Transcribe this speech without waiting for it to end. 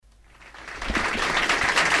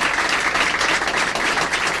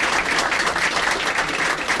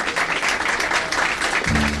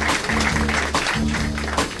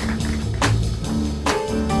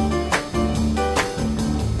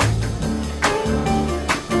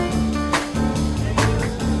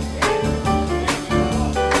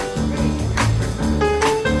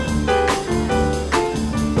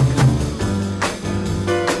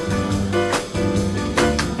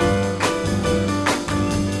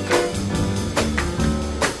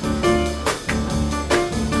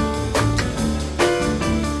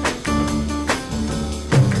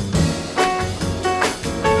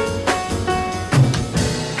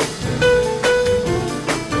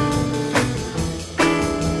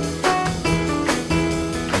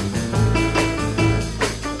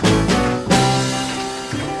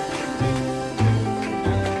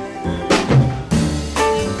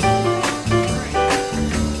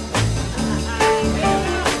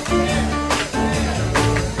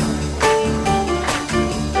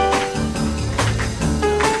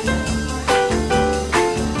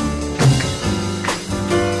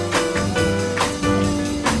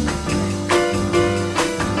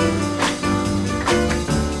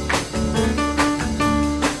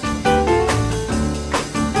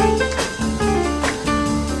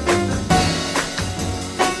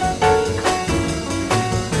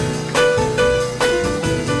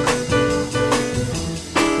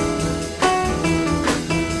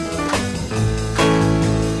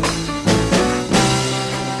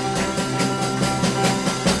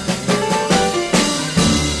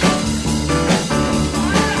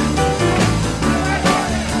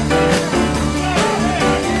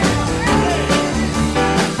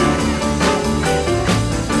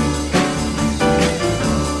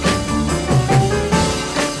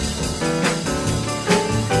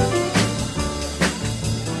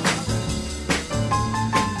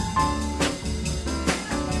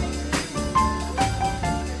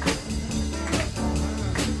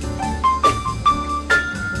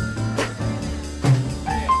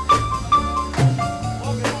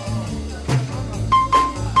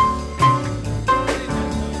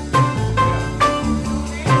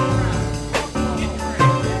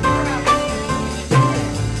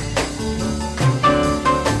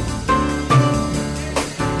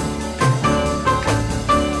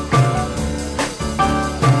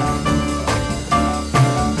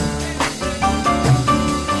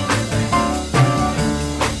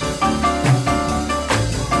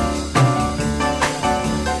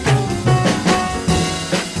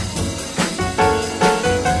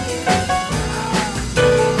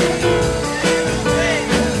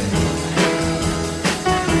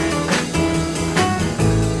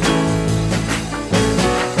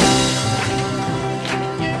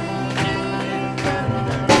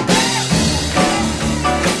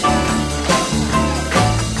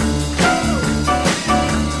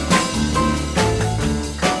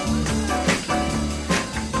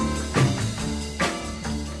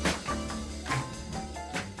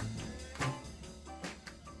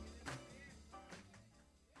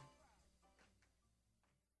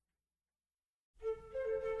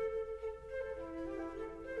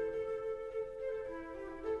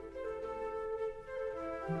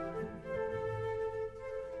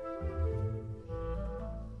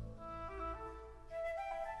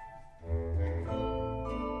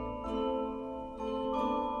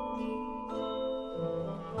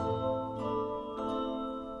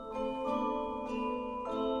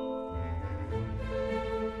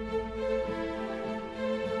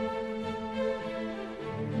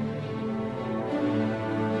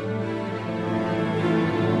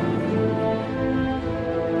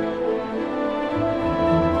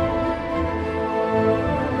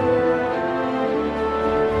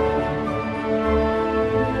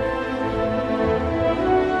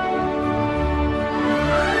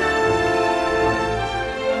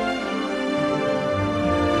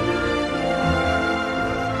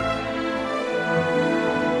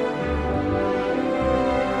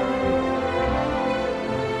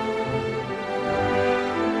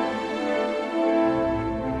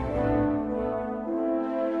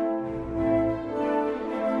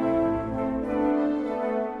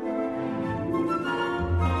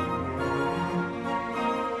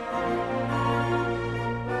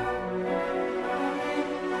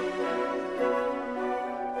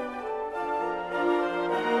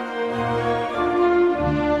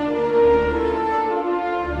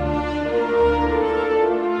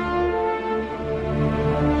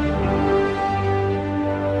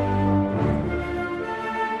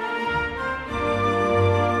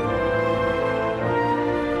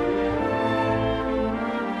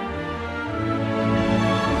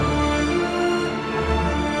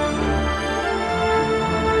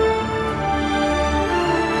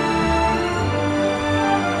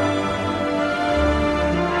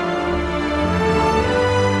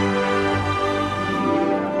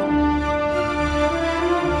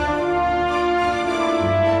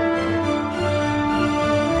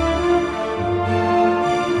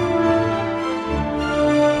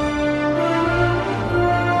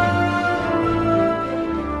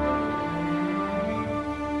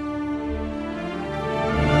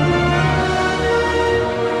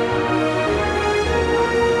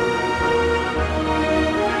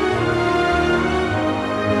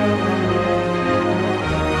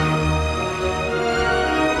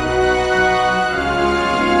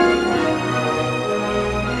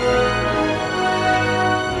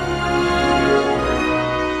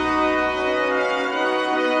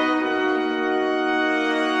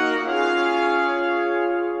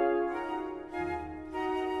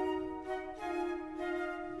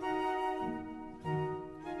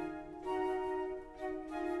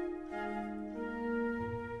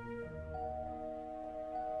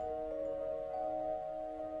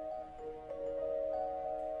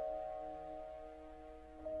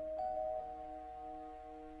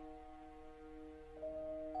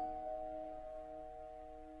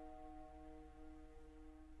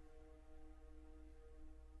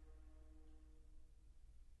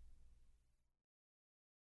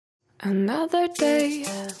Another day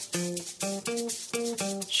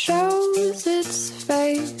shows its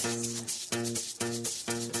face.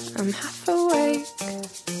 I'm half awake,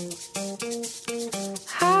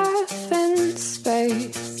 half in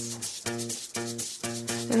space.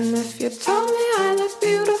 And if you told me I look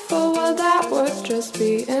beautiful, well, that would just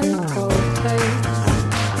be in poor taste.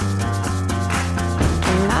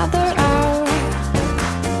 Another hour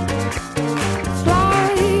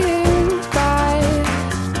flying by.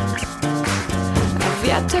 I've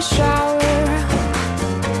yet to shower,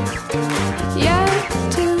 yet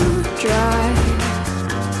to dry.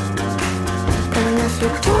 And if you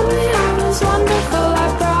told me I was wonderful, I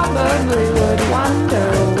probably would wonder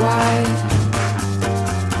why.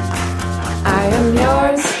 I am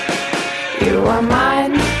yours, you are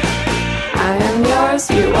mine. I am yours,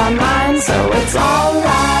 you are mine, so it's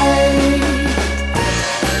alright.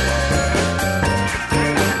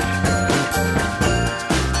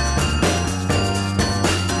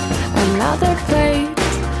 Another plate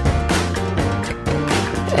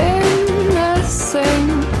in the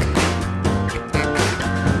sink.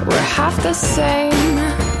 We're half the same,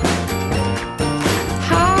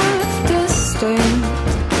 half distinct.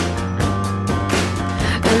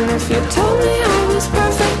 And if you told me I was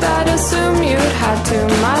perfect, I'd assume you'd had too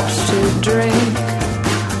much to drink.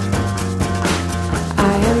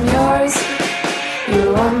 I am yours,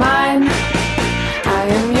 you are mine. I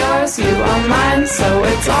am yours, you are mine, so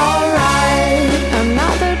it's alright.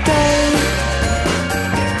 Another day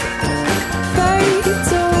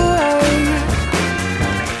fades away.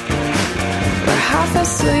 We're half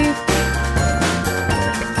asleep,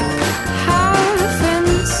 half in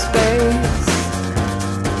space.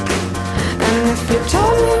 And if you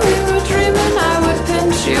told me we were dreaming, I would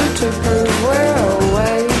pinch you to prove we're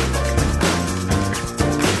awake.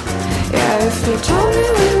 Yeah, if you told me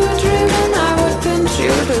we were dreaming, I would pinch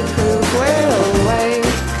you to prove we're awake.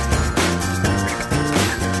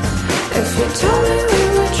 If you told me we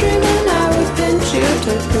were dreaming, I would pinch you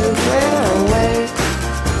to prove we're awake.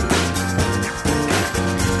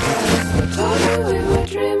 If you told me we were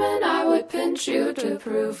dreaming, I would pinch you to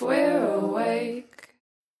prove we're awake.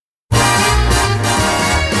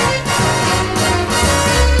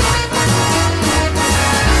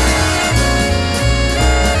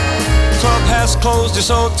 Club has closed, you're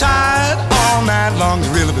so tired. All night long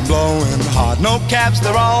you've really been blowing hard. No cabs,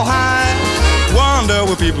 they're all high. Wonder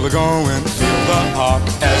where people are going. Feel the hawk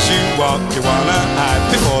as you walk. You wanna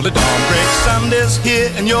hide before the dawn breaks. Sunday's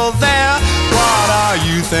here and you're there. What are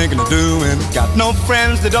you thinking of doing? Got no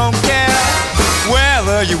friends that don't care.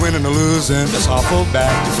 Whether you're winning or losing, it's awful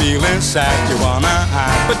bad. You're feeling sad, you wanna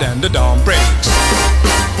hide, but then the dawn breaks.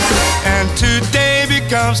 And today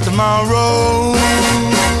becomes tomorrow.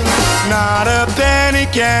 Not a penny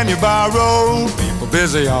can you borrow. People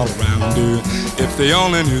busy all around you. If they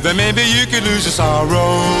only knew that maybe you could lose your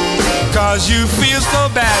sorrow. Cause you feel so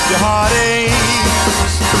bad, your heart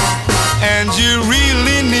aches. And you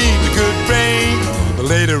really need a good break. But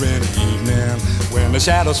later in the evening, when the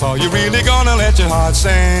shadows fall, you're really gonna let your heart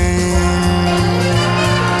sing.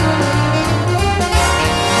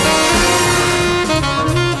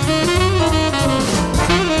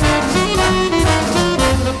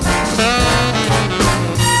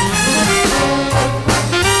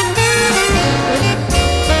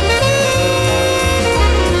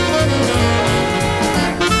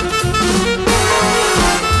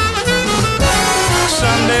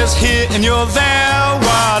 Here and you're there.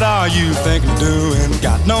 What are you thinking of doing?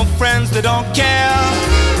 Got no friends that don't care.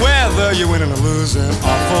 Whether you're winning or losing,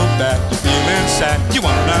 awful bad, you're feeling sad. You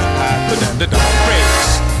wanna hide, but then the dawn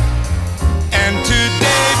breaks. And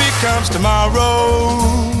today becomes tomorrow.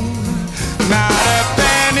 Not a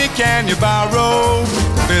penny can you borrow.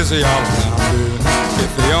 Busy all around you.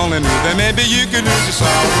 If they only knew that maybe you could lose your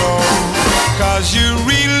sorrow. Cause you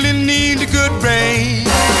really need a good break.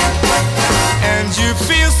 And you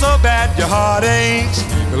feel so bad your heart aches.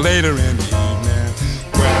 But later in the evening,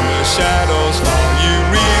 when the shadows fall, you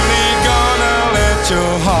really gonna let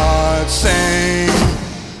your heart sing.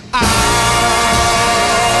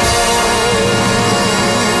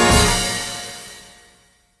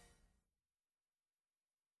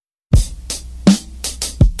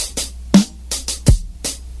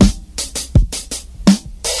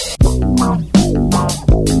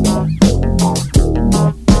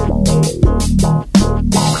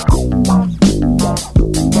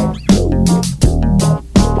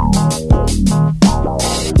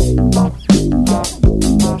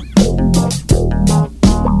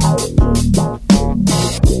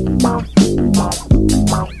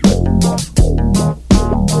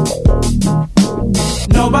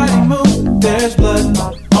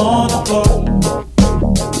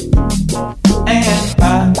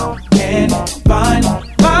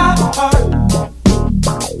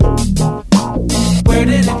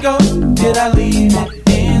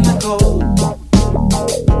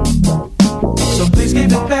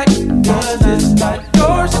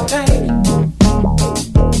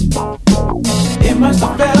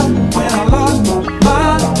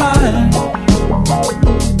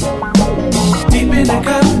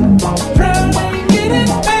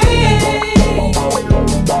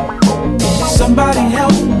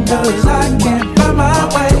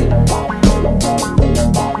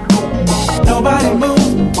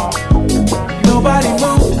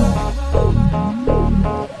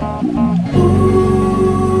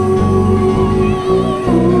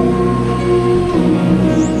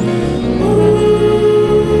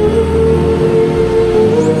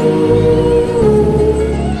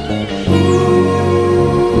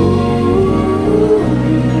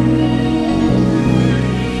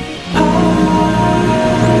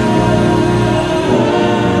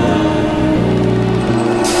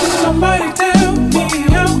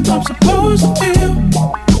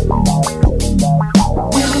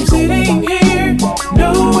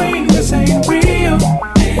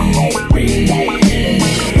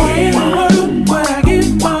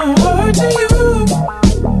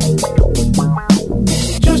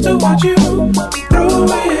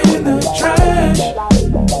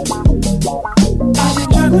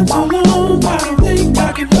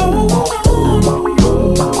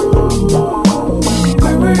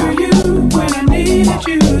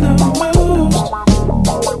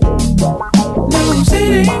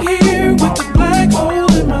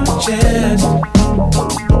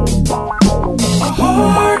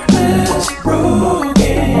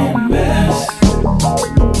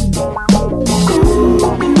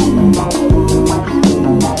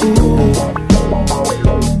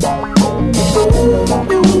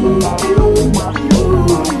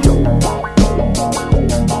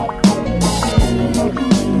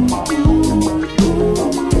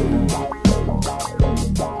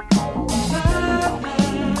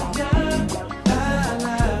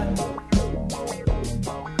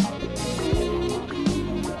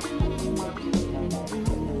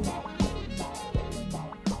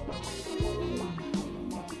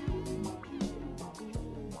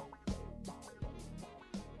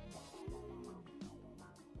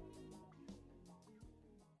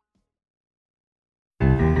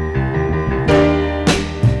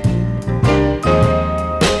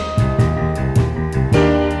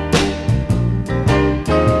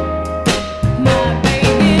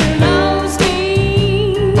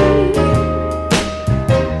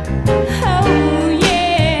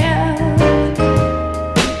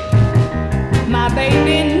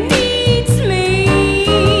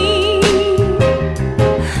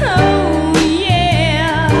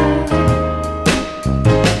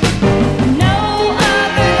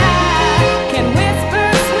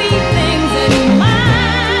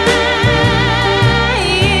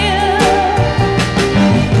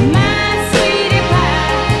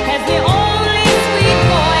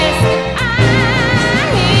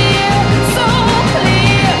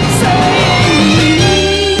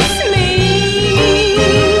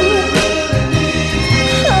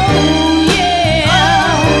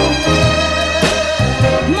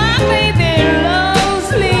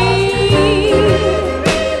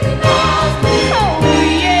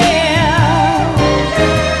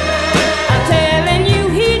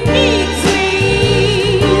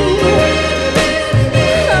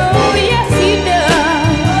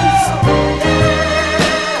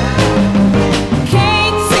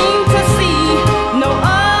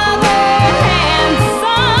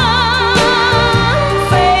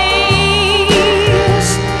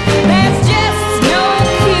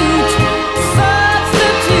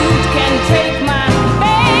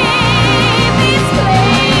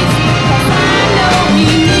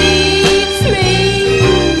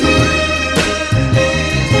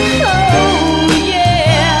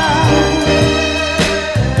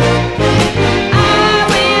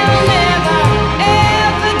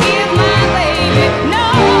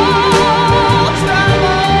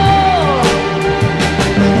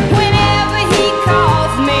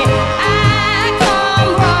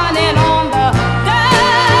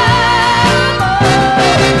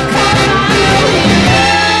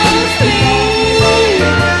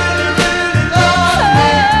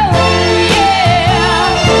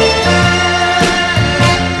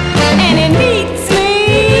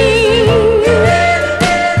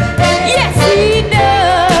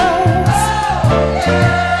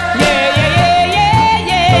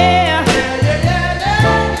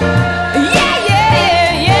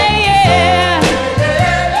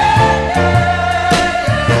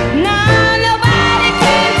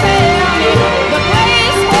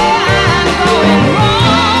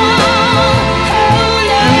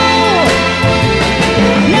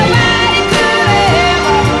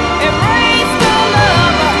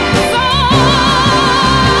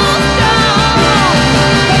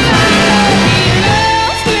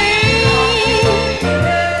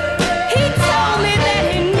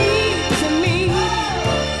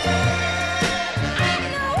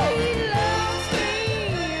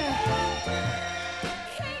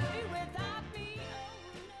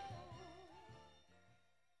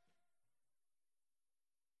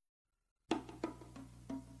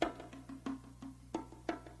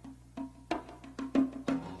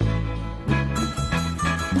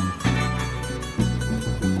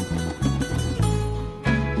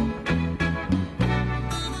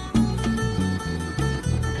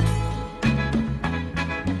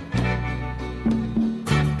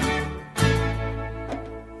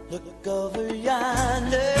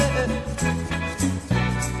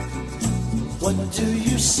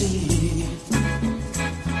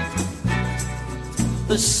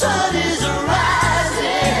 sun is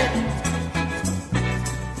rising,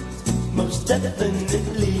 most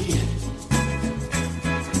definitely.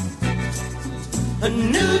 A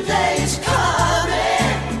new day's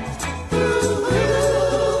coming. Ooh,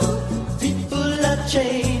 people are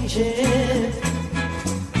changing.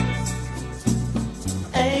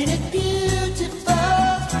 Ain't it beautiful?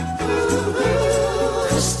 Ooh,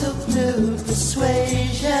 crystal blue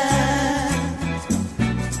persuasion.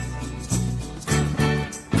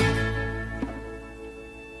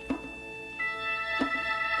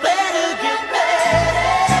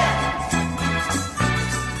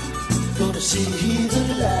 See the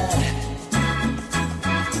light.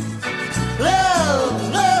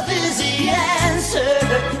 Love is the answer.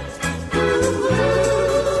 Ooh,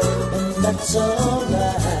 and that's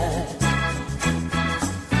alright.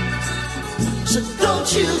 So don't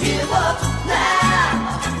you give up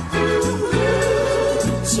now.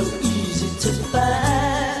 Ooh, so easy to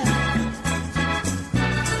find.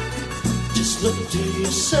 Just look to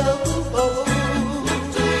your soul. Look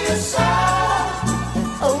to your soul.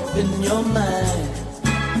 Open your mind.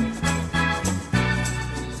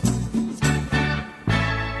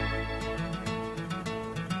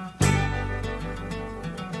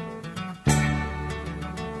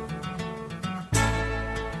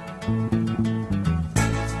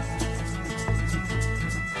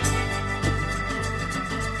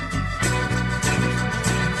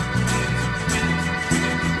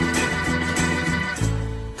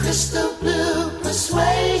 Crystal blue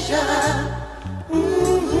persuasion.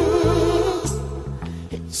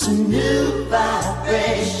 It's a new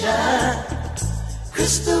vibration.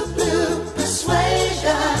 Crystal blue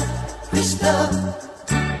persuasion. Crystal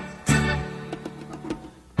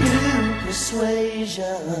blue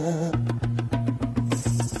persuasion.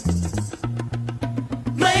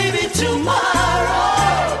 Maybe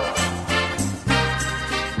tomorrow,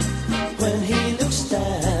 when he looks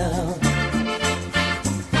down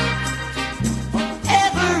on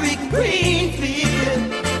every green field,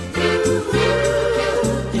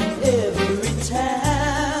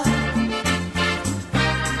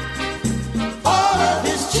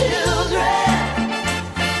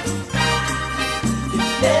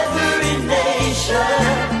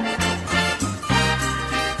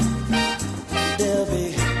 there'll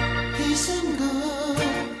be peace and good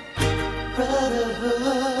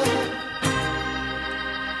brotherhood.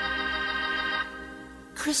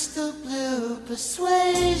 Crystal blue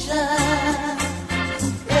persuasion.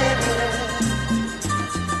 Yeah.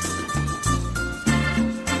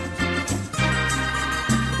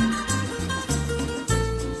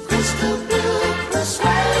 Crystal blue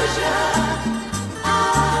persuasion.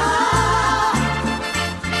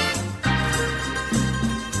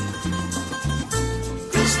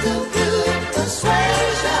 Crystal blue persuasion.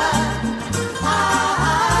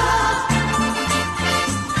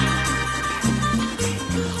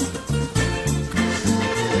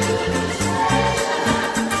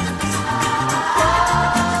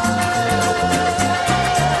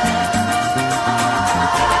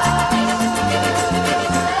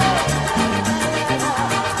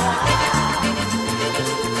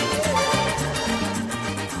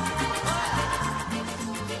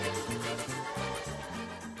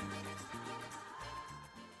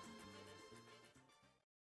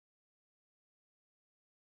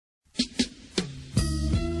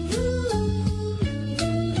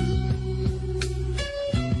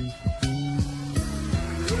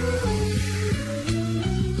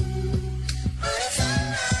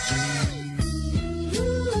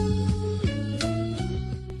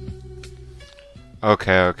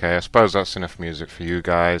 Okay, I suppose that's enough music for you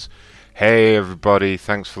guys. Hey everybody,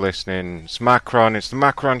 thanks for listening. It's Macron, it's the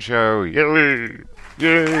Macron Show. Yay!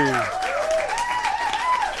 Yay!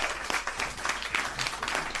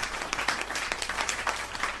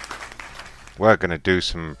 We're gonna do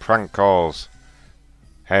some prank calls.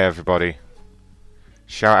 Hey everybody.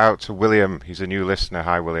 Shout out to William, he's a new listener.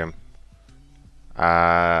 Hi William.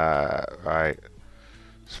 Right.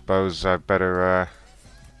 Suppose I better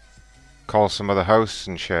call some other hosts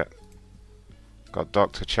and shit. Got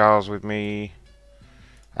Dr. Charles with me.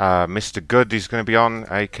 Mr. Good, he's going to be on,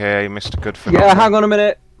 aka Mr. Good for Yeah, hang on a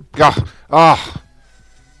minute. Oh,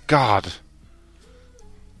 God.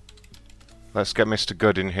 Let's get Mr.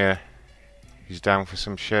 Good in here. He's down for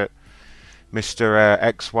some shit. Mr.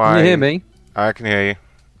 XY. Can you hear me? I can hear you.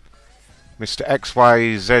 Mr.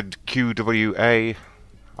 XYZQWA.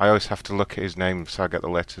 I always have to look at his name so I get the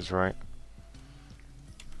letters right.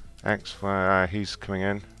 XY, he's coming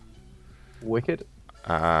in. Wicked.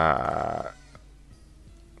 Are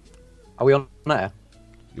we on air?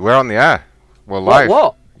 We're on the air. We're live.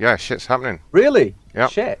 What? Yeah, shit's happening. Really? Yep.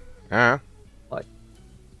 shit. Yeah. Like,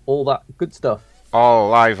 all that good stuff. All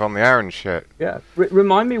live on the air and shit. Yeah.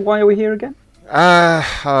 Remind me, why are we here again? I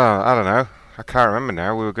don't know. I can't remember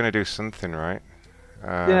now. We were going to do something, right?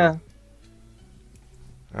 Yeah.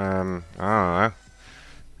 I don't know.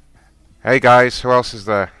 Hey guys, who else is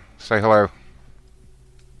there? Say hello.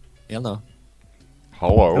 Hello.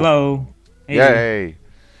 Hello. Hello. Hey. Yay.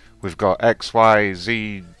 We've got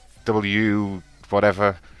XYZW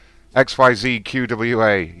whatever.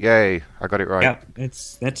 XYZQWA. Yay. I got it right. Yep,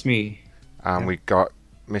 that's me. And we got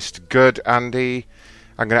Mr. Good, Andy.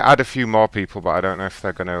 I'm going to add a few more people, but I don't know if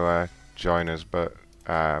they're going to join us. But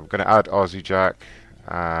I'm going to add Aussie Jack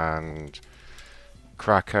and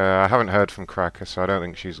Cracker. I haven't heard from Cracker, so I don't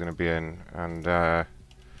think she's going to be in. And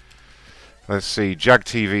let's see, Jag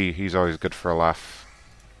TV. He's always good for a laugh.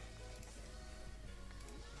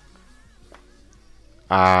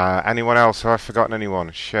 Anyone else? Have I forgotten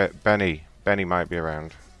anyone? Shit, Benny. Benny might be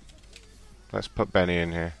around. Let's put Benny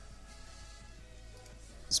in here.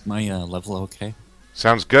 Is my level okay?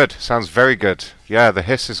 Sounds good. Sounds very good. Yeah, the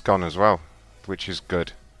hiss is gone as well, which is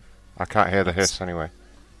good. I can't hear the hiss anyway.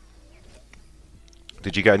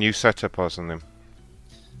 Did you get a new setup or something?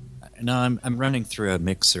 No, I'm running through a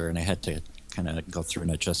mixer, and I had to kind of go through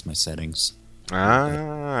and adjust my settings.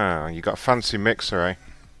 Ah, you got a fancy mixer, eh?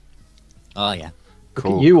 Oh, yeah.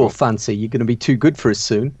 Cool. Look at you all fancy. You're going to be too good for us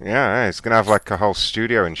soon. Yeah, he's going to have like a whole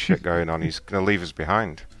studio and shit going on. He's going to leave us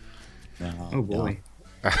behind. No, Oh boy. no.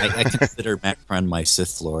 I consider Macron my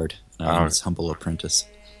Sith Lord. I'm his humble apprentice.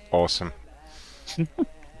 Awesome.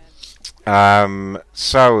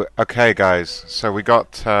 So, okay, guys. So we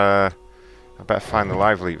got... I better find the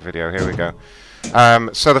live leak video. Here we go.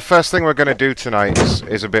 So the first thing we're going to do tonight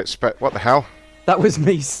is a bit... What the hell? That was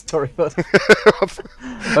me. Sorry, bud.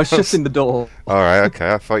 I was shutting the door. Alright,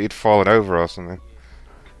 okay. I thought you'd fallen over or something.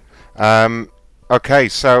 Okay,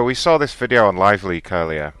 so we saw this video on Live Leak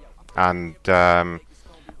earlier, and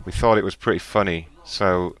we thought it was pretty funny.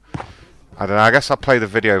 So, I don't know, I guess I'll play the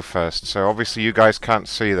video first. So obviously you guys can't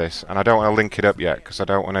see this, and I don't want to link it up yet, because I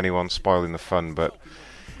don't want anyone spoiling the fun, but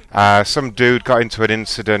some dude got into an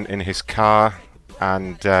incident in his car,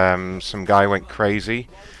 and some guy went crazy.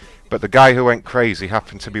 But the guy who went crazy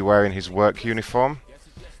happened to be wearing his work uniform.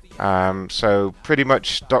 So pretty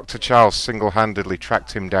much Dr. Charles single-handedly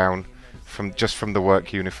tracked him down from the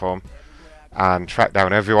work uniform and tracked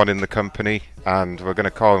down everyone in the company, and we're going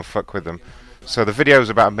to call and fuck with them. So the video is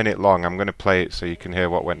about a minute long. I'm going to play it so you can hear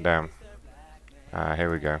what went down. Here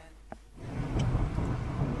we go.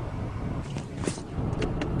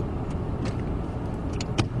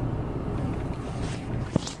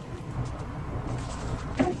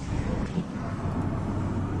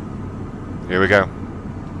 Here we go.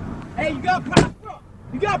 Hey, you got a problem, bro?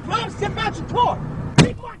 You got a problem? Step out your car.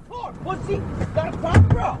 Leave my car, pussy. Got a problem,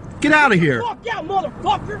 bro? Get out of here. Fuck out,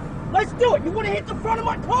 motherfucker. Let's do it. You want to hit the front of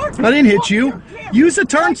my car? I didn't hit Fuck you. your camera. Use the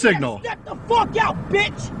turn Right there. signal. Step the fuck out,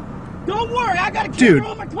 bitch. Don't worry, I got a camera Dude,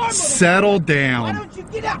 on my car, motherfucker. settle Why down. don't you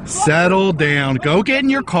get out? Settle down. Go get in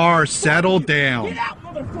your car. Settle down. Get out,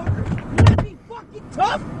 motherfucker. You want to be fucking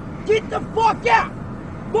tough? Get the fuck out.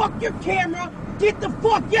 Fuck your camera. Get the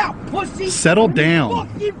fuck out, pussy. Settle down.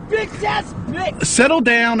 Fucking bitch ass bitch. Settle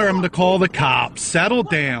down or I'm going to call the cops. Settle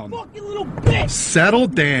down. Fucking little bitch. Settle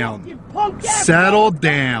down. Fucking punk ass Settle motherfucker.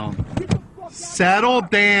 down. Get the fuck out. Settle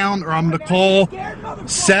down or I'm going to call... Scared motherfucker.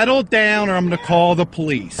 Settle down or I'm going to call the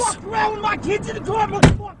police. Fuck around with my kids in the car,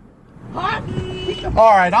 motherfucker. Huh? Get the All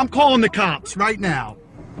right, I'm calling the cops right now.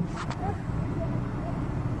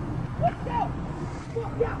 fuck out.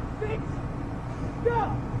 Fuck out, bitch.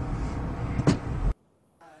 Go.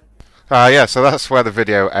 Yeah, so that's where the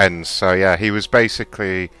video ends. So yeah, he was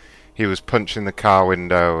punching the car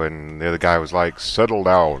window, and the other guy was like, settle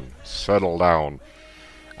down, settle down.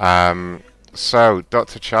 So,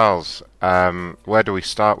 Dr. Charles, where do we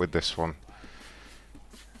start with this one?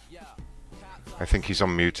 I think he's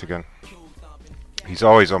on mute again. He's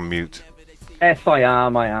always on mute. Yes, I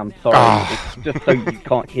am. Sorry. Ah. It's just so you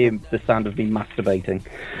can't hear the sound of me masturbating.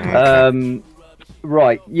 Okay.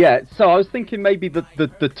 Right, yeah. So I was thinking maybe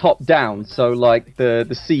the top down. So like the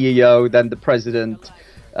CEO, then the president.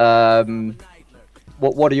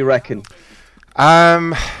 What do you reckon?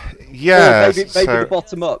 Yeah. Or maybe the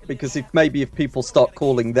bottom up, because if people start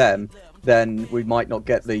calling them, then we might not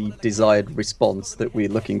get the desired response that we're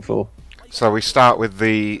looking for. So we start with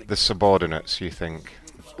the subordinates, you think?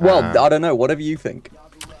 Well, I don't know. Whatever you think.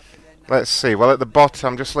 Let's see. Well, at the bottom,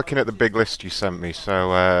 I'm just looking at the big list you sent me.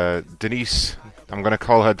 So Denise, I'm going to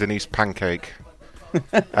call her Denise Pancake.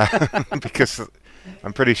 Because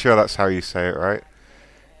I'm pretty sure that's how you say it, right?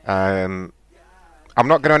 I'm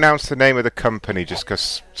not going to announce the name of the company just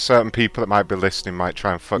because certain people that might be listening might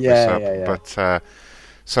try and fuck this up. Yeah. But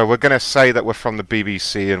so we're going to say that we're from the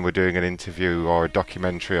BBC and we're doing an interview or a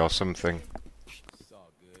documentary or something.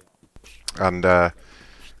 And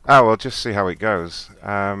we'll just see how it goes.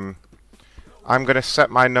 I'm going to set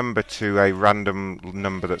my number to a random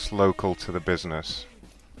number that's local to the business.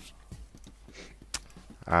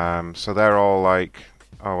 So they're all like...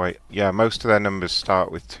 Oh wait, yeah, most of their numbers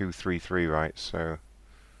start with 233, right? So,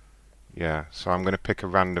 yeah, so I'm going to pick a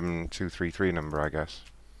random 233 number, I guess.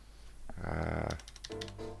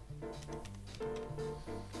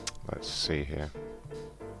 Let's see here.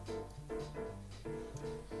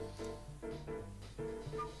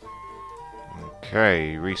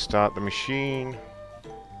 Okay, restart the machine.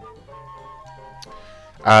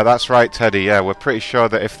 That's right, Teddy, yeah, we're pretty sure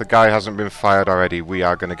that if the guy hasn't been fired already, we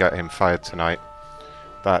are going to get him fired tonight.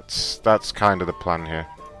 That's kind of the plan here.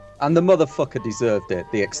 And the motherfucker deserved it,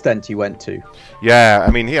 the extent he went to. Yeah,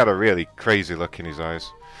 I mean, he had a really crazy look in his eyes.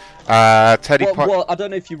 Teddy... Well, I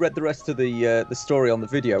don't know if you read the rest of the story on the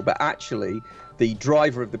video, but actually, the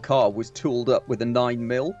driver of the car was tooled up with a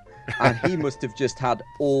 9mm, and he must have just had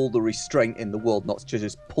all the restraint in the world not to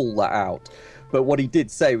just pull that out. But what he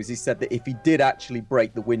did say was he said that if he did actually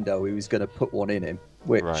break the window, he was going to put one in him,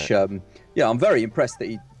 which, right. Yeah, I'm very impressed that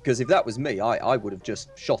he... Because if that was me, I would have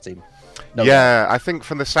just shot him. No yeah, I think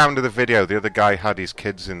from the sound of the video, the other guy had his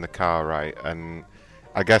kids in the car, right? And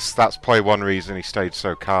I guess that's probably one reason he stayed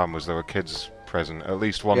so calm, was there were kids present. At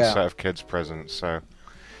least one set of kids present, so...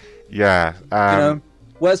 Yeah.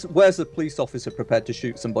 Where's the police officer prepared to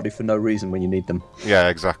shoot somebody for no reason when you need them? Yeah,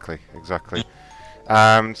 exactly.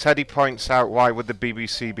 Teddy points out, why would the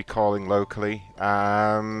BBC be calling locally?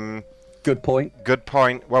 Good point.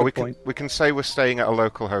 Well, we can say we're staying at a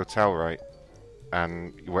local hotel, right?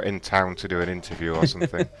 And we're in town to do an interview or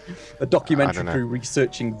something. A documentary crew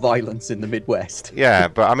researching violence in the Midwest. Yeah,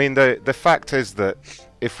 but I mean, the fact is that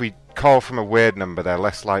if we call from a weird number, they're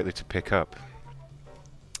less likely to pick up.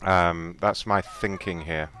 That's my thinking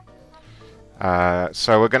here.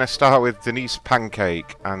 So we're going to start with Denise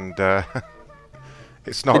Pancake, and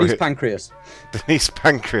it's not Denise Pancreas. Denise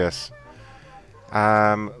Pancreas.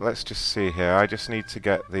 Let's just see here. I just need to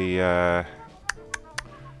get the...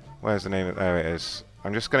 where's the name? There it is.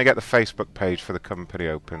 I'm just going to get the Facebook page for the company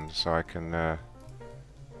open so I can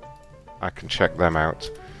check them out.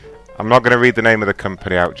 I'm not going to read the name of the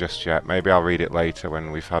company out just yet. Maybe I'll read it later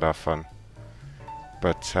when we've had our fun.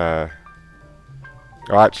 But,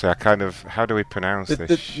 actually, I kind of... How do we pronounce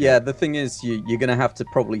this? Yeah, the thing is, you're going to have to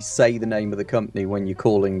probably say the name of the company when you're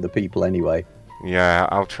calling the people anyway. Yeah,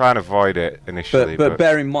 I'll try and avoid it initially. But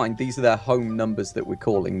bear in mind, these are their home numbers that we're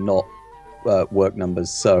calling, not work numbers.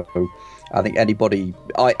 So I think anybody...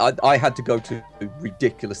 I had to go to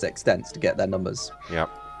ridiculous extents to get their numbers. Yep.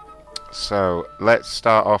 So let's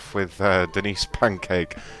start off with Denise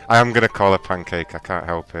Pancake. I am going to call her Pancake. I can't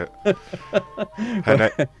help it.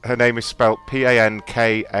 Her name is spelled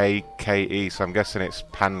Pankake, so I'm guessing it's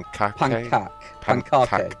Pancake.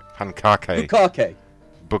 Pancake.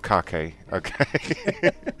 Bukake. Okay.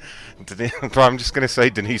 But I'm just going to say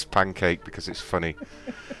Denise Pancake because it's funny.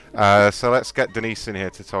 So let's get Denise in here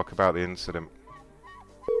to talk about the incident.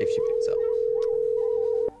 If she picks up.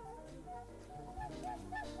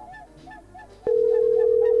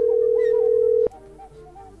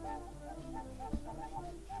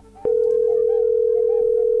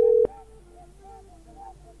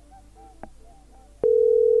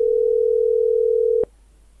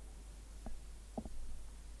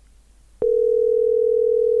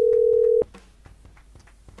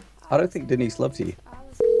 I don't think Denise loves you.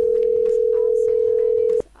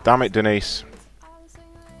 Damn it, Denise.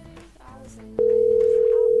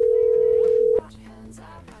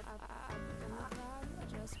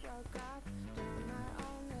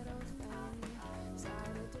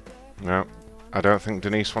 No, I don't think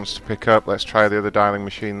Denise wants to pick up. Let's try the other dialing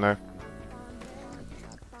machine, though.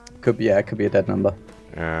 Could be a dead number.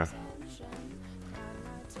 Yeah.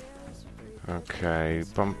 Okay,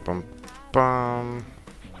 bum.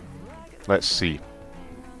 Let's see.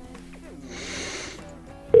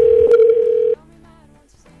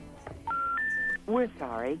 We're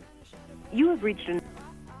sorry. You have reached an...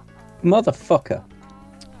 Motherfucker.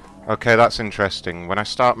 Okay, that's interesting. When I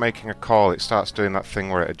start making a call, it starts doing that thing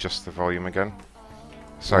where it adjusts the volume again.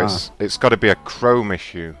 So it's got to be a Chrome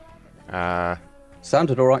issue.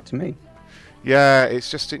 Sounded all right to me. Yeah,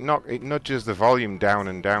 it's just it nudges the volume down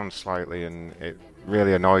and down slightly, and it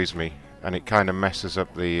really annoys me, and it kind of messes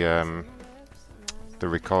up the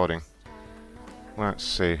recording. Let's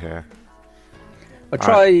see here. I'll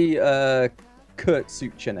try Kurt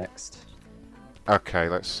Sucher next. Okay,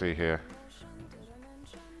 let's see here.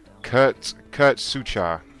 Kurt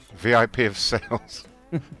Suchar, VIP of sales.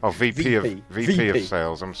 Oh, VP of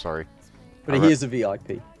sales. I'm sorry. But he is a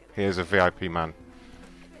VIP. He is a VIP man.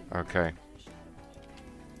 Okay.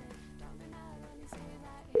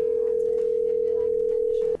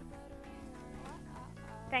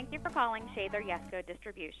 Thank you for calling Shaler Yesco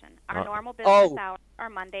Distribution. Our normal business hours are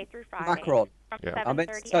Monday through Friday. Macron. From I meant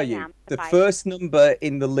to 7:30 tell you, a.m. the to 5 first number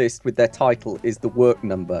in the list with their title is the work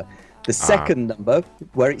number. The second number,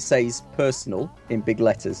 where it says personal in big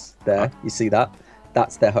letters there, you see that?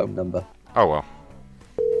 That's their home number. Oh, well.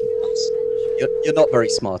 You're not very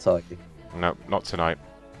smart, are you? No, not tonight.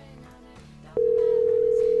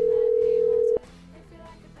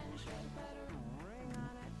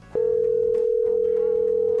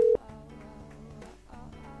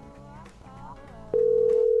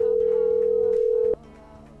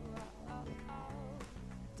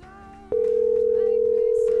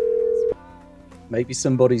 Maybe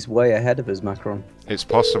somebody's way ahead of us, Macron. It's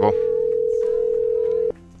possible.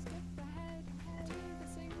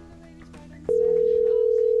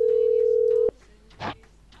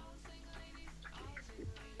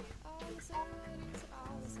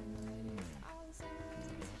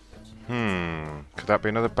 Could that be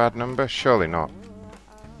another bad number? Surely not.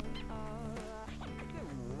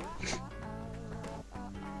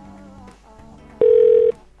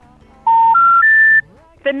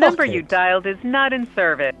 The number you dialed is not in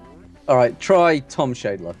service. Alright, try Tom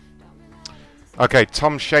Shadler. Okay,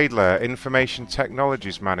 Tom Shadler, Information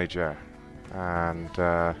Technologies Manager. And,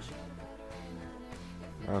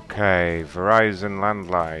 okay, Verizon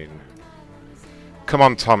Landline. Come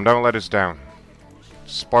on, Tom, don't let us down.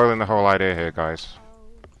 Spoiling the whole idea here, guys.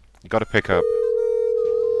 You gotta pick up.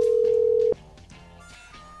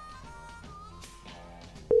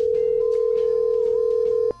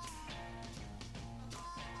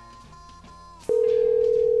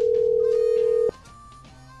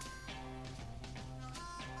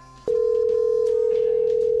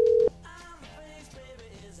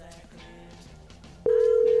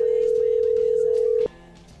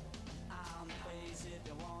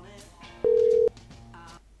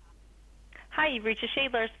 Hi, you've reached the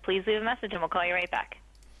Shadlers. Please leave a message and we'll call you right back.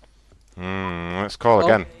 Let's call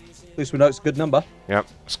again. At least we know it's a good number. Yep,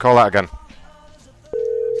 let's call that again.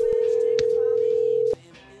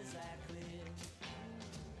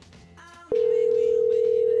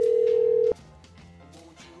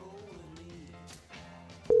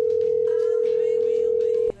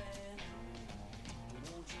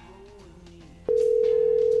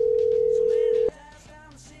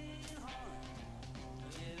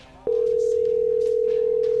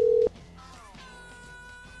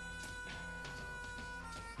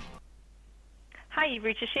 Hi, you've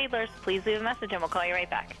reached the Shadlers. Please leave a message and we'll call you right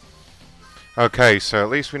back. Okay, so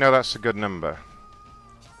at least we know that's a good number.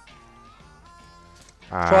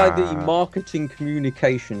 Try the marketing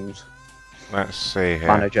communications Let's see here.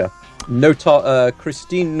 manager.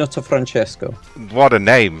 Christine Notafrancesco. What a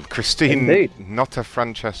name. Christine Indeed.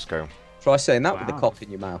 Notafrancesco. Try saying that with the cock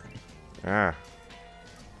in your mouth. Yeah.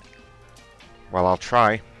 Well, I'll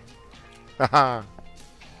try. Haha.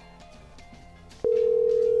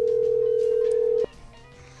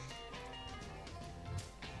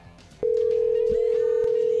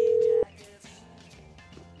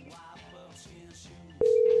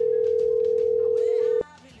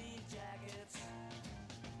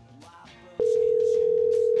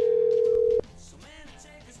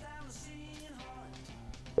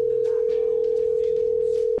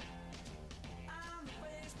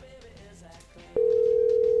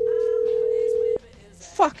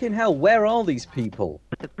 Fucking hell, where are these people?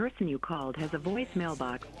 The person you called has a voicemail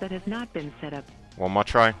box that has not been set up. One more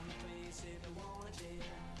try.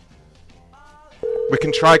 We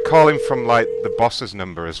can try calling from, like, the boss's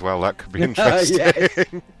number as well. That could be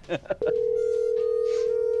interesting.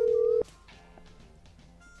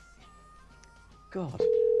 God.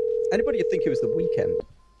 Anybody would think it was the weekend.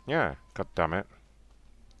 Yeah, god damn it.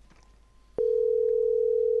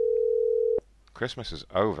 Christmas is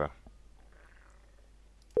over.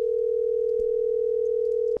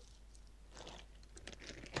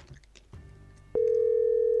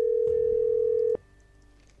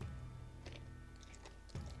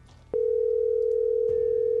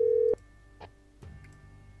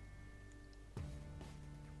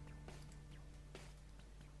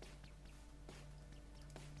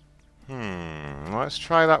 Let's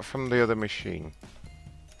try that from the other machine.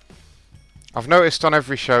 I've noticed on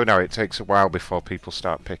every show now it takes a while before people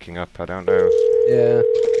start picking up. I don't know. Yeah.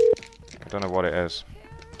 I don't know what it is.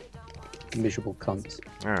 Miserable cunts.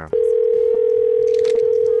 Yeah.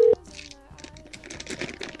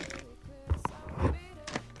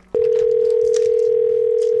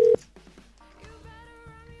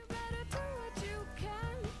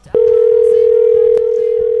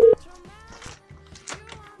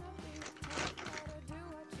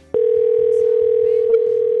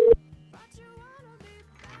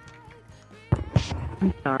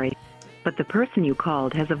 I'm sorry, but the person you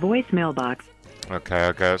called has a voicemail box.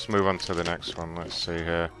 Okay, let's move on to the next one. Let's see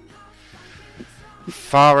here.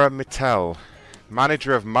 Farah Mittal,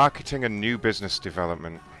 Manager of Marketing and New Business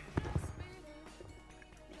Development.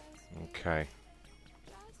 Okay.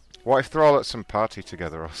 What if they're all at some party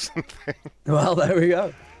together or something? Well, there we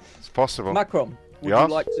go. It's possible. Macron, Yes?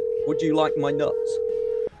 would you like my nuts?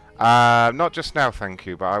 Not just now, thank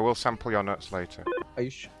you, but I will sample your nuts later. Are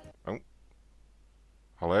you Oh.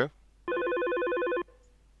 Hello?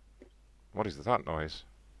 What is that noise?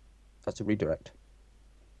 That's a redirect.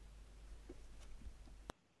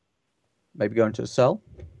 Maybe go into a cell?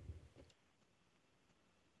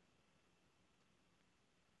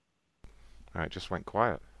 It just went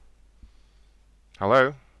quiet.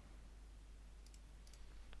 Hello?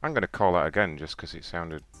 I'm going to call that again just because it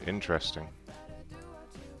sounded interesting.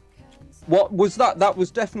 What was that? That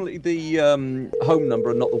was definitely the home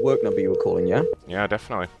number and not the work number you were calling, yeah? Yeah,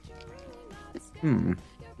 definitely.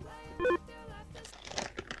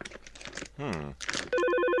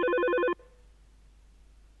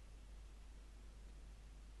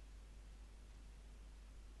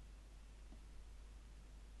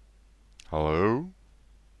 Hello?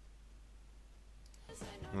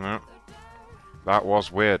 No. That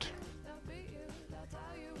was weird.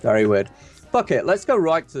 Very weird. Fuck it, let's go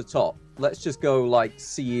right to the top. Let's just go like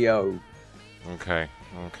CEO. Okay.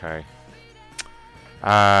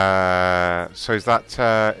 So is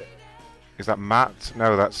that Matt?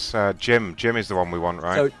 No, that's Jim. Jim is the one we want,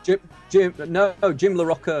 right? So Jim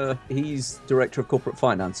LaRocca, he's Director of Corporate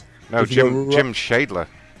Finance. No, Jim Shadler.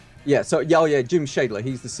 Yeah, so Jim Shadler,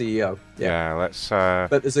 he's the CEO. Yeah, let's.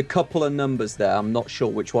 But there's a couple of numbers there. I'm not sure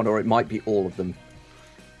which one, or it might be all of them.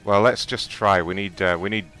 Well, let's just try. We need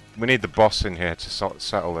the boss in here to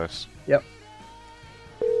settle this. Yep.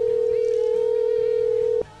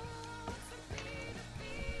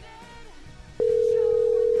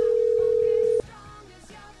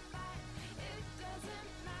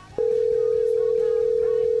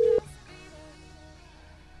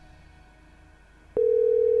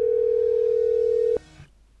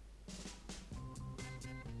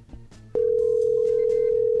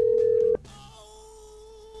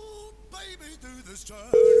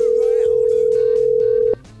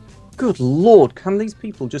 Good Lord, can these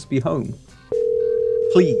people just be home?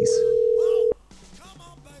 Please.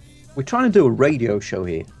 We're trying to do a radio show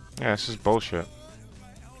here. Yeah, this is bullshit.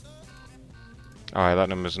 Alright, that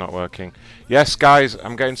number's not working. Yes, guys,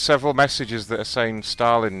 I'm getting several messages that are saying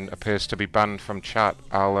Stalin appears to be banned from chat.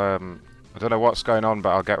 I don't know what's going on, but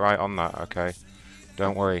I'll get right on that, okay?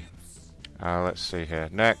 Don't worry. Let's see here.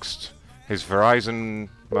 Next, his Verizon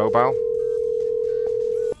mobile.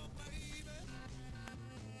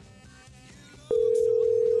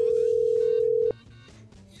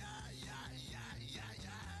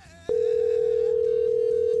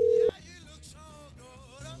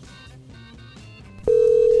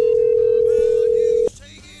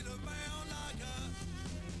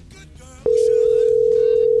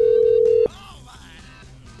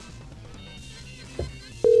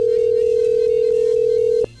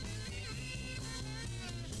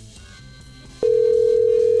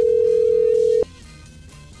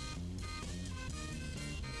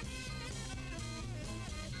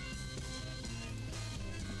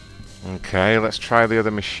 Okay, let's try the other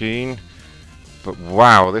machine. But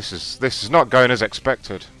wow, this is not going as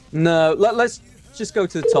expected. No, let's just go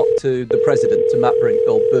to the top to the president, to Matt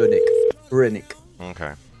Brinick.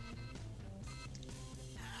 Okay.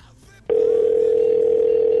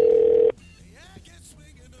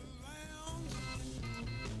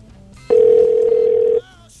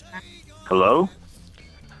 Hello?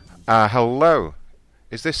 Hello.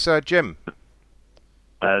 Is this Jim?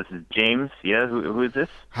 This is James. Yeah, who is this?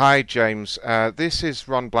 Hi, James. This is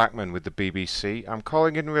Ron Blackman with the BBC. I'm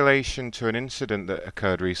calling in relation to an incident that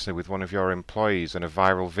occurred recently with one of your employees and a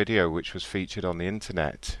viral video which was featured on the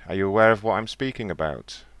internet. Are you aware of what I'm speaking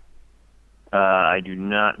about? I do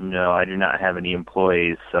not know. I do not have any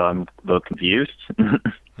employees, so I'm a little confused.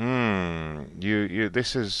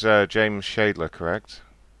 This is James Shadler, correct?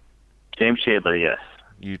 James Shadler, yes.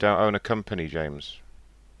 You don't own a company, James?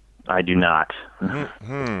 I do not.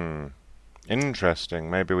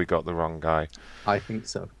 Interesting. Maybe we got the wrong guy. I think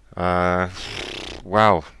so.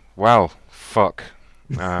 Well, fuck.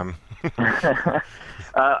 I'm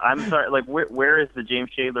sorry, like, where is the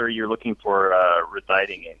James Shadler you're looking for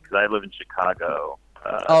residing in? Because I live in Chicago.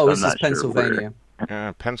 This is Pennsylvania.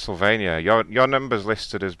 Pennsylvania. Your number's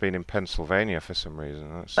listed as being in Pennsylvania for some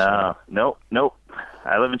reason. Nope.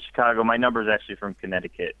 I live in Chicago. My number is actually from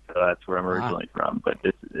Connecticut, so that's where I'm originally from. But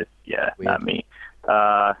this is, Weird. not me.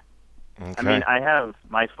 Okay. I mean, I have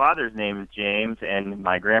my father's name is James, and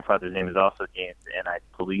my grandfather's name is also James, and I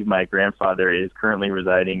believe my grandfather is currently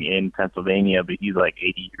residing in Pennsylvania, but he's like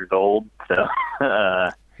 80 years old. So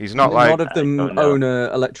he's not like. None of them own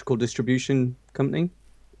a electrical distribution company.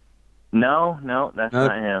 No, that's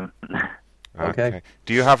not him. Okay.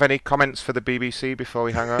 Do you have any comments for the BBC before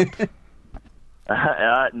we hang up?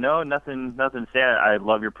 No, nothing to say. I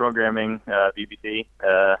love your programming, BBC.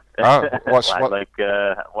 I like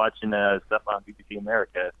watching stuff on BBC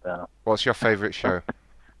America. So. What's your favourite show?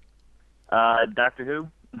 Doctor Who.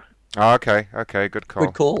 Oh, okay, good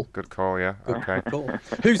call. Good call, yeah. Okay. Cool.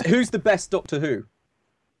 Who's the best Doctor Who?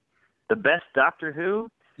 The best Doctor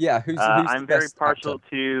Who? Yeah, who's I'm the very best partial actor?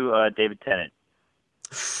 to David Tennant.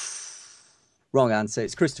 Wrong answer.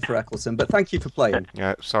 It's Christopher Eccleston, but thank you for playing.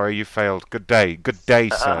 Yeah, sorry, you failed. Good day,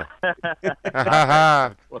 sir.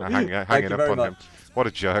 Hanging up on him. What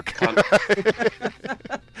a jerk.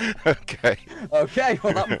 Okay. Okay,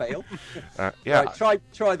 well that failed. Yeah. Right,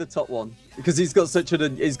 try the top one because he's got such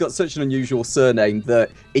an unusual surname that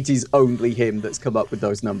it is only him that's come up with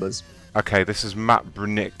those numbers. Okay, this is Matt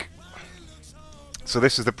Brunick. So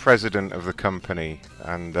this is the president of the company,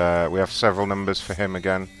 and we have several numbers for him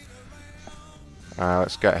again.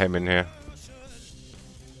 Let's get him in here.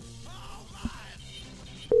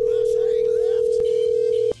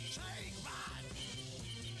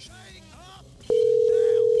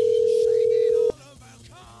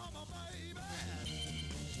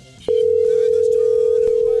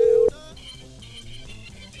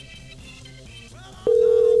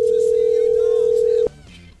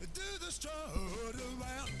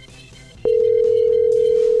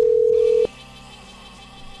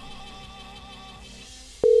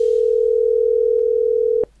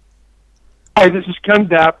 Hi, this is Ken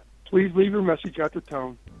Dapp. Please leave your message at the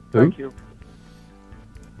tone. Thank you.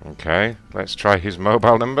 Okay, let's try his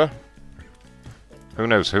mobile number. Who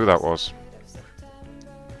knows who that was?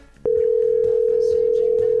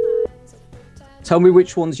 Tell me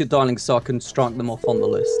which ones you're dialing so I can strike them off on the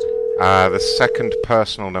list. The second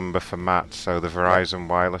personal number for Matt, so the Verizon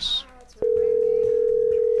Wireless.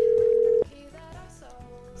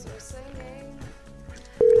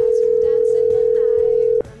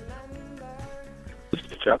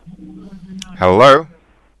 Hello?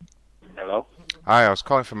 Hello? Hi, I was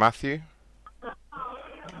calling for Matthew.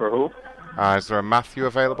 For who? Is there a Matthew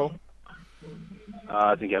available?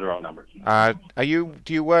 I think you have the wrong number.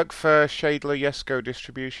 Do you work for Shadler Yesco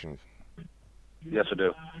Distribution? Yes, I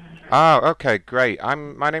do. Oh, okay, great.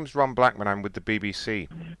 My name's Ron Blackman. I'm with the BBC.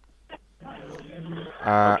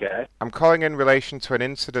 Okay. I'm calling in relation to an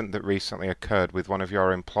incident that recently occurred with one of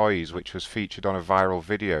your employees, which was featured on a viral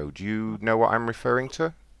video. Do you know what I'm referring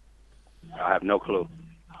to? I have no clue.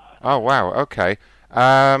 Oh, wow, okay.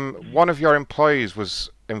 One of your employees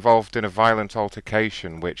was involved in a violent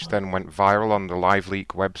altercation, which then went viral on the LiveLeak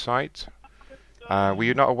website. Were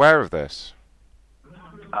you not aware of this?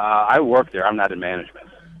 I work there. I'm not in management.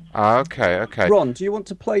 Okay. Ron, do you want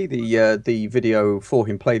to play the video for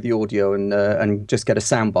him? Play the audio and just get a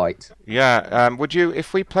soundbite. Yeah. Would you,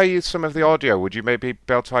 if we play you some of the audio, would you maybe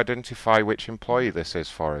be able to identify which employee this is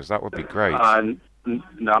for us? That would be great.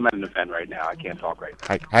 No, I'm at an event right now. I can't talk right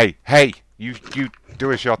now. Hey! You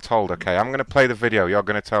do as you're told, okay? I'm going to play the video. You're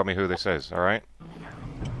going to tell me who this is, all right?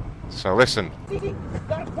 So listen.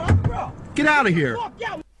 Get out of here! All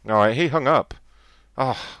right, he hung up.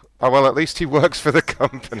 Oh, well, at least he works for the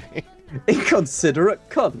company. Inconsiderate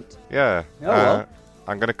cunt. Yeah. Oh, well.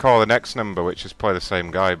 I'm going to call the next number, which is probably the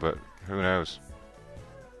same guy, but who knows?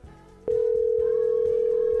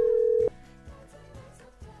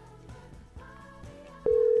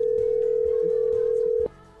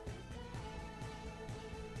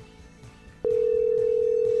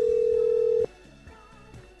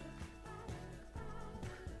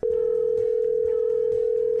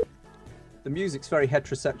 The music's very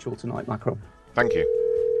heterosexual tonight, Macron. Thank you.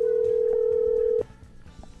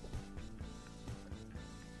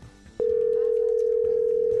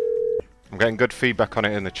 I'm getting good feedback on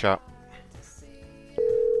it in the chat.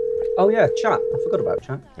 Oh yeah, chat. I forgot about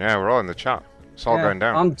chat. Yeah, we're all in the chat. It's all going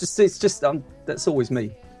down. That's always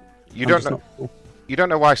me. You don't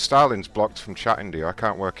know why Stalin's blocked from chatting, do you? I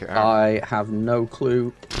can't work it out. I have no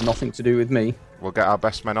clue. Nothing to do with me. We'll get our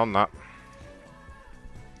best men on that.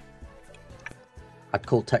 I'd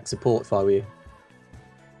call tech support if I were you.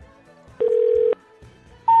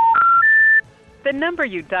 The number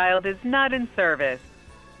you dialed is not in service.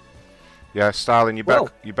 Yeah, Stalin, you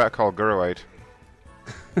better call Guru Aid.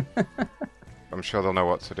 I'm sure they'll know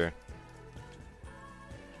what to do.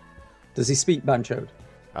 Does he speak Banchoed?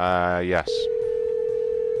 Yes.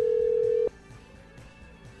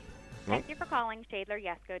 Thank you for calling Shadler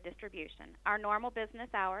Yesco Distribution. Our normal business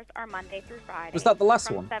hours are Monday through Friday. Was that the last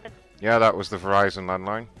from one? 7... Yeah, that was the Verizon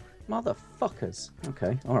landline. Motherfuckers.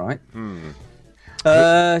 Okay, all right. Hmm.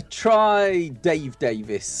 Try Dave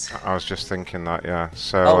Davis. I was just thinking that, yeah.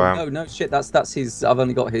 So. No, shit. That's his. I've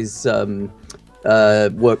only got his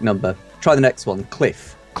work number. Try the next one,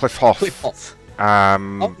 Cliff. Cliff Hoff. Cliff Hoff. No,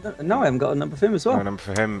 I haven't got a number for him as well. No number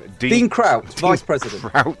for him. Dean Kraut, Vice President.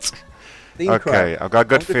 Kraut. Dean Okay, Kraut. I've got a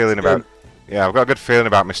good feeling about. Yeah, I've got a good feeling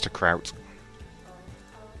about Mr. Kraut.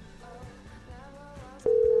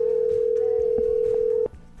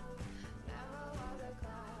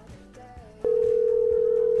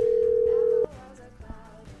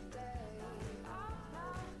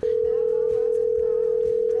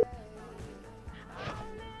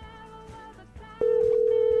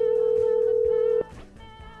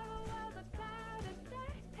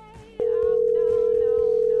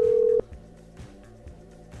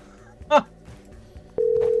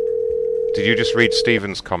 Did you just read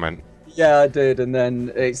Stephen's comment? Yeah, I did, and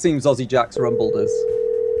then it seems Aussie Jack's rumbled us.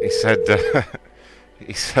 He said,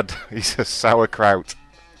 he says sauerkraut.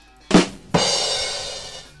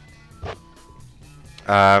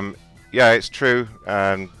 Yeah, it's true.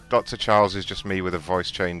 Dr. Charles is just me with a voice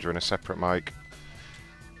changer and a separate mic.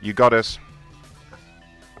 You got us.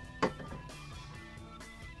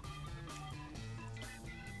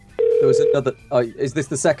 There was another. Oh, is this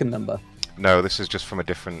the second number? No, this is just from a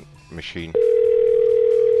different machine.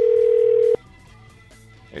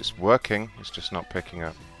 It's working, it's just not picking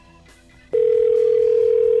up.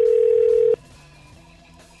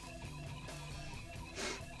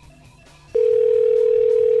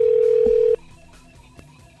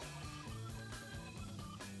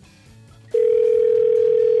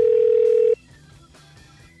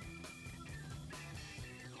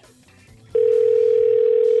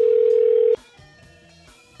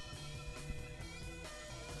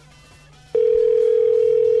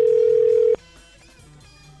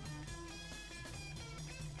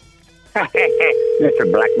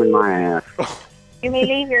 Mr. Blackman, my ass. You may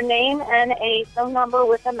leave your name and a phone number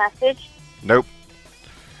with a message. Nope.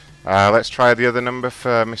 Let's try the other number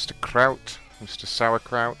for Mr. Kraut, Mr.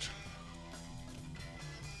 Sauerkraut.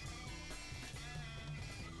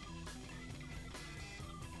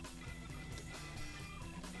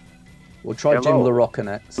 We'll try Jim LaRocca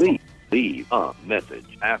next. Please leave a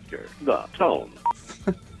message after the tone.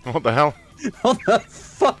 What the hell? What the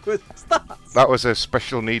fuck was that? That was a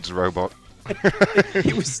special needs robot.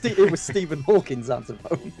 it was Stephen Hawking's answer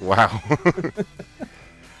phone. Wow.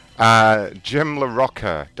 Jim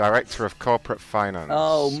LaRocca, Director of Corporate Finance.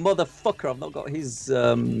 Oh, motherfucker, I've not got his...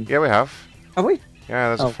 Yeah, we have. Have we? Yeah,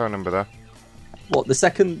 there's a phone number there. What,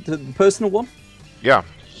 the personal one? Yeah.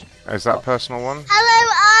 Is that a personal one?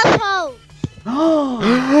 Hello, asshole!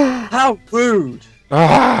 How rude!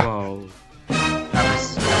 Ah! Whoa.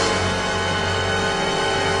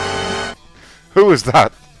 Who was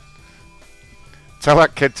that? Tell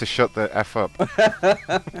that kid to shut the F up.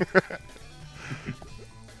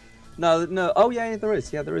 No. Oh, yeah, there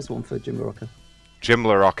is. Yeah, there is one for Jim LaRocca. Jim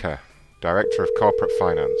LaRocca, Director of Corporate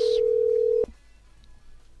Finance.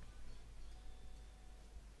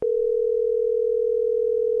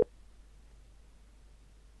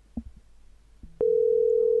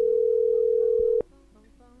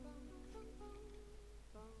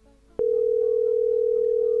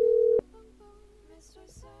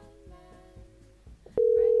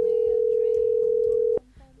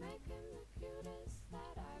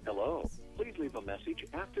 Hello. Please leave a message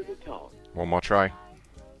after the tone. One more try.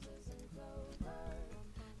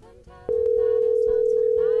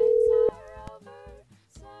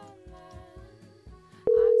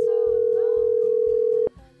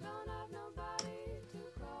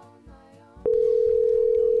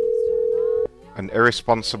 An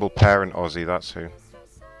irresponsible parent, Aussie, that's who.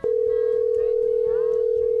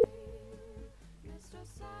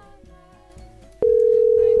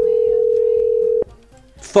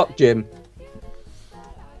 Fuck Jim.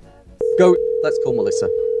 Go. Let's call Melissa.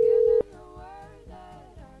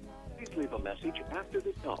 Please leave a message after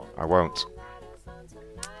the tone. I won't.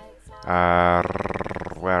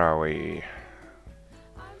 Where are we?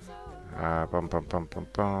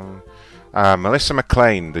 Melissa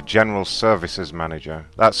McLean, the General Services Manager.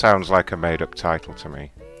 That sounds like a made-up title to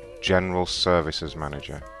me. General Services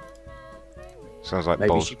Manager. Sounds like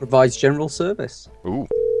maybe she provides general service. Ooh.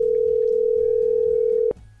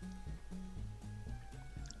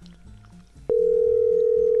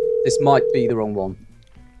 This might be the wrong one.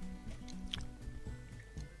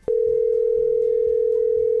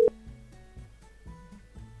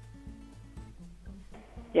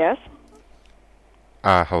 Yes?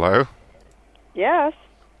 Hello? Yes?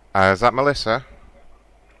 Is that Melissa?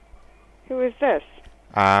 Who is this?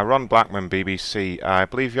 Ron Blackman, BBC. I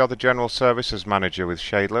believe you're the General Services Manager with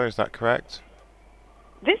Shadler, is that correct?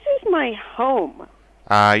 This is my home.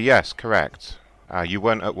 Yes, correct. You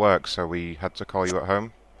weren't at work, so we had to call you at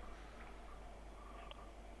home.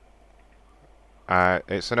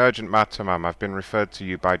 It's an urgent matter, ma'am. I've been referred to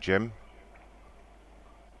you by Jim.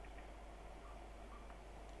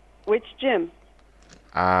 Which Jim?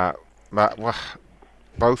 Well,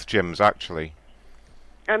 both Jims, actually.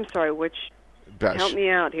 I'm sorry, which... Help me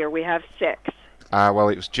out here. We have 6. Well,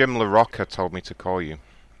 it was Jim LaRocca told me to call you.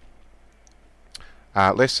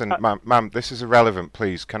 Listen, ma'am, this is irrelevant,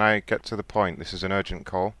 please. Can I get to the point? This is an urgent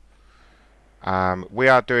call. We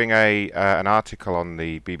are doing an article on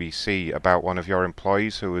the BBC about one of your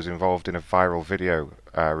employees who was involved in a viral video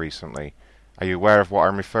recently. Are you aware of what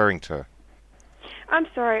I'm referring to? I'm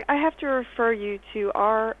sorry. I have to refer you to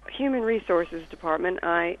our Human Resources Department.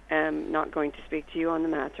 I am not going to speak to you on the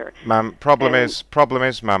matter. Ma'am, problem is,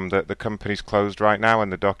 ma'am, that the company's closed right now and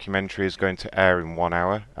the documentary is going to air in 1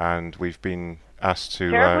 hour, and we've been asked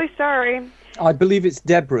to... Terribly sorry. I believe it's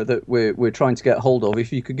Deborah that we're trying to get hold of.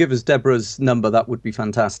 If you could give us Deborah's number, that would be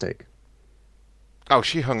fantastic. Oh,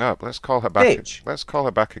 she hung up. Let's call her back. Bitch. Let's call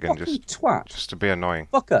her back again, Fucking twat. just to be annoying.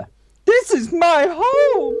 Fucker. This is my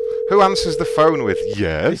home! Who answers the phone with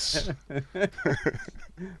yes?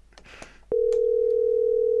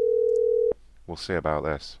 We'll see about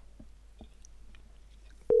this.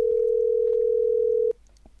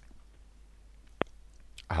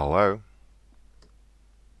 Hello?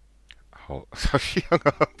 Oh, she hung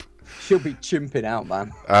up. She'll be chimping out,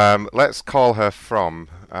 man. Let's call her from...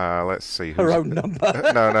 let's see. Her own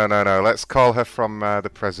number. No. Let's call her from the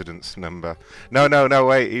president's number. No,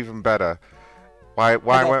 wait, even better. Why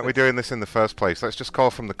weren't we doing this in the first place? Let's just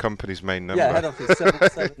call from the company's main number. Yeah, head office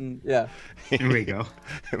 77, yeah. Here we go.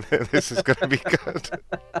 This is going to be good.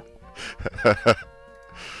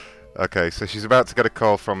 Okay, so she's about to get a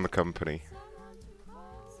call from the company.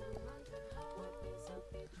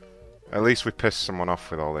 At least we pissed someone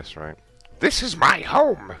off with all this, right? This is my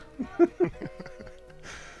home!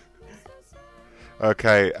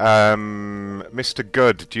 Okay, Mr.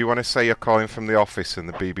 Good, do you want to say you're calling from the office and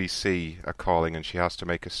the BBC are calling and she has to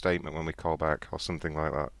make a statement when we call back, or something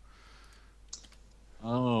like that?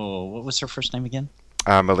 Oh, what was her first name again?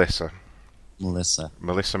 Melissa.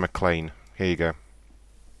 Melissa McLean. Here you go.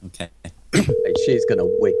 Okay. She's gonna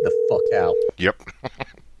wig the fuck out. Yep.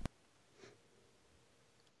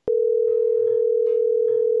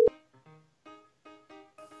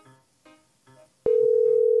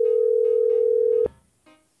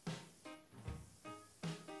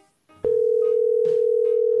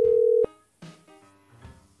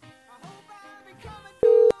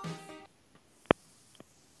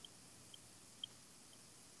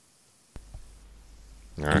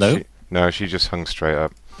 Hello? She just hung straight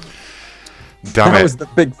up. Damn it. That was the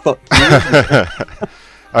big fuck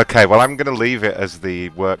you. Okay, well, I'm going to leave it as the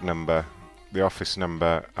work number, the office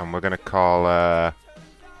number, and we're going to call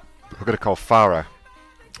Farah,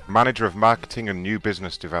 Manager of Marketing and New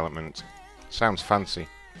Business Development. Sounds fancy.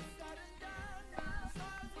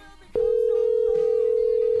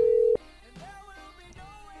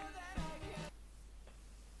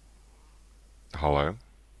 Hello?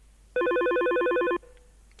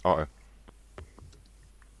 Uh-oh.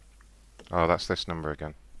 Oh, that's this number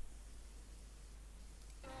again.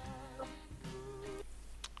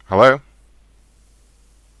 Hello?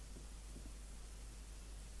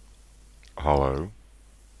 Hello?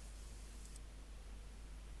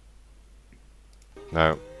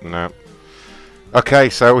 No. Okay,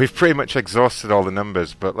 so we've pretty much exhausted all the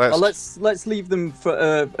numbers, but let's leave them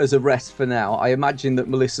for as a rest for now. I imagine that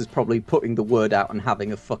Melissa's probably putting the word out and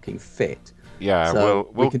having a fucking fit. Yeah, so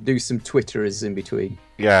we can do some Twitterers in between.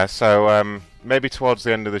 Yeah, so maybe towards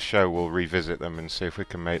the end of the show we'll revisit them and see if we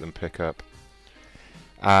can make them pick up.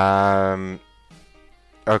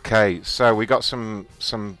 Okay, so we got some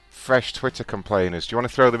fresh Twitter complainers. Do you want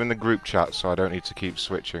to throw them in the group chat so I don't need to keep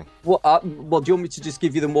switching? Well, do you want me to just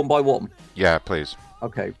give you them one by one? Yeah, please.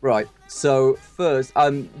 Okay, right. So first,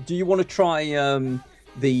 do you want to try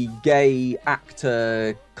the gay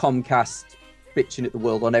actor Comcast bitching at the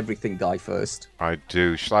world on everything guy first? I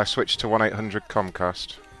do. Shall I switch to 1-800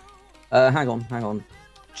 Comcast? Hang on.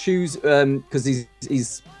 Choose, because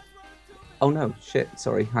he's... Oh no, shit,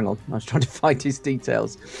 sorry, hang on. I was trying to find his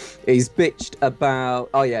details. He's bitched about...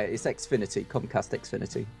 Oh yeah, it's Xfinity, Comcast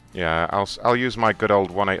Xfinity. Yeah, I'll use my good old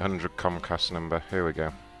 1-800 Comcast number. Here we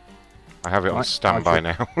go. I have it on standby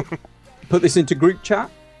now. Put this into group chat?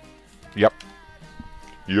 Yep.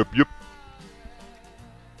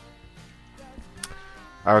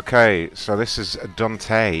 Okay, so this is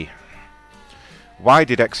Dante. Why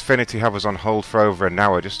did Xfinity have us on hold for over an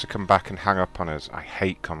hour just to come back and hang up on us? I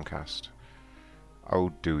hate Comcast.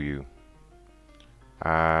 Oh, do you?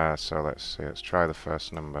 So let's see. Let's try the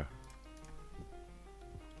first number.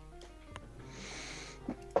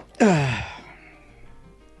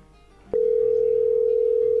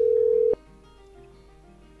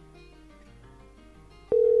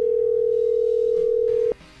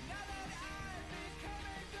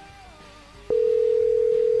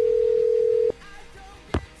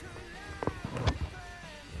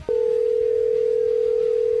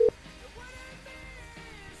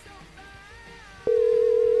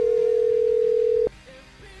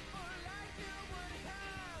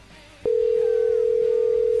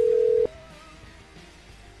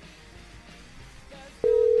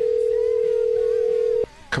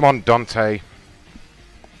 Come on, Dante.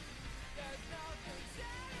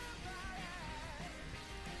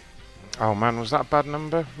 Oh man, was that a bad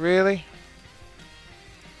number? Really?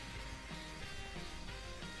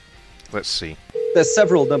 Let's see. There's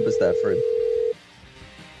several numbers there for him.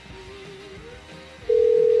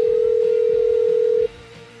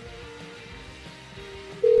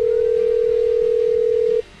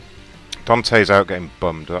 Dante's out getting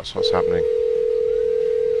bummed, that's what's happening.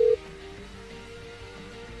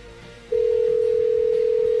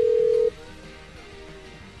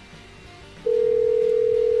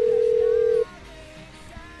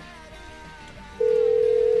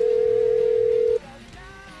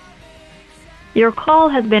 Your call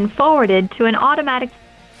has been forwarded to an automatic...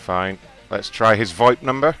 Fine. Let's try his VoIP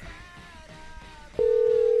number.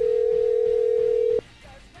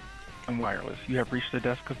 Wireless. You have reached the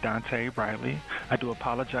desk of Dante Riley. I do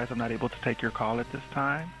apologize. I'm not able to take your call at this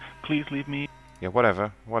time. Please leave me... Yeah,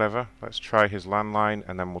 whatever. Let's try his landline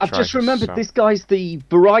and then we'll I've try just his remembered cell. this guy's the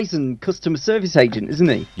Verizon customer service agent, isn't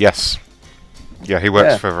he? Yes. Yeah, he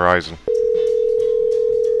works for Verizon.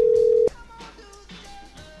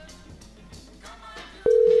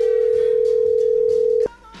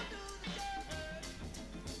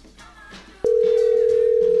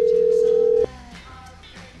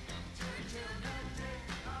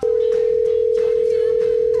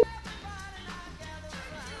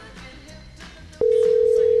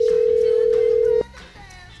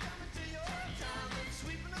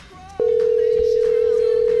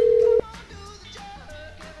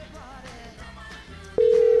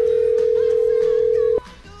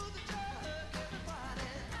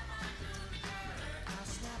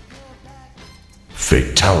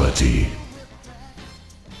 Fatality.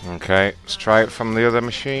 Okay, let's try it from the other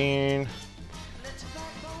machine.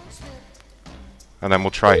 And then we'll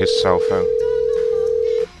try his cell phone.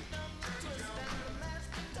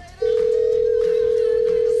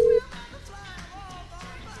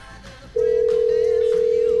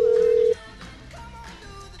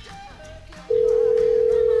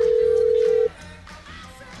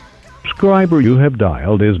 Subscriber you have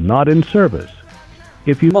dialed is not in service.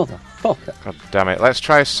 If you... Motherfucker. God damn it. Let's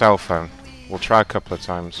try his cell phone. We'll try a couple of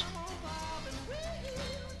times.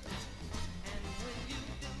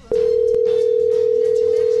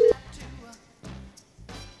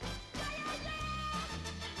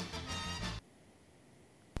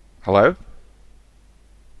 Hello?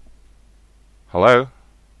 Hello?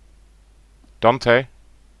 Dante?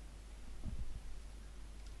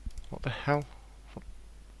 What the hell?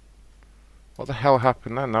 What the hell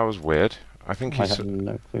happened then? That was weird. I think I have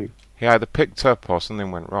no clue. He either picked up or something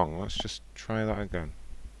went wrong. Let's just try that again.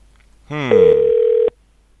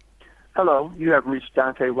 Hello, you have reached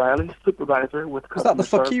Dante Riley, supervisor with customer Is that the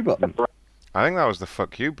fuck service. you button? I think that was the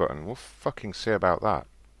fuck you button. We'll fucking see about that.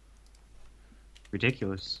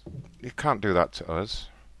 Ridiculous. You can't do that to us.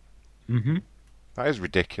 Mm-hmm. That is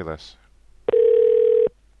ridiculous.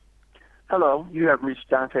 Hello, you have reached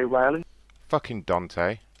Dante Riley. Fucking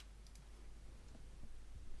Dante.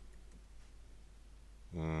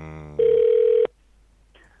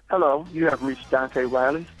 Hello, you have reached Dante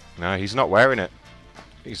Riley. No, he's not wearing it.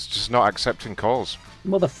 He's just not accepting calls.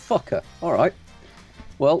 Motherfucker. All right.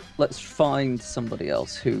 Well, let's find somebody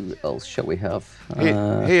else. Who else shall we have? He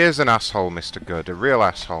is an asshole, Mr. Good. A real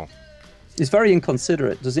asshole. He's very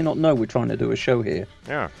inconsiderate. Does he not know we're trying to do a show here?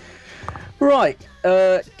 Yeah. Right.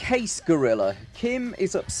 Case Gorilla. Kim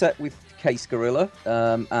is upset with Case Gorilla,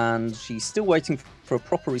 and she's still waiting for a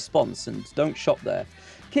proper response, and don't shop there.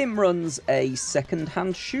 Kim runs a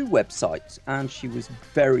second-hand shoe website, and she was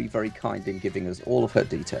very, very kind in giving us all of her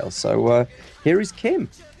details. So here is Kim.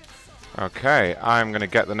 Okay, I'm going to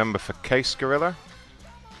get the number for Case Gorilla.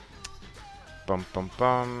 Bum, bum,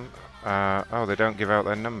 bum. Oh, they don't give out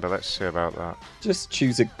their number. Let's see about that. Just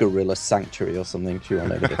choose a gorilla sanctuary or something if you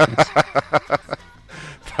want to know the difference.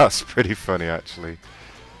 That's pretty funny, actually.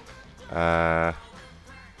 Bum,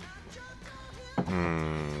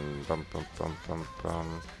 bum, bum, bum,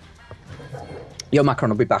 bum. Yo,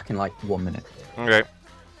 Macron, I'll be back in like 1 minute. Okay.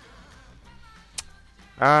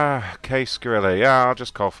 Case Gorilla. Yeah, I'll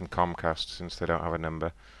just call from Comcast since they don't have a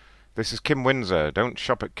number. This is Kim Windsor. Don't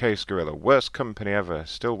shop at Case Gorilla. Worst company ever.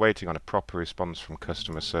 Still waiting on a proper response from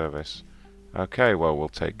customer service. Okay, well, we'll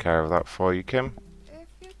take care of that for you, Kim.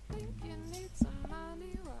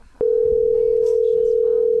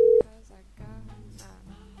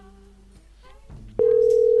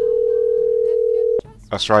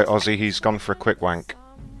 That's right, Ozzy. He's gone for a quick wank.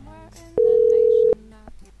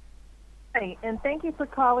 Hi, and thank you for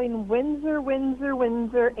calling Windsor,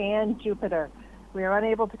 and Jupiter. We are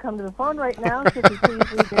unable to come to the phone right now, so if you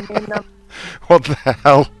please leave your name number. What the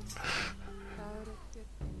hell?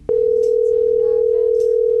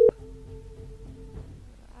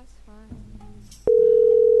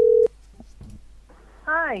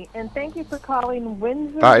 Hi, and thank you for calling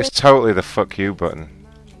Windsor. That is totally the fuck you button.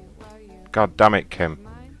 God damn it, Kim.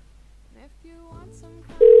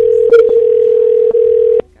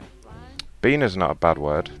 Beaner's not a bad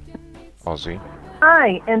word, Ozzy.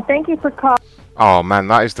 Hi, and thank you for calling. Oh man,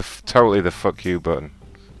 that is totally the fuck you button.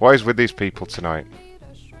 What is with these people tonight?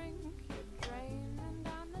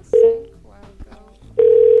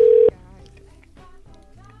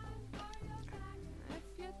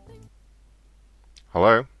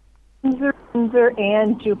 Hello? Windsor,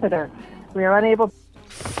 and Jupiter. We are unable.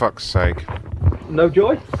 Fuck's sake. No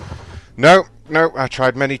joy? No, I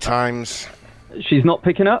tried many times. She's not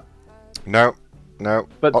picking up? No.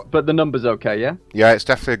 But the number's okay, yeah? Yeah, it's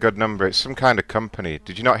definitely a good number. It's some kind of company.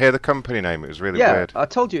 Did you not hear the company name? It was really weird. Yeah, I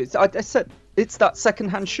told you. I said it's that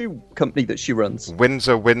second-hand shoe company that she runs.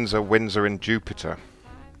 Windsor, and Jupiter.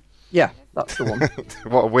 Yeah, that's the one.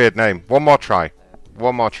 What a weird name. One more try.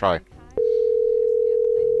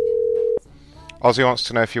 Ozzy wants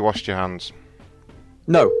to know if you washed your hands.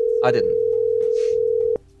 No, I didn't.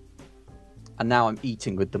 And now I'm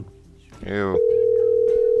eating with them. Ew.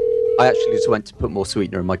 I actually just went to put more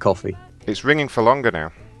sweetener in my coffee. It's ringing for longer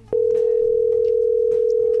now.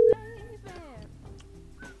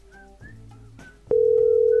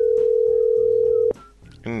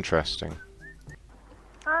 Interesting.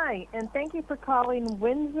 Hi, and thank you for calling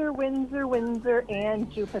Windsor,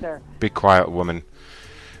 and Jupiter. Be quiet, woman.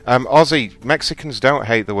 Ozzy, Mexicans don't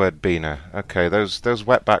hate the word beaner. Okay, those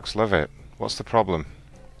wetbacks love it. What's the problem?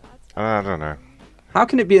 I don't know. How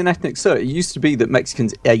can it be an ethnic slur? It used to be that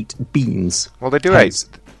Mexicans ate beans. Well, they do eat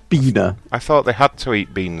beaner. I thought they had to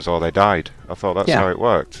eat beans or they died. I thought that's how it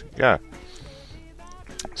worked. Yeah.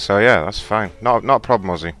 So yeah, that's fine. Not a problem,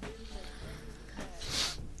 Ozzy.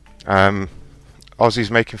 Ozzy's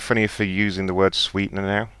making fun of you for using the word sweetener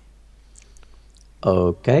now.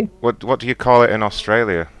 Okay. What do you call it in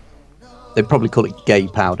Australia? They probably call it gay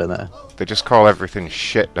powder there. They just call everything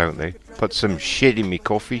shit, don't they? Put some shit in me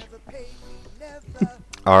coffee.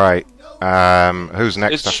 All right. Who's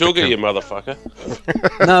next? It's sugar, you motherfucker.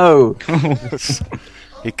 No.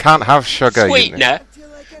 He can't have sugar. Sweetener.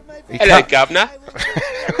 Hello, Governor.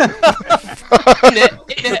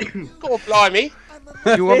 God blimey.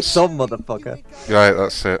 You want some motherfucker? Right,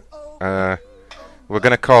 that's it. We're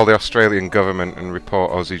going to call the Australian government and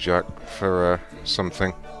report Aussie Jack for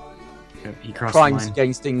something. He crossed Crimes the line.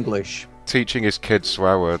 against English. Teaching his kids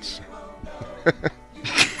swear words.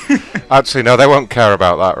 Actually, no, they won't care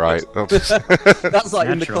about that, right? That's like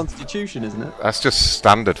in the Constitution, isn't it? That's just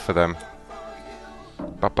standard for them.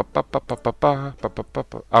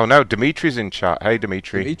 Oh no, Dimitri's in chat. Hey,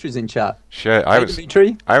 Dimitri. Dimitri's in chat. Shit,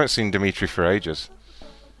 Dimitri? I haven't seen Dimitri for ages.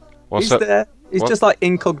 What's He's up? there. He's just like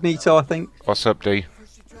incognito, I think. What's up, D?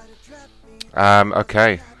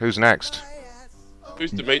 Okay, who's next?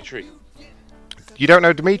 Who's Dimitri? You don't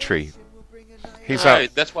know Dimitri? He's no,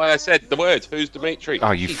 that's why I said the words. Who's Dimitri?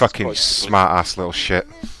 Oh, you fucking smart-ass little shit.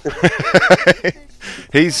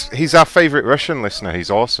 He's our favourite Russian listener. He's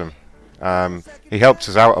awesome. He helped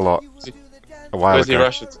us out a lot a while Where's ago. he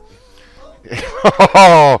Russian?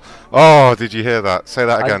 Oh, did you hear that? Say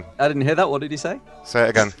that again. I didn't hear that. What did he say? Say it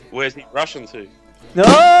again. Where's he Russian to? No!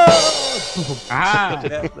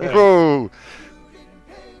 Bro!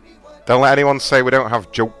 Don't let anyone say we don't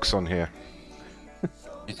have jokes on here.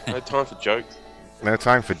 No time for jokes. No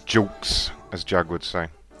time for jokes, as Jag would say.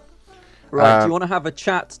 Right, do you want to have a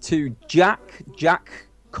chat to Jack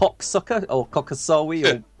Cocksucker, or Cockasawi,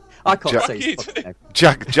 or... I can't say his fucking name.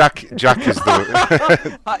 Jack is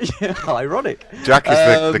the... Yeah, ironic. Jack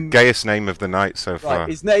is the gayest name of the night so far. Right,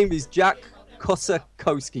 his name is Jack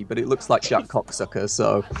Kosakowski, but it looks like Jack Cocksucker,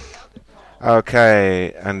 so...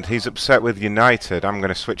 Okay, and he's upset with United. I'm going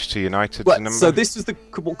to switch to United's number. So this was the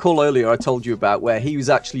call earlier I told you about, where he was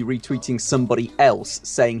actually retweeting somebody else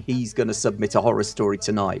saying he's going to submit a horror story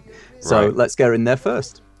tonight. So let's get in there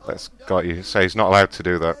first. Got you. So he's not allowed to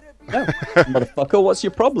do that. No, motherfucker, what's your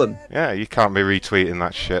problem? Yeah, you can't be retweeting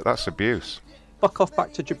that shit. That's abuse. Fuck off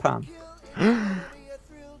back to Japan.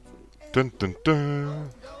 Dun dun dun.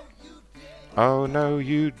 Oh no,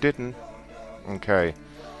 you didn't. Okay.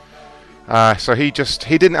 So he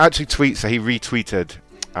didn't actually tweet, so he retweeted.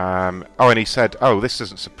 And he said, "Oh, this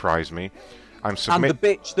doesn't surprise me. And the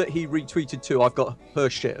bitch that he retweeted to, I've got her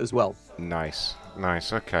shit as well." Nice.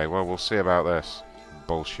 Okay, well, we'll see about this.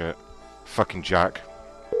 Bullshit. Fucking Jack.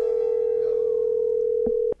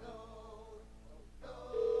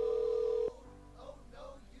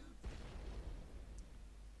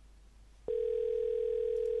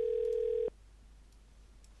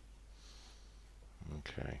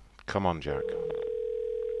 Okay. Come on, Jack.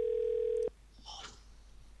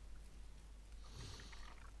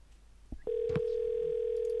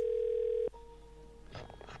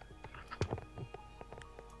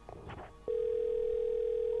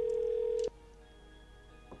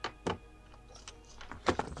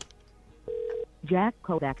 Jack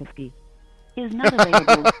Kodakowski is not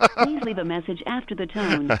available. Please leave a message after the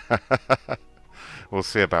tone. We'll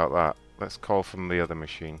see about that. Let's call from the other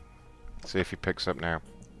machine. See if he picks up now.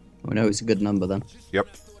 We know it's a good number then. Yep.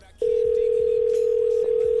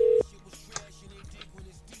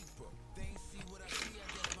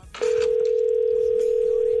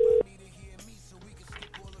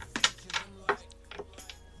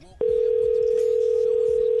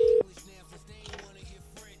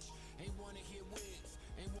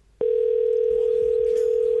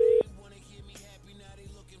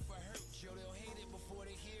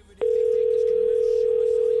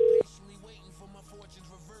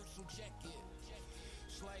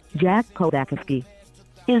 Jack Kodakowski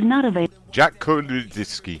is not available. Jack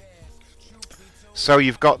Kodakowski. So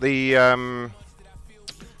you've got the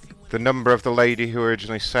number of the lady who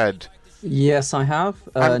originally said. Yes, I have.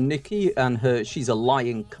 Nikki, and she's a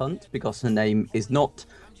lying cunt because her name is not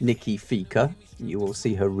Nikki Fika. You will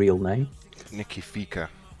see her real name. Nikki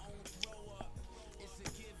Fika.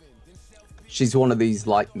 She's one of these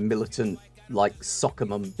like militant, like soccer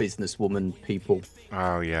mum businesswoman people.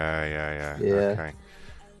 Oh yeah. Yeah. Okay.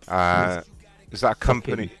 Is that a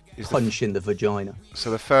company? Punch in the vagina.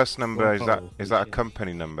 So the first number is that a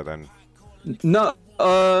company number then? No.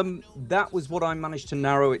 That was what I managed to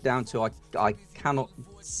narrow it down to. I cannot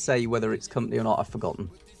say whether it's company or not. I've forgotten.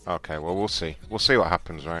 Okay. Well, we'll see. We'll see what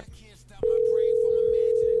happens, right?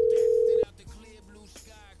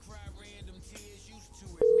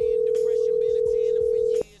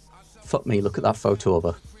 Fuck me, look at that photo of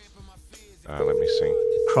her. Let me see.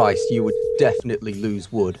 Christ, you would definitely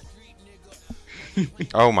lose wood.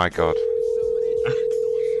 Oh my god.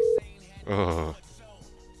 Oh.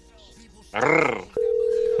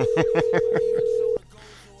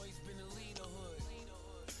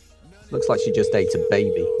 Looks like she just ate a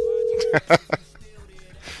baby.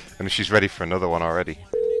 And she's ready for another one already.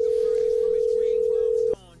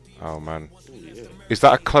 Oh man. Is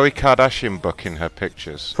that a Khloe Kardashian book in her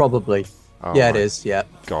pictures? Probably. Oh, yeah, it is, yeah.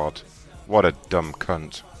 God. What a dumb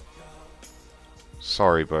cunt.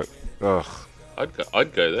 Sorry, but... Ugh.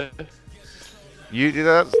 I'd go there.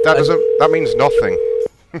 That means nothing.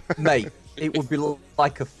 Mate, it would be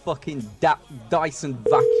like a fucking Dyson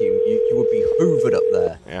vacuum. You would be hoovered up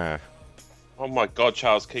there. Yeah. Oh my god,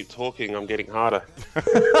 Charles, keep talking. I'm getting harder.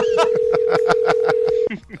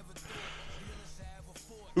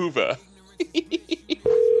 Hoover.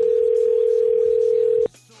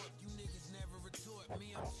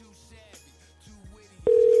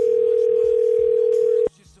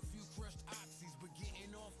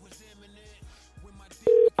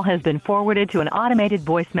 Has been forwarded to an automated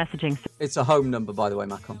voice messaging. It's a home number, by the way,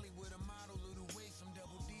 Macron.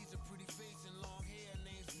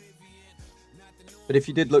 But if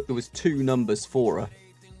you did look, there was 2 numbers for her.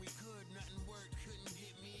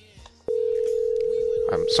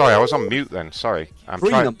 I'm sorry, I was on mute then. Sorry. 3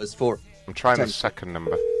 numbers for her. I'm trying the second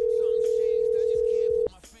number.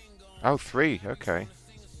 Oh, 3. Okay.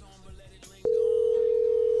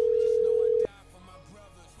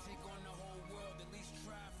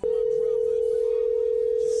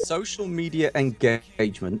 Social media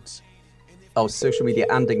engagement. Oh, social media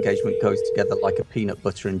and engagement goes together like a peanut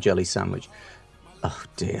butter and jelly sandwich. Oh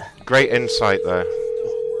dear. Great insight there.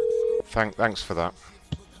 Thanks for that.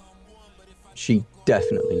 She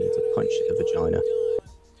definitely needs a punch to the vagina.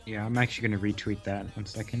 Yeah, I'm actually going to retweet that. 1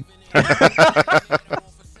 second.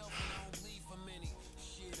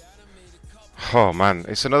 Oh man,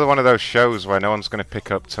 it's another one of those shows where no one's going to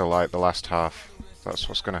pick up till like the last half. That's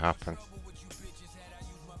what's going to happen.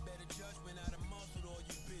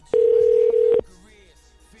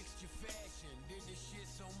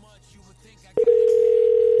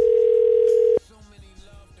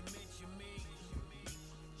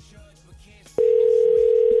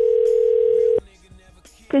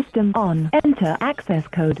 System on. Enter access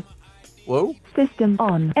code. Whoa. System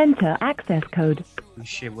on. Enter access code. Oh,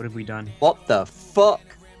 shit, what have we done? What the fuck?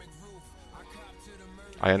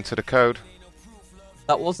 I entered a code.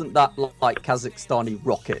 That wasn't that like Kazakhstani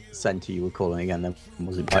rocket center you were calling again then,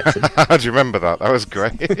 was it? How do you remember that? That was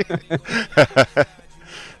great.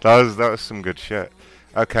 that was some good shit.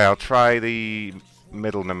 Okay, I'll try the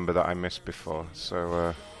middle number that I missed before.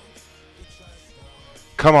 So,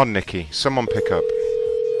 come on, Nikki. Someone pick up.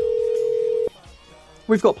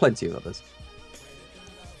 We've got plenty of others.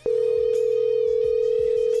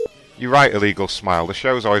 You're right, Illegal Smile. The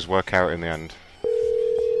shows always work out in the end.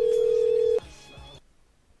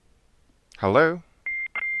 Hello?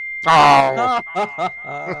 Oh!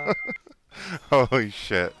 Holy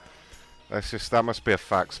shit. That must be a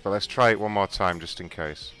fax, but let's try it one more time just in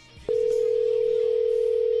case.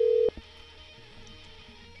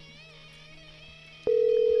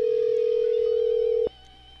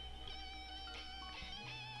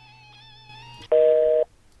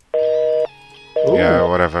 Ooh. Yeah,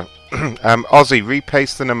 whatever. Ozzy,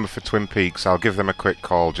 repaste the number for Twin Peaks. I'll give them a quick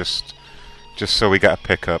call just so we get a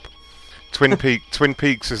pickup. Twin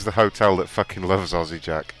Peaks is the hotel that fucking loves Ozzy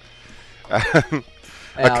Jack. Yeah, okay.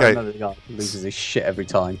 I remember the guy who loses his shit every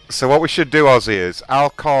time. So what we should do, Ozzy, is I'll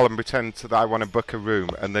call and pretend that I want to book a room,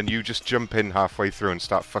 and then you just jump in halfway through and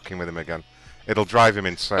start fucking with him again. It'll drive him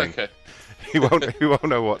insane. Okay. He won't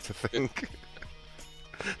know what to think.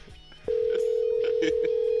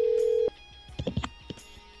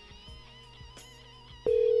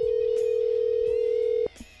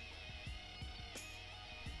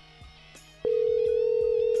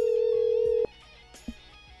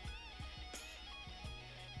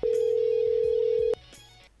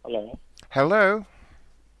 Hello. Hello?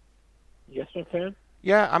 Yes, my friend?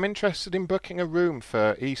 Yeah, I'm interested in booking a room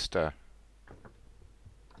for Easter.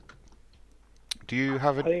 Do you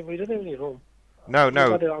have a... We don't have any room. No. You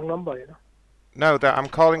got the wrong number, you know. No, I'm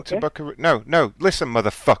calling to book a... No, listen,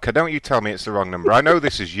 motherfucker, don't you tell me it's the wrong number. I know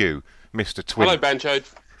this is you, Mr. Twin. Hello, Banjo.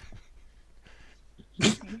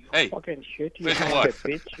 Hey. Fucking shit, you Where's your fucking wife?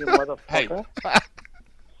 bitch, you motherfucker. Hey.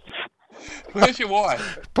 Where's your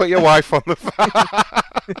wife? Put your wife on the phone.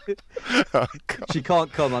 Oh, she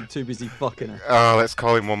can't come, I'm too busy fucking her. Oh, let's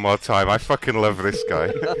call him one more time. I fucking love this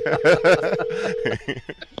guy.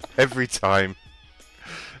 Every time.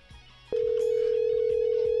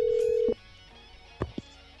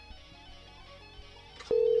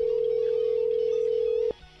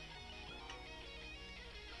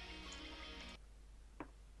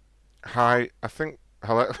 Hi, I think...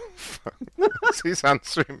 Hello? It's his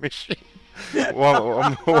answering machine.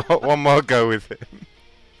 One more go with him.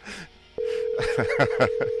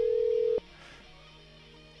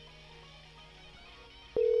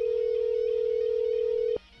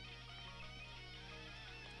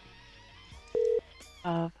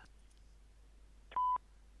 Of.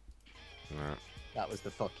 No. That was the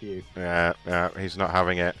fuck you. Yeah, he's not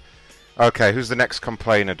having it. Okay, who's the next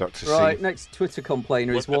complainer, Dr. C? Right, next Twitter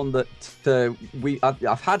complainer is one that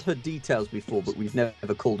I've had her details before, but we've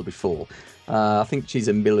never called her before. I think she's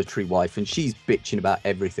a military wife, and she's bitching about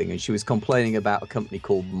everything, and she was complaining about a company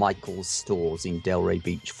called Michael's Stores in Delray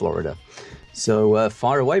Beach, Florida. So,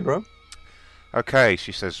 fire away, bro. Okay,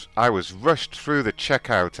 she says, I was rushed through the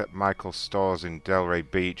checkout at Michael's Stores in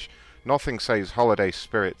Delray Beach. Nothing says holiday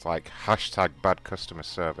spirit like hashtag bad customer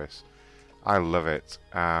service. I love it.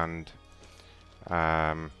 And...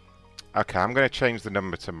 okay, I'm going to change the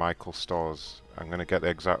number to Michael's Stores. I'm going to get the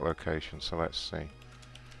exact location, so let's see.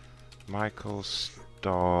 Michael's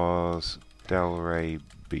Stores, Delray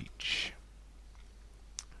Beach.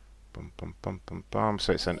 Bum, bum, bum, bum, bum.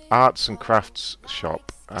 So it's an arts and crafts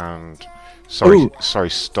shop and... Sorry,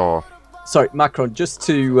 store. Sorry, Macron, just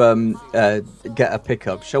to get a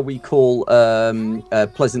pickup, shall we call a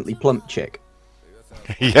Pleasantly Plump chick?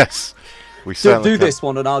 Yes. We do this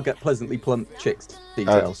one and I'll get Pleasantly Plump chick's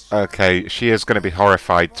details. Okay, she is going to be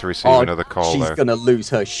horrified to receive another call, she's going to lose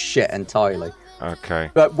her shit entirely. Okay.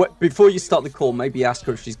 But before you start the call, maybe ask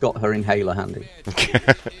her if she's got her inhaler handy.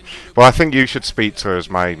 Well, I think you should speak to her as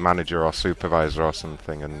my manager or supervisor or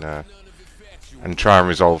something and and try and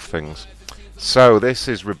resolve things. So this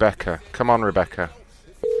is Rebecca. Come on, Rebecca.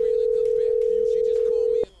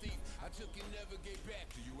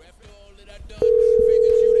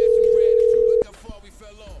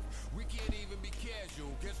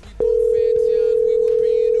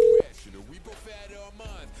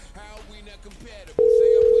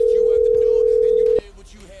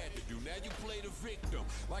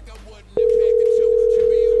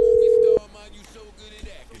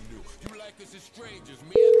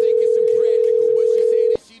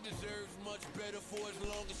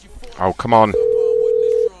 Oh, come on.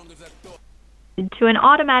 To an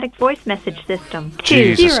automatic voice message system.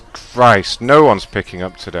 Jesus Christ, no one's picking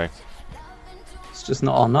up today. It's just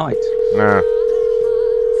not our night. No.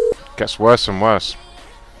 Gets worse and worse.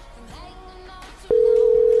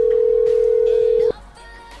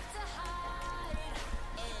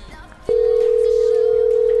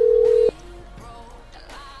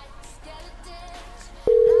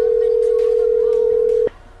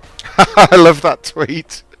 I love that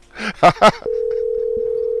tweet.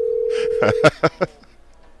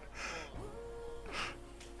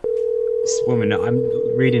 This woman, I'm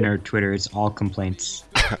reading her Twitter, it's all complaints.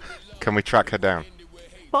 Can we track her down?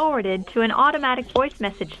 Forwarded to an automatic voice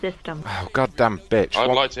message system. Oh, goddamn bitch.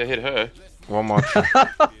 I'd like to hit her. One more try.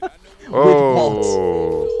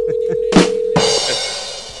 Oh.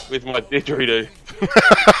 With my didgeridoo.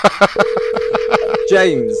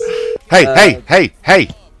 James.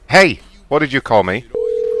 Hey! What did you call me?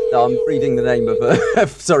 I'm reading the name of a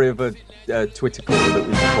Twitter caller that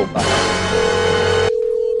we called back.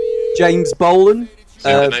 James Bolan.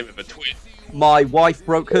 The name of a twit. My wife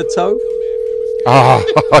broke her toe.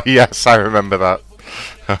 Oh, yes, I remember that.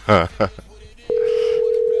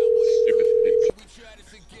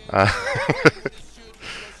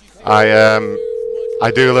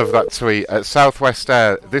 I do love that tweet. At Southwest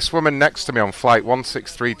Air, this woman next to me on flight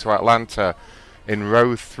 163 to Atlanta in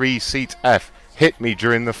row 3 seat F hit me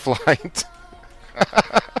during the flight.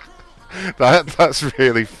 That's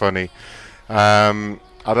really funny.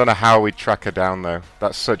 I don't know how we'd track her down though.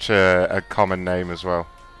 That's such a common name as well.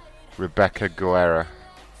 Rebecca Guerra.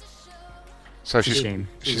 So she's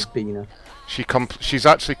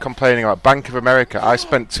actually complaining about Bank of America. I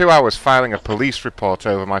spent 2 hours filing a police report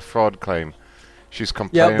over my fraud claim. She's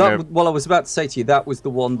complaining. Yeah, well, I was about to say to you, that was the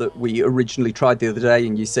one that we originally tried the other day,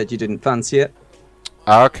 and you said you didn't fancy it.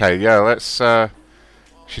 Okay, yeah, let's.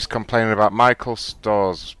 She's complaining about Michael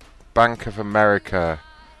Stores, Bank of America,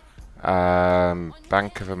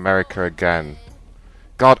 Bank of America again.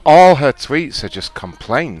 God, all her tweets are just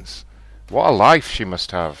complaints. What a life she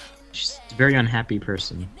must have. She's a very unhappy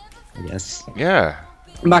person, I guess. Yeah.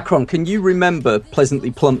 Macron, can you remember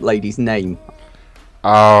Pleasantly Plump Lady's name?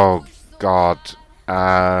 Oh, God.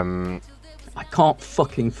 I can't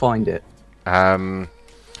fucking find it.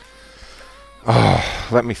 Oh,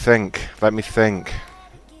 let me think.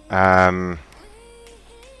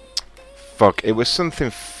 Fuck, it was something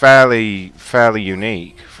fairly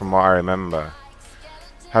unique from what I remember.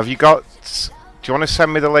 Have you got... Do you want to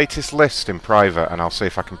send me the latest list in private and I'll see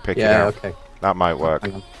if I can pick it out? Yeah, okay. That might work.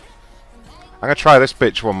 I'm going to try this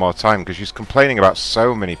bitch one more time because she's complaining about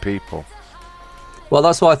so many people. Well,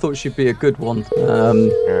 that's why I thought she'd be a good one.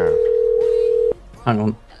 Yeah. Hang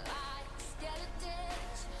on.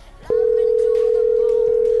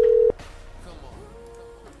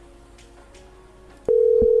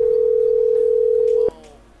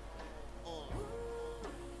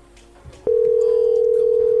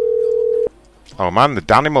 Oh man, the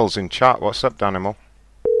Danimal's in chat. What's up, Danimal?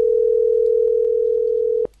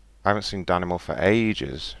 I haven't seen Danimal for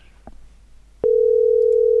ages.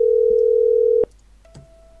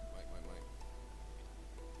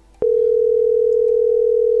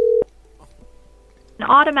 An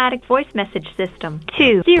automatic voice message system.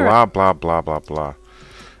 20. Blah, blah, blah, blah, blah.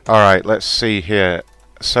 Alright, let's see here.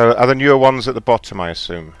 So, are the newer ones at the bottom, I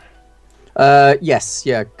assume? Yes,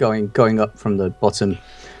 yeah, going up from the bottom.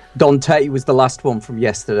 Dante was the last one from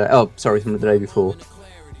yesterday. Oh, sorry, from the day before.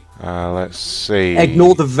 Let's see.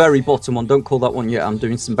 Ignore the very bottom one. Don't call that one yet. I'm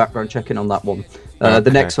doing some background checking on that one. Okay.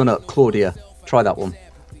 The next one up, Claudia. Try that one.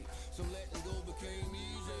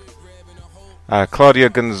 Claudia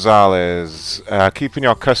Gonzalez. Keeping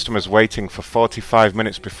your customers waiting for 45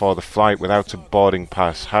 minutes before the flight without a boarding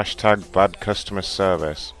pass. Hashtag bad customer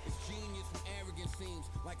service.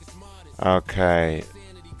 Okay.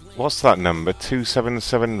 What's that number?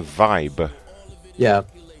 277 Vibe. Yeah.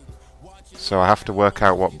 So I have to work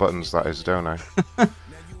out what buttons that is, don't I?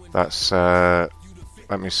 That's,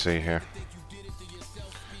 let me see here.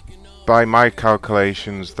 By my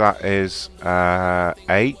calculations, that is,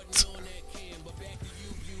 8.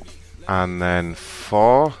 and then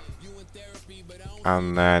 4,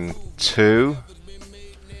 and then 2,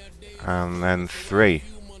 and then 3.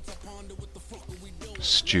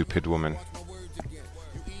 Stupid woman.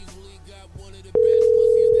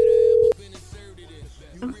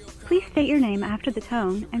 Please state your name after the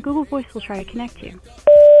tone, and Google Voice will try to connect you.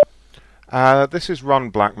 This is Ron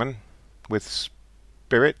Blackman with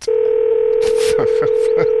Spirit.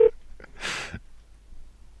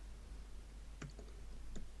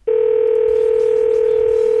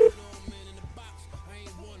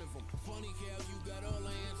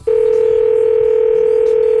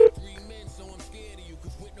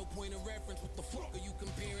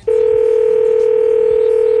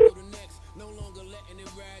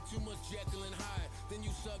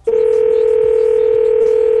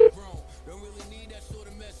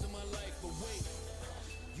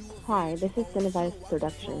 Hi, this is Cinevice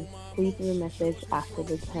Production. Please leave a message after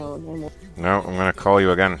the tone and we'll... No, I'm going to call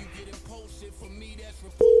you again.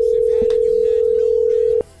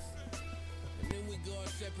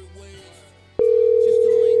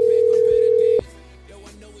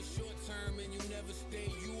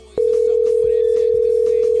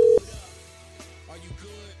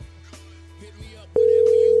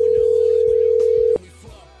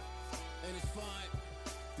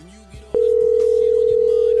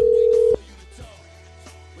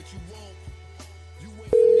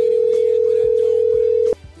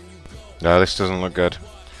 No, this doesn't look good.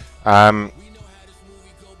 Hi,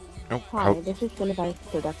 this is Cinevice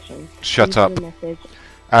Production. Shut up.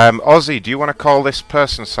 Ozzy, do you want to call this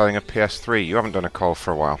person selling a PS3? You haven't done a call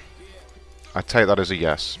for a while. I take that as a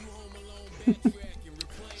yes.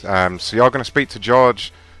 So you're going to speak to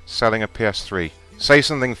George selling a PS3. Say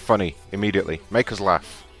something funny immediately. Make us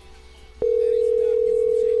laugh.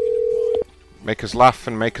 Make us laugh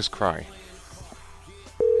and make us cry.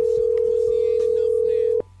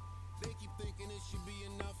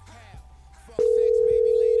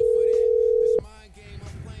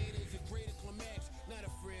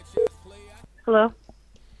 Hello?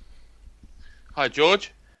 Hi,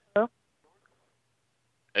 George. Hello?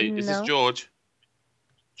 Hey, is this No. George?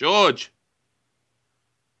 George!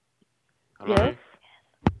 Hello? Yes?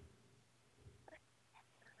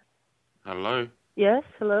 Hello? Yes,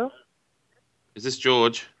 hello? Is this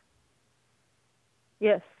George?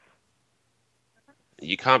 Yes.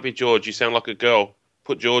 You can't be George. You sound like a girl.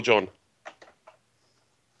 Put George on.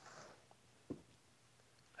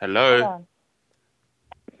 Hello? Hold on.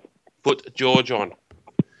 Put George on.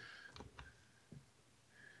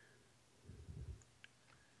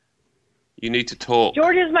 You need to talk.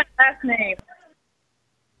 George is my last name.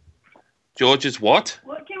 George is what?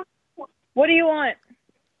 What do you want?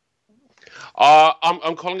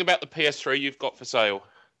 I'm calling about the PS3 you've got for sale.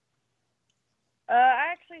 I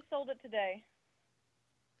actually sold it today.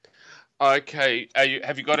 Okay.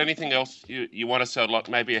 Have you got anything else you want to sell, like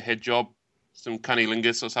maybe a head job, some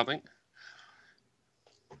cunnilingus or something?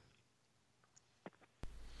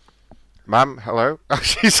 Ma'am, hello?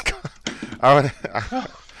 She's I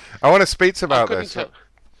want to speak to about this. I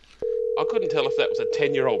couldn't tell if that was a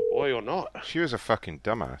 10-year-old boy or not. She was a fucking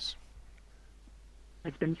dumbass.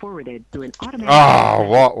 It's been forwarded to an automatic... Oh,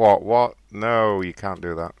 what? No, you can't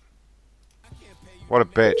do that. What a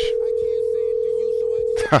bitch.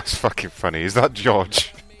 That's fucking funny. Is that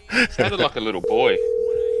George? Sounded like a little boy.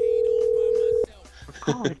 A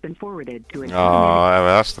call has been forwarded to an Oh,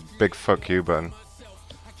 that's the big fuck you button.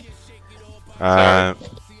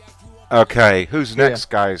 Okay, who's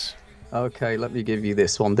next, guys? Okay, let me give you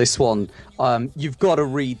this one. This one, you've got to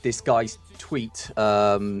read this guy's tweet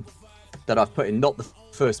that I've put in. Not the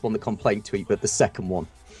first one, the complaint tweet, but the second one.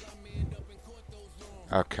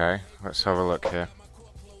 Okay, let's have a look here.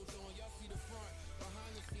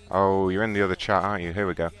 Oh, you're in the other chat, aren't you? Here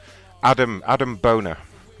we go. Adam Boner.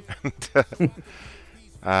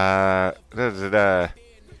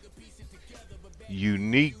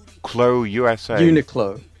 Uniqlo USA.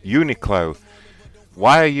 Uniqlo.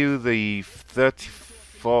 Why are you the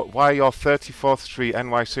 34? Why are your 34th Street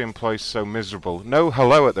NYC employees so miserable? No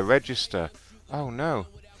hello at the register. Oh no.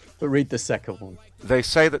 But read the second one. They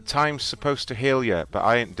say that time's supposed to heal you, but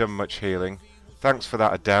I ain't done much healing. Thanks for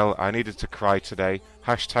that, Adele. I needed to cry today.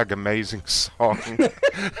 # amazing song.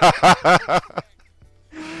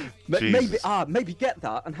 Maybe get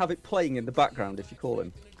that and have it playing in the background if you call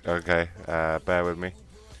him. Okay, bear with me.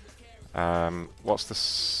 What's the?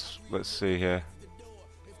 Let's see here.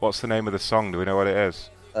 What's the name of the song? Do we know what it is?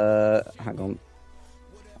 Hang on.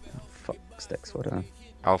 Oh, fuck sticks. What?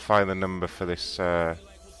 I'll find the number for this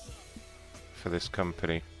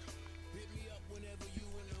company.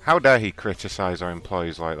 How dare he criticise our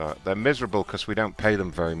employees like that? They're miserable because we don't pay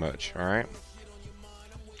them very much, alright?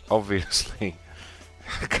 Obviously.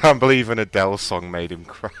 I can't believe an Adele song made him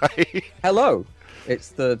cry. Hello. It's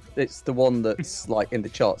the one that's like in the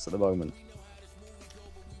charts at the moment.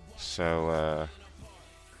 So,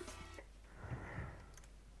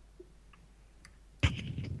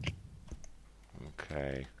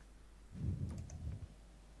 okay.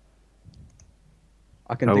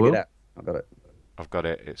 I can dig it out. I've got it. I've got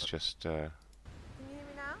it. It's just. Can you hear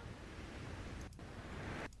me now?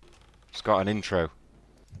 It's got an intro.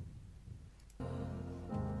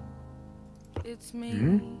 It's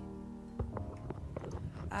me.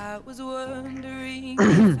 I was wondering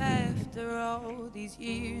if after all these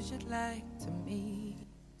years you'd like to me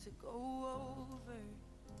to go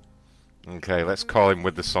over. Okay, let's call him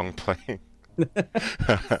with the song playing.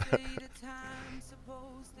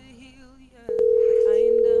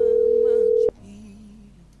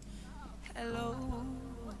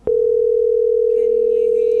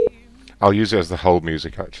 I'll use it as the whole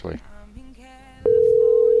music, actually.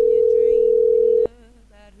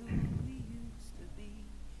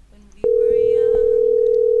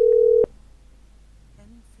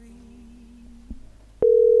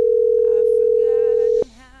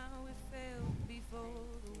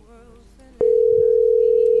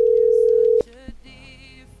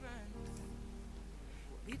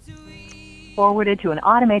 Forwarded to an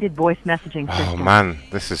automated voice messaging system. Oh man,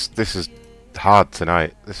 this is hard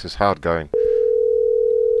tonight. This is hard going.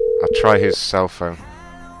 I'll try his cell phone.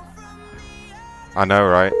 I know,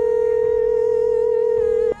 right?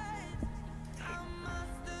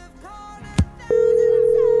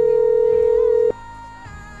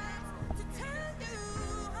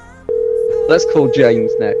 Let's call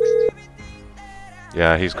James next.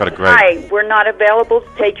 Yeah, he's got a great... Hi, we're not available to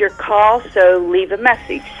take your call, so leave a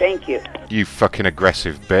message. Thank you. You fucking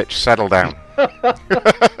aggressive bitch. Settle down.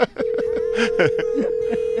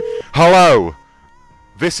 Hello.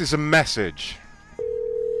 This is a message.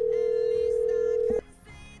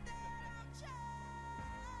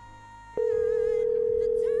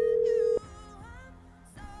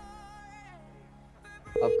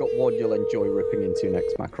 I've got one you'll enjoy ripping into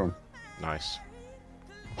next, Macron. Nice.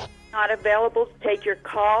 Not available to take your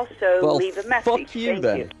call, so leave a message. Fuck you, Thank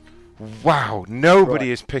then. you. Wow,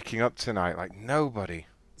 nobody is picking up tonight. Like, nobody.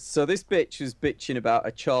 So this bitch was bitching about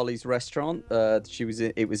a Charlie's restaurant.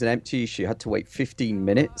 It was an empty. She had to wait 15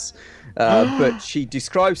 minutes. But she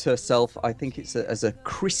describes herself, I think it's as a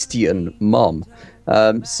Christian mum.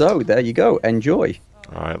 So there you go. Enjoy.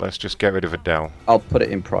 All right, let's just get rid of Adele. I'll put it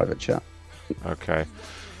in private chat. Okay.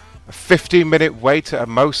 A 15-minute wait at a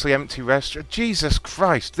mostly empty restaurant. Jesus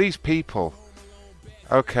Christ, these people.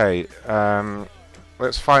 Okay,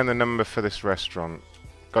 let's find the number for this restaurant.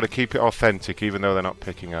 Got to keep it authentic, even though they're not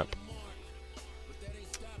picking up.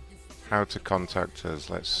 How to contact us,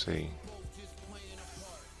 let's see.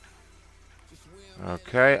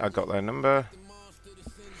 Okay, I got their number.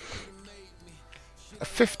 A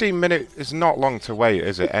 15-minute is not long to wait,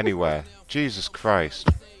 is it, anywhere? Jesus Christ.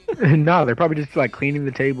 No, they're probably just like cleaning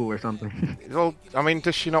the table or something. Well, I mean,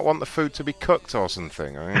 does she not want the food to be cooked or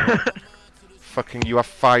something? I mean, fucking, you have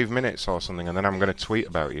 5 minutes or something, and then I'm going to tweet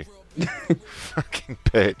about you. Fucking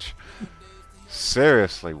bitch.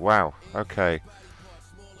 Seriously, wow. Okay.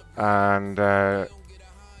 And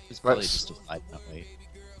let's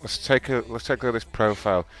take a look at this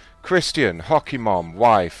profile. Christian, hockey mom,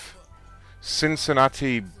 wife,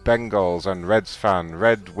 Cincinnati Bengals and Reds fan,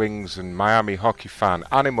 Red Wings and Miami hockey fan,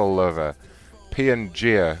 animal lover,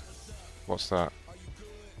 P&Gia. What's that?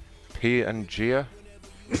 P&Gia?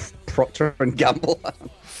 Procter and Gamble.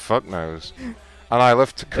 Fuck knows. And I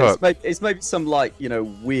love to cook. It's maybe some, like, you know,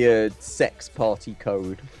 weird sex party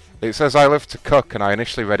code. It says I love to cook, and I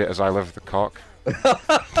initially read it as I love the cock.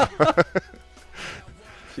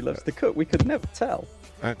 She loves to cook. We could never tell.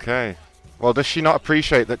 Okay. Well, does she not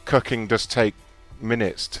appreciate that cooking does take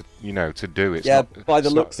minutes to, you know, to do? It's yeah, not, by the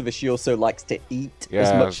looks of it, she also likes to eat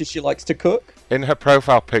as much as she likes to cook. In her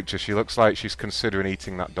profile picture, she looks like she's considering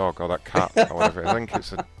eating that dog or that cat or whatever. I think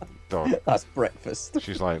it's a dog. That's breakfast.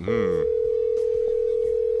 She's like,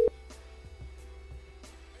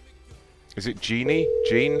 Is it Jeannie?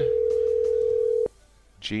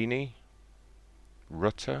 Jeannie?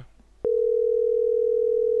 Rutter?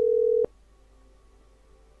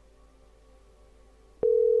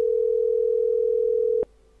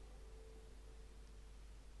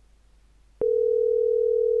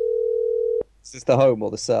 Is this the home or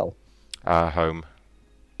the cell? Home.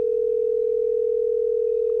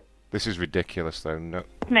 This is ridiculous, though. No.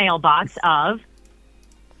 Mailbox of...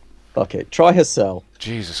 Okay, try her cell.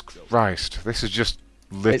 Jesus Christ. This is just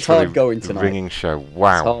literally It's hard going tonight. ringing show.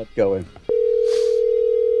 Wow. It's hard going.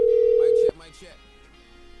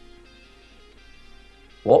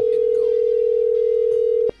 What?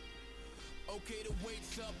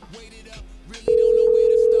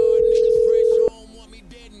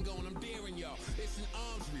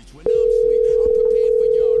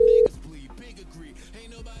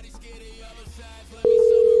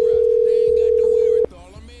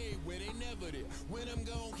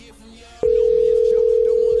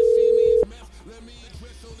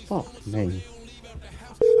 Fuck me.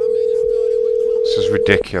 This is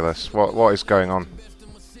ridiculous. What is going on?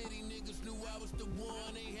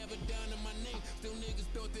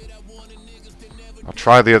 I'll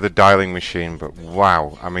try the other dialing machine, but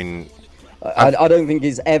wow. I mean... I don't think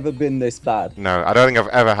it's ever been this bad. No, I don't think I've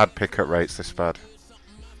ever had pickup rates this bad.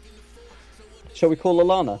 Shall we call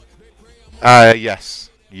Alana? Yes.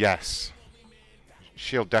 Yes.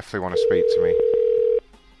 She'll definitely want to speak to me.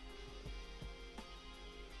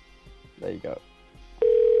 There you go.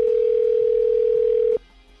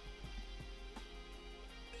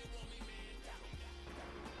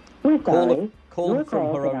 Call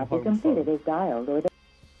from her own home phone.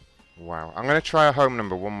 Wow. I'm going to try a home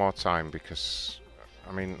number one more time because,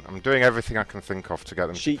 I mean, I'm doing everything I can think of to get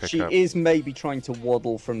them to pick up. She is maybe trying to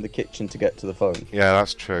waddle from the kitchen to get to the phone. Yeah,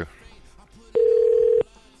 that's true.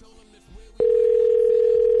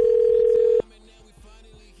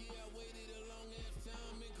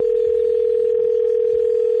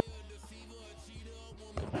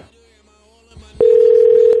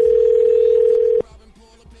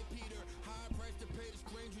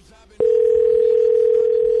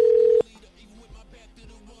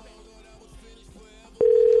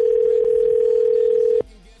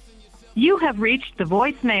 You have reached the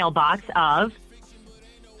voicemail box of...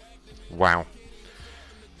 Wow.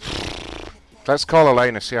 Let's call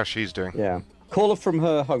Elena, see how she's doing. Yeah. Call her from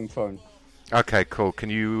her home phone. Okay, cool.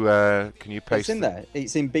 Can you paste It's in there.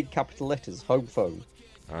 It's in big capital letters. Home phone.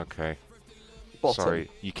 Okay. Bottom.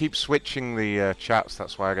 Sorry. You keep switching the chats,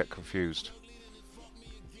 that's why I get confused.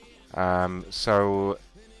 So...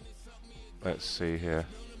 Let's see here.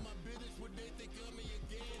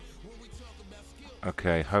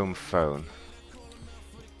 Okay, home phone.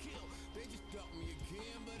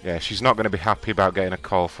 Yeah, she's not going to be happy about getting a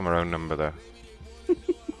call from her own number, though.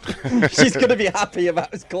 She's going to be happy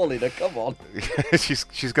about us calling her, come on. she's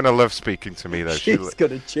going to love speaking to me, though. She's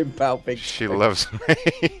going to chimp out big. She loves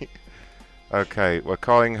me. Okay, we're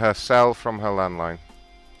calling her cell from her landline.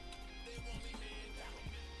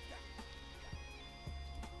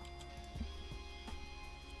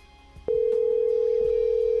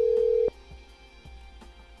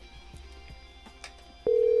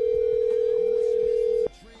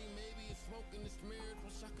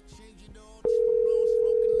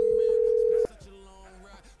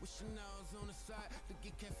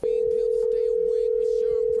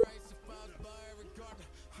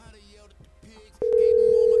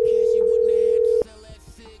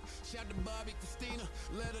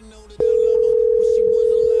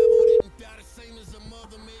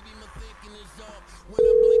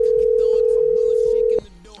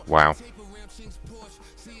 Wow.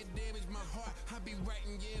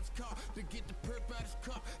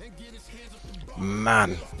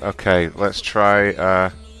 Man. Okay, let's try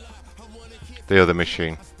the other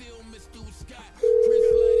machine.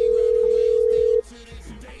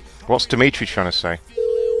 What's Dimitri trying to say?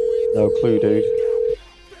 No clue, dude.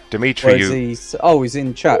 Dimitri, Where is he? Oh, he's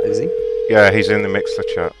in chat, is he? Yeah, he's in the Mixler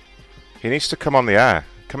chat. He needs to come on the air.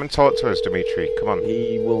 Come and talk to us, Dimitri. Come on.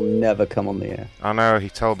 He will never come on the air. I know, he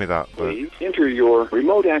told me that. But... Please enter your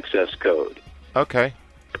remote access code. Okay.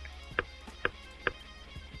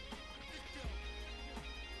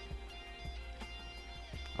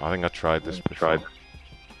 I think I tried this before.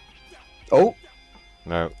 Oh!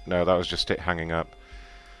 No, that was just it hanging up.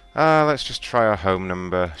 Let's just try her home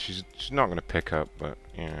number. She's not going to pick up, but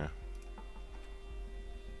yeah.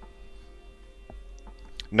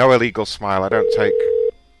 No illegal smile. I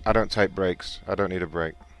don't take breaks. I don't need a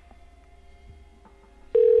break.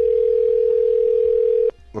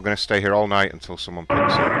 We're going to stay here all night until someone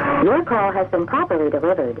picks up. Your call has been properly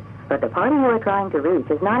delivered, but the party you are trying to reach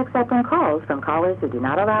is not accepting calls from callers who do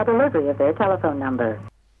not allow delivery of their telephone number.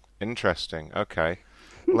 Interesting. Okay.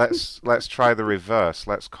 Let's try the reverse.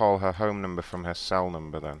 Let's call her home number from her cell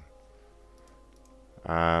number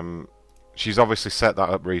then. She's obviously set that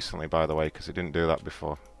up recently, by the way, because it didn't do that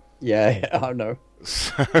before. Yeah, I know.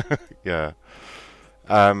 Yeah.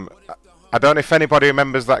 I don't know if anybody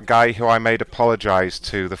remembers that guy who I made apologise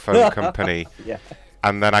to the phone company. Yeah.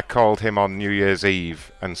 And then I called him on New Year's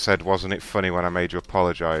Eve and said, wasn't it funny when I made you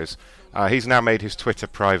apologise? He's now made his Twitter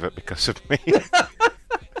private because of me.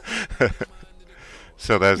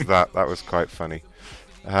 So there's that. That was quite funny.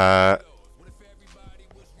 Hello?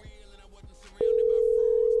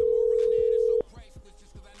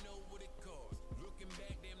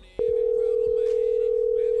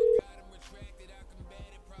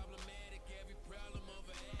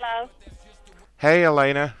 Hey,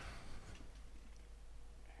 Elena.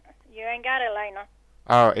 You ain't got Elena.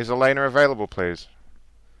 Oh, is Elena available, please?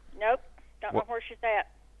 Nope. Don't know where she's at.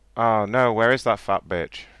 Oh, no. Where is that fat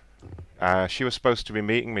bitch? She was supposed to be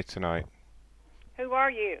meeting me tonight. Who are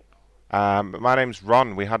you? My name's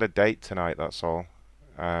Ron. We had a date tonight, that's all.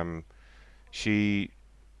 She...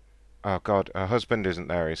 Oh, God. Her husband isn't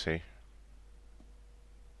there, is he?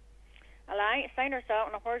 Well, I ain't seen her, so I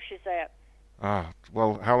don't know where she's at. Oh,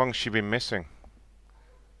 well, how long's she been missing?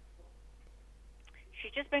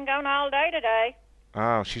 She's just been gone all day today.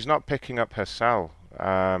 Oh, she's not picking up her cell.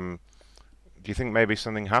 Do you think maybe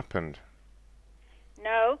something happened?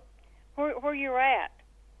 No. Where you at?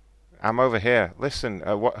 I'm over here. Listen,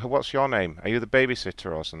 what's your name? Are you the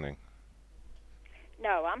babysitter or something?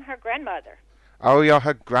 No, I'm her grandmother. Oh, you're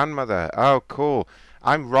her grandmother. Oh, cool.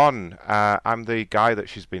 I'm Ron. I'm the guy that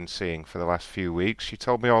she's been seeing for the last few weeks. She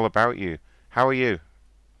told me all about you. How are you?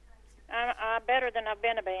 I'm better than I've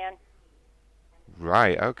been.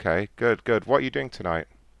 Right, okay. Good, good. What are you doing tonight?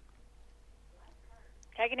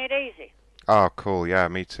 Taking it easy. Oh, cool. Yeah,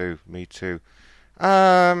 me too. Me too.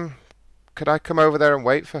 Could I come over there and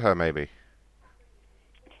wait for her, maybe?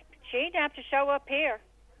 She'd have to show up here.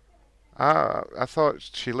 I thought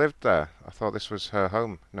she lived there. I thought this was her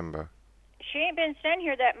home number. She ain't been sitting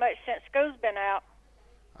here that much since school's been out.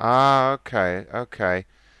 Ah, okay, okay.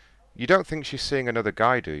 You don't think she's seeing another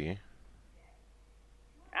guy, do you?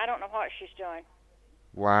 I don't know what she's doing.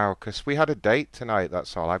 Wow, 'cause we had a date tonight,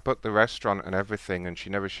 that's all. I booked the restaurant and everything, and she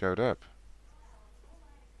never showed up.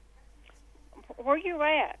 Where you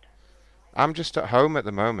at? I'm just at home at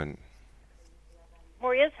the moment.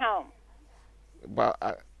 Where is home? Well,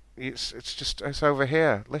 it's over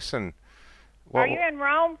here. Listen. Are you in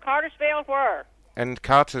Rome, Cartersville, where? In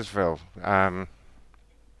Cartersville.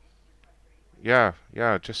 Yeah,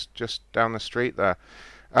 just down the street there.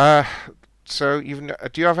 So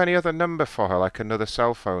do you have any other number for her, like another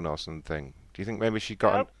cell phone or something? Do you think maybe she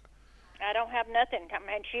got? Nope. I don't have nothing. I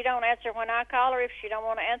mean, she don't answer when I call her. If she don't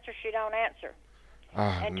want to answer, she don't answer.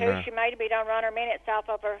 Oh, and two, no. she maybe don't run her minutes off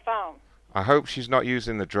of her phone. I hope she's not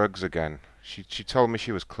using the drugs again. She told me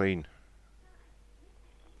she was clean.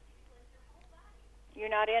 You're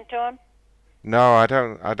not into them? No, I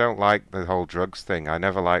don't like the whole drugs thing. I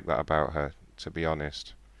never liked that about her, to be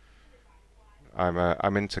honest.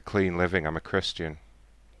 I'm into clean living. I'm a Christian.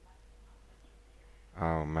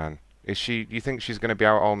 Oh man, do you think she's going to be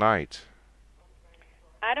out all night?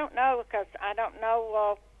 I don't know, because I don't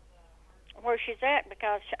know where she's at,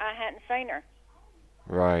 because I hadn't seen her.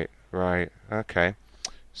 Right, okay.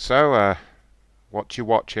 So, what you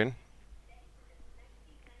watching?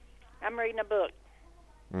 I'm reading a book.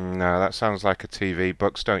 No, that sounds like a TV.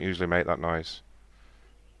 Books don't usually make that noise.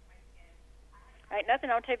 Ain't nothing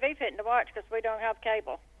on TV fitting to watch, because we don't have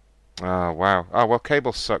cable. Oh, wow. Oh, well,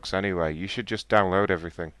 cable sucks anyway. You should just download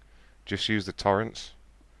everything. Just use the torrents.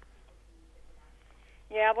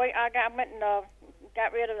 Yeah, I went and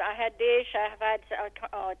got rid of. I had Dish. I've had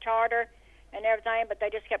Charter and everything, but they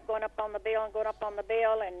just kept going up on the bill and going up on the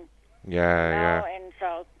bill, and yeah. And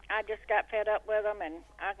so I just got fed up with them, and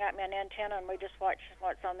I got me an antenna, and we just watch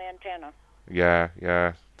what's on the antenna. Yeah.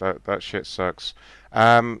 That shit sucks.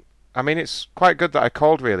 I mean, it's quite good that I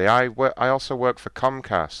called, really. I also work for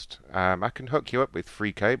Comcast. I can hook you up with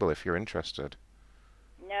free cable if you're interested.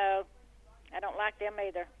 No, I don't like them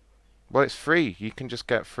either. Well, it's free. You can just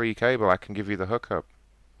get free cable. I can give you the hookup.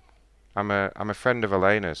 I'm a friend of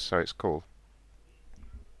Elena's, so it's cool.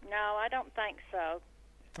 No, I don't think so.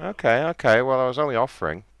 Okay. Well, I was only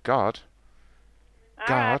offering. God.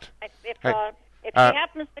 All right. If she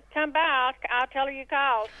happens to come by, I'll tell her you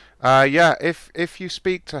called. Yeah, if you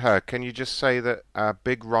speak to her, can you just say that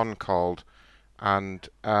Big Ron called, and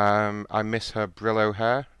I miss her Brillo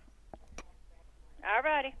hair? All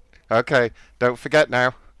righty. Okay, don't forget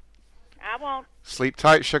now. I won't. Sleep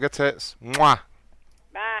tight, sugar tits. Mwah.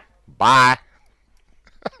 Bye. Bye.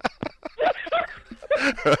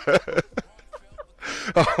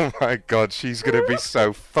 Oh my God, she's gonna be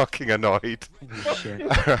so fucking annoyed. Shit.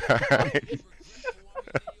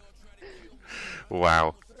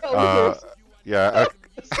 Wow. Yeah.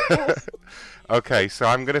 Okay, so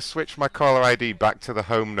I'm gonna switch my caller ID back to the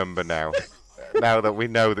home number now. Now that we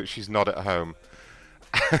know that she's not at home,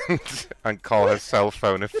 and call her cell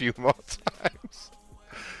phone a few more times.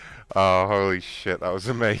 Oh, holy shit, that was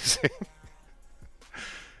amazing.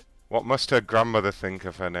 What must her grandmother think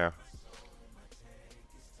of her now?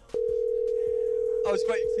 I was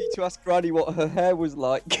waiting for you to ask Granny what her hair was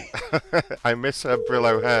like. I miss her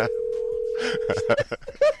Brillo hair.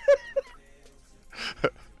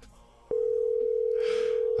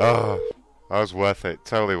 Oh, that was worth it.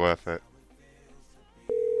 Totally worth it.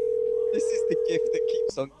 This is the gift that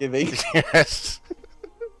keeps on giving. Yes.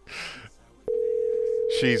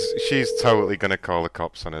 She's totally gonna call the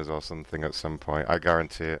cops on us or something at some point. I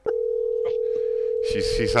guarantee it.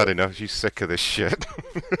 She's had enough. She's sick of this shit.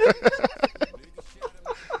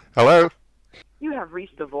 Hello? You have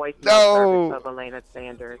reached the voicemail No! service of Elena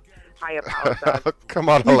Sanders. I apologize. Come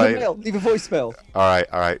on, Leave Elaine. a mail. Leave a voicemail.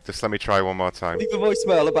 Alright. Just let me try one more time. Leave a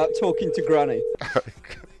voicemail about talking to Granny.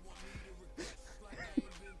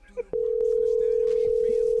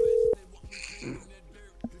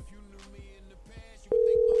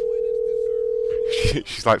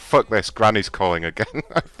 She's like, fuck this, Granny's calling again.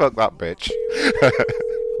 Fuck that bitch.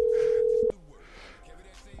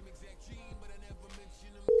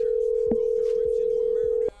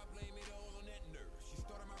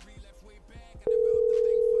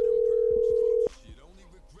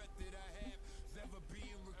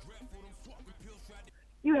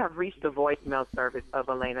 You have reached the voicemail service of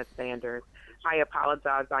Elena Sanders. I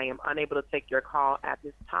apologize. I am unable to take your call at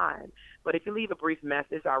this time. But if you leave a brief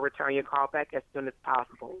message, I'll return your call back as soon as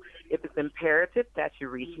possible. If it's imperative that you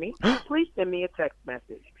reach me, please send me a text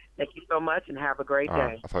message. Thank you so much and have a great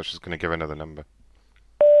day. I thought she was going to give another number.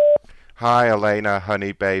 Hi, Elena,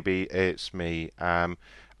 honey, baby, it's me.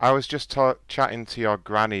 I was just chatting to your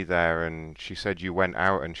granny there, and she said you went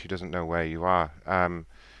out and she doesn't know where you are.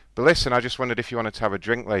 But listen, I just wondered if you wanted to have a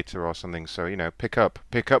drink later or something, so, you know, pick up.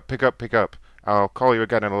 I'll call you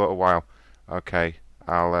again in a little while. Okay,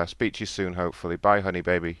 I'll speak to you soon, hopefully. Bye, honey,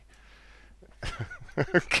 baby.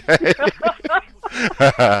 Okay.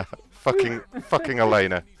 fucking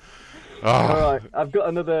Elena. Oh. All right, I've got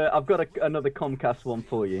another Comcast one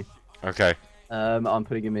for you. Okay. I'm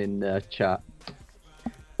putting him in chat.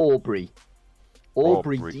 Aubrey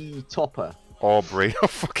D. Topper. Aubrey, oh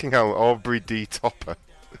fucking hell, Aubrey D. Topper.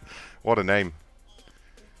 What a name.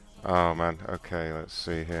 Oh man, okay, let's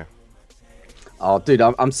see here. Oh dude,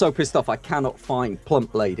 I'm so pissed off I cannot find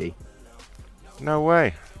Plump Lady. No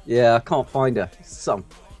way. Yeah, I can't find her. So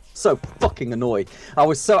fucking annoyed. I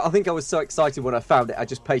think I was so excited when I found it, I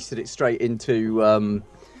just pasted it straight into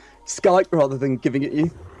Skype rather than giving it you.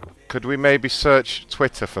 Could we maybe search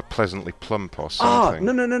Twitter for pleasantly plump or something?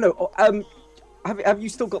 No. Have you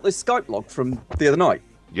still got this Skype log from the other night?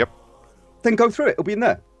 Yep. Then go through it. It'll be in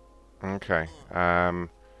there. Okay.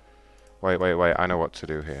 Wait. I know what to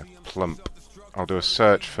do here. Plump. I'll do a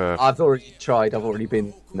search for... I've already tried. I've already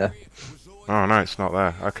been there. Oh, no, it's not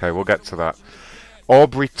there. Okay, we'll get to that.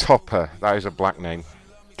 Aubrey Topper. That is a black name.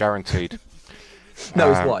 Guaranteed.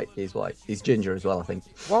 No, he's white. He's white. He's ginger as well, I think.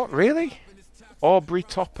 What? Really? Aubrey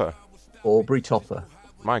Topper? Aubrey Topper.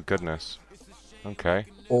 My goodness. Okay.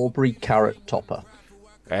 Aubrey Carrot Topper.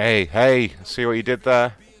 Hey, see what you did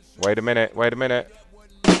there? Wait a minute.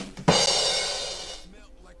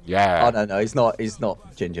 Yeah. Oh, no, he's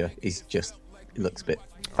not ginger. He looks a bit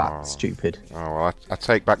fat, stupid. Oh, well, I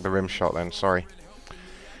take back the rim shot then, sorry.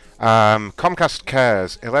 Comcast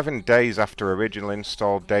cares. 11 days after original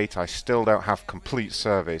install date, I still don't have complete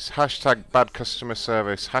service. Hashtag bad customer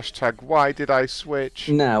service. Hashtag why did I switch?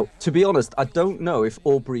 Now, to be honest, I don't know if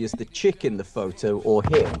Aubrey is the chick in the photo or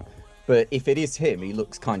him, but if it is him, he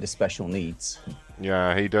looks kind of special needs.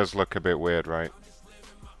 Yeah, he does look a bit weird, right?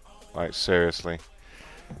 Like, seriously.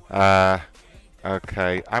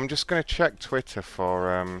 Okay, I'm just going to check Twitter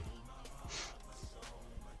for,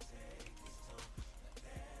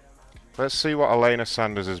 let's see what Elena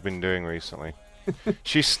Sanders has been doing recently.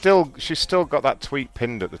 She's still got that tweet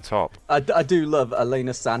pinned at the top. I do love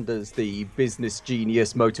Elena Sanders, the business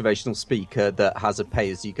genius motivational speaker that has a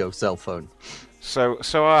pay-as-you-go cell phone. So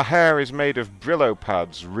our hair is made of Brillo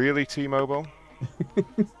pads, really, T-Mobile?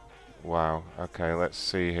 Wow. Okay, let's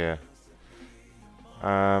see here.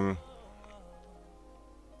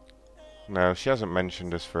 No, she hasn't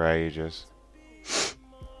mentioned us for ages.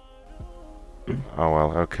 Oh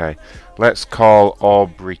well, okay. Let's call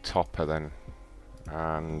Aubrey Topper then.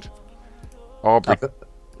 And Aubrey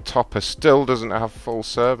Topper still doesn't have full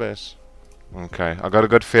service. Okay, I got a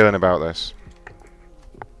good feeling about this.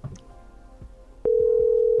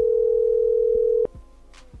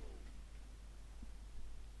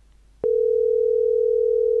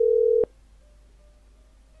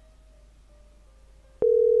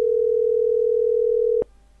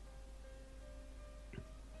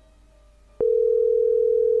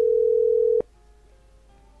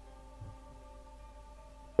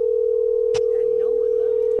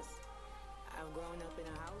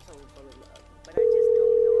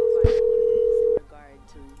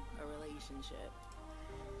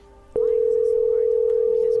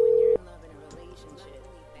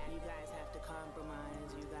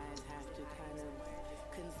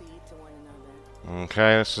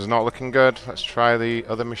 Okay, this is not looking good. Let's try the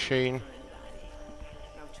other machine.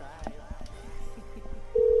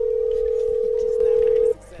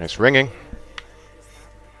 It's ringing.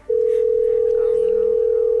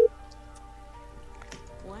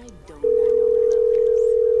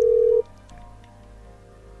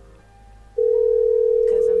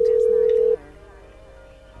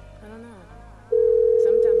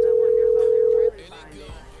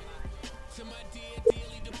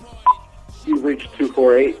 You've reached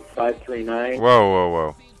 248-539.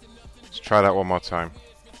 Whoa. Let's try that one more time.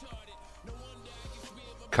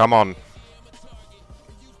 Come on.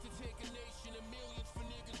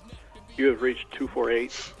 You have reached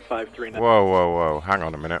 248-539. Whoa. Hang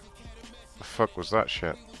on a minute. The fuck was that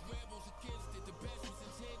shit?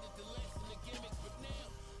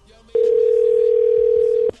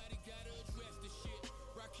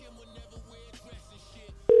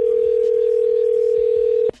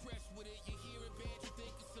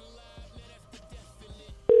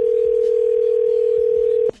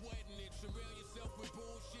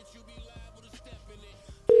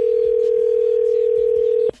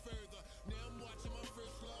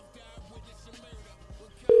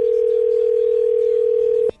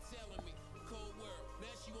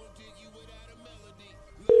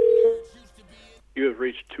 You have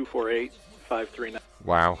reached 248-539.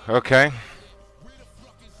 Wow. Okay.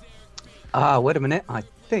 Wait a minute. I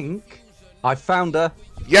think I found her.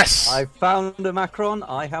 Yes! I found her, Macron.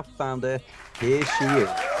 I have found her. Here she is.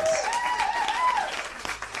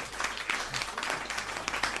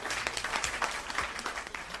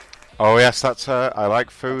 Oh yes, that's her. I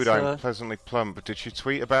like food. That's I'm her. pleasantly plump. Did she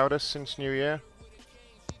tweet about us since New Year?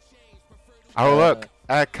 Oh look,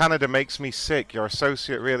 Canada makes me sick. Your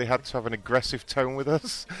associate really had to have an aggressive tone with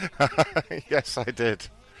us. Yes, I did.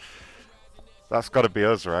 That's got to be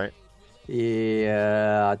us, right?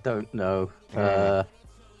 Yeah, I don't know.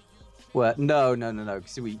 Well, no.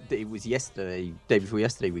 Because it was yesterday, day before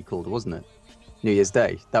yesterday, we called her, wasn't it? New Year's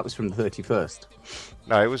Day. That was from the 31st.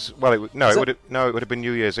 No, it was. Well, it would have been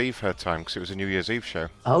New Year's Eve her time because it was a New Year's Eve show.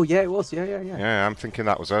 Oh yeah, it was. Yeah. Yeah, I'm thinking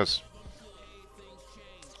that was us.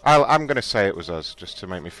 I'm going to say it was us just to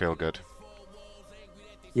make me feel good.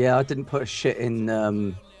 Yeah, I didn't put a shit in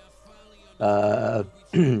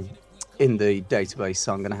in the database,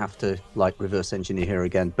 so I'm going to have to reverse engineer here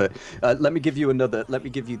again. But let me give you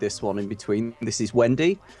this one in between. This is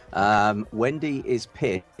Wendy. Wendy is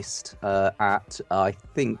pissed at, I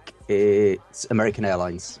think it's American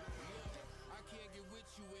Airlines.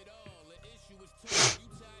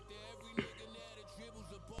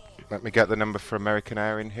 Let me get the number for American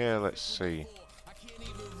Air in here. Let's see.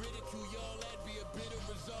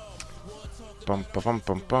 Bum.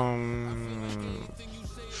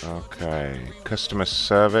 Okay, customer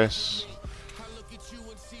service.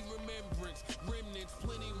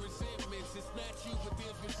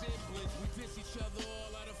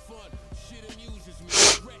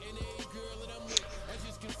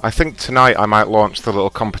 I think tonight I might launch the little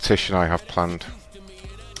competition I have planned.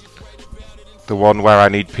 The one where I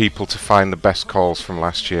need people to find the best calls from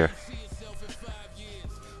last year.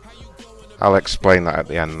 I'll explain that at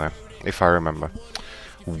the end though, if I remember.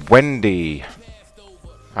 Wendy.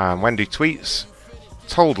 Wendy tweets,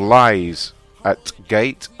 told lies at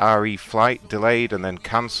gate, RE flight, delayed and then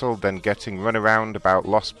cancelled, then getting run around about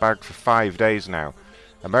lost bag for 5 days now.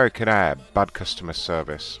 American Air, bad customer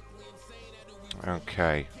service.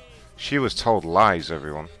 Okay. She was told lies,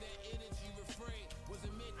 everyone.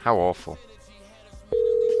 How awful.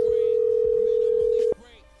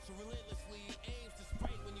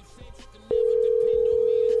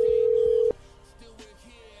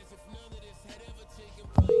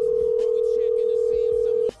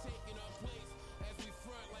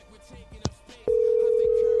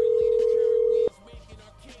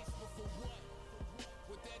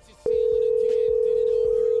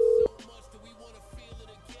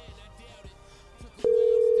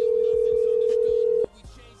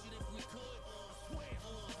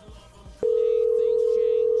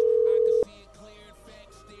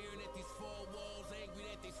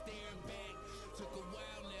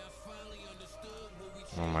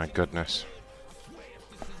 Oh my goodness.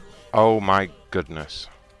 Oh my goodness.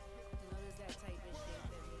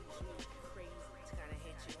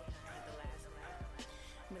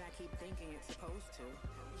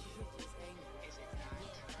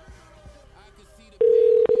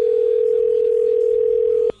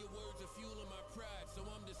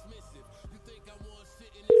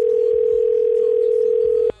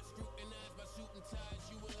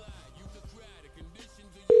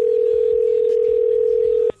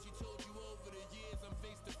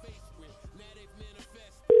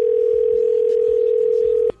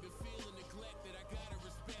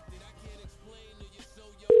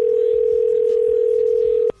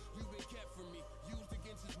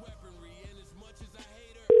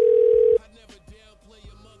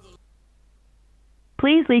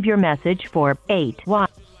 Please leave your message for 8Y.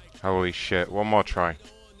 Holy shit, one more try.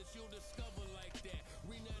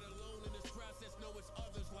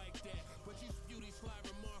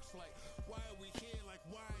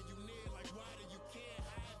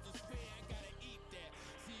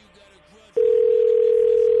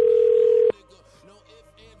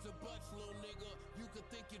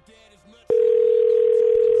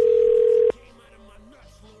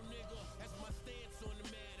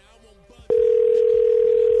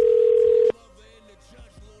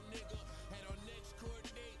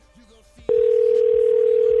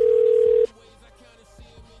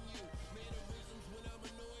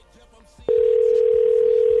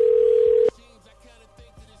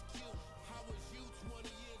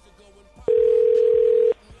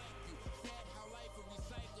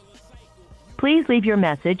 Please leave your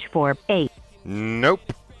message for 8.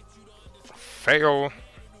 Nope. Fail.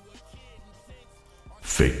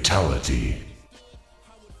 Fatality.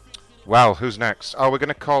 Well, who's next? Oh, we're going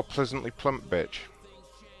to call Pleasantly Plump, bitch.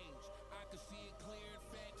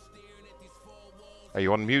 Are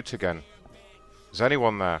you on mute again? Is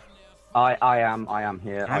anyone there? I am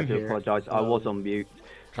here. I do apologise. I was on mute.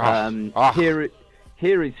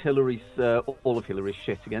 Here is Hillary's, all of Hillary's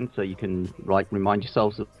shit again, so you can remind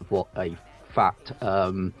yourselves of what a fat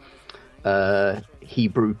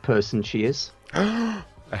Hebrew person she is. A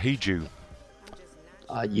he-Jew.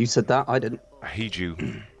 You said that, I didn't. A he-Jew.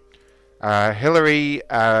 Hillary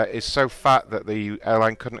is so fat that the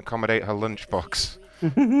airline couldn't accommodate her lunchbox.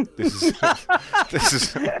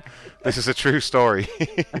 This is a true story.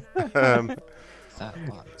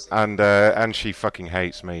 And she fucking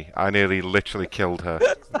hates me. I nearly literally killed her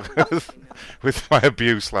with my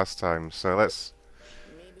abuse last time. So let's.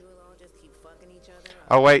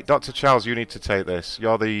 Oh wait, Dr. Charles, you need to take this.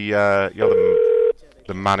 You're the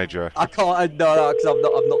manager. I can't. No, because I've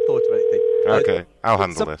not thought of anything. Okay, I'll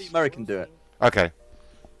handle this. American do it. Okay.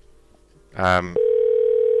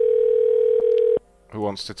 Who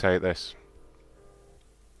wants to take this?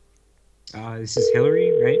 This is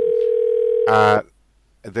Hillary, right?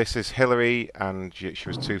 This is Hillary, and she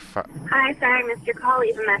was too fat. Hi, sorry, missed your call.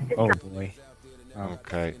 Leave a message. Oh boy.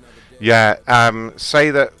 Okay. Yeah.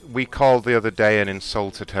 Say that we called the other day and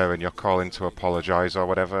insulted her, and you're calling to apologise or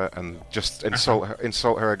whatever, and just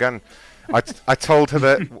insult her again. I told her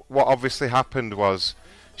that what obviously happened was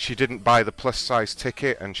she didn't buy the plus-size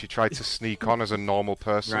ticket, and she tried to sneak on as a normal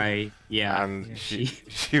person. Right. Yeah. And yeah,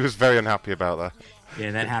 she was very unhappy about that.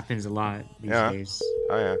 Yeah, that happens a lot these days.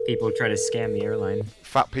 Oh yeah. People try to scam the airline.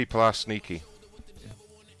 Fat people are sneaky.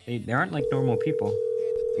 They aren't like normal people.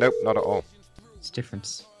 Nope, not at all. It's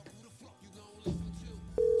different.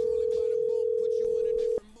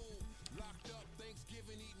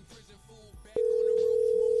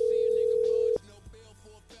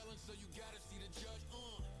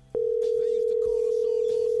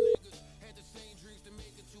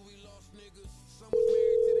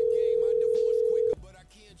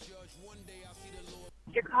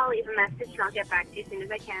 Your call, leave a message, and I'll get back to you as soon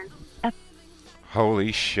as I can.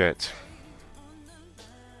 Holy shit.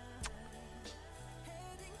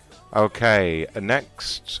 Okay,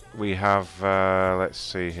 next we have, let's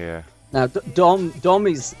see here. Now, Dom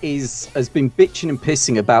has been bitching and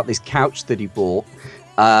pissing about this couch that he bought,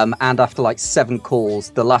 and after like 7 calls,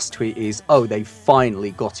 the last tweet is, "Oh, they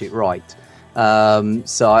finally got it right."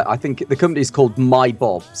 So I think the company is called My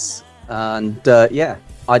Bobs, and yeah,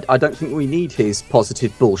 I don't think we need his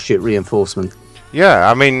positive bullshit reinforcement. Yeah,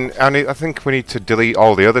 I mean, I think we need to delete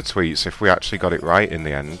all the other tweets if we actually got it right in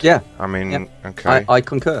the end. Yeah. I mean, yeah. Okay. I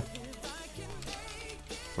concur.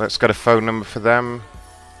 Let's get a phone number for them.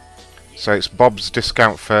 So it's Bob's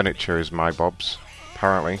Discount Furniture is My Bob's,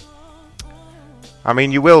 apparently. I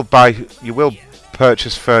mean, you will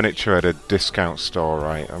purchase furniture at a discount store,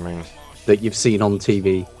 right? I mean, that you've seen on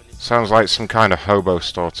TV. Sounds like some kind of hobo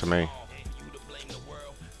store to me.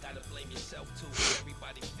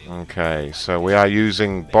 Okay, so we are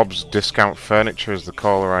using Bob's Discount Furniture as the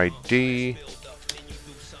caller ID.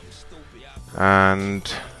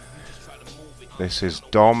 And this is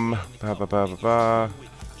Dom.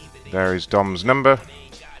 There is Dom's number.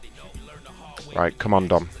 Right, come on,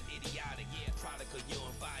 Dom.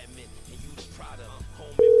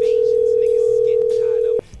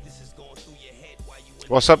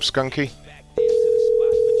 What's up, Skunky?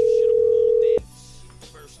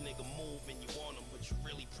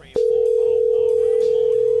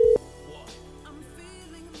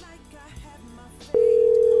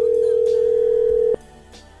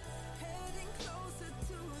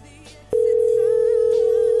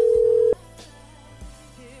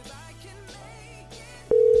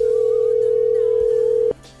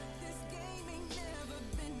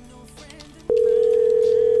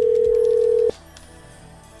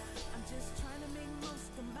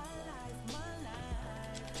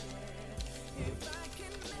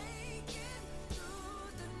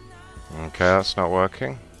 Okay, that's not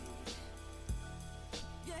working.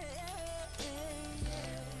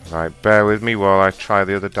 Right, bear with me while I try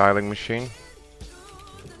the other dialing machine.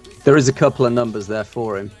 There is a couple of numbers there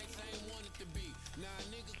for him.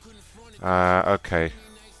 Okay.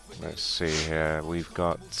 Let's see here. We've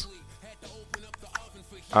got...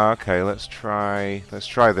 Okay, let's try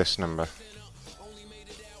this number.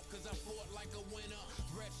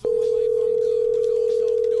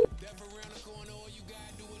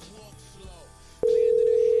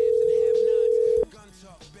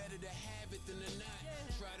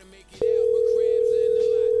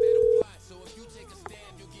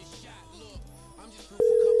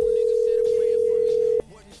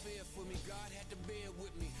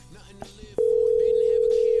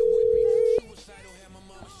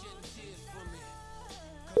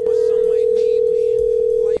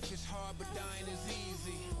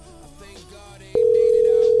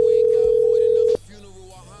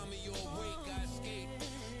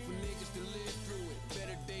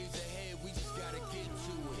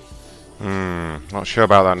 Not sure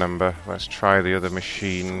about that number. Let's try the other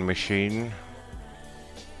machine.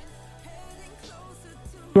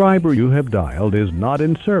 Subscriber you have dialed is not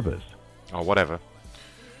in service. Or whatever.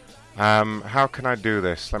 How can I do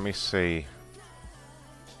this? Let me see.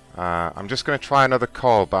 I'm just going to try another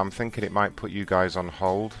call, but I'm thinking it might put you guys on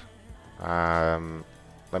hold.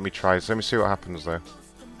 Let me try. Let me see what happens though.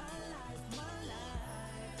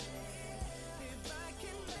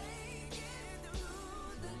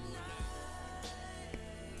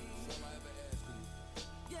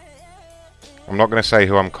 I'm not going to say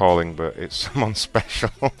who I'm calling, but it's someone special.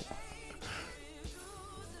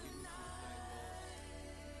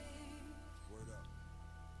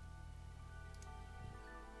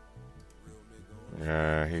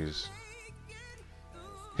 Yeah,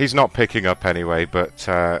 he's not picking up anyway. But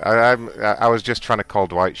I was just trying to call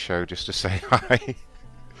Dwight's show just to say hi.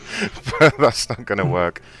 But that's not going to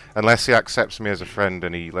work unless he accepts me as a friend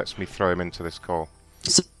and he lets me throw him into this call.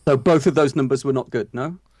 So both of those numbers were not good,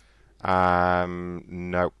 no?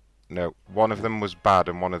 No. One of them was bad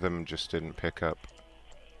and one of them just didn't pick up.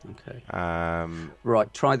 Okay.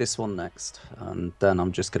 Right, try this one next, and then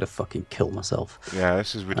I'm just gonna fucking kill myself. Yeah,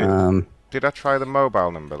 this is ridiculous. Did I try the mobile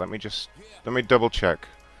number? Let me double check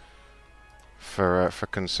for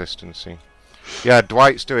consistency. Yeah,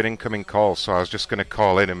 Dwight's doing incoming calls, so I was just gonna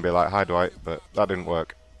call in and be like, "Hi, Dwight," but that didn't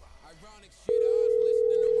work.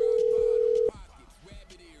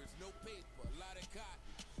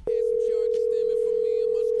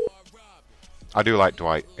 I do like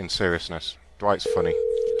Dwight, in seriousness. Dwight's funny.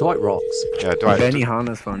 Dwight rocks. Yeah, Dwight. Benny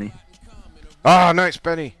Hanna's funny. Ah, no, it's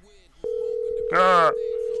Benny. Ah.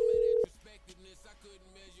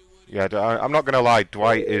 Yeah, I'm not gonna lie.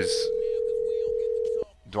 Dwight is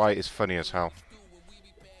funny as hell.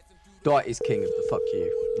 Dwight is king of the fuck you.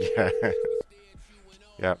 Yeah.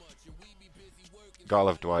 Yeah. Gotta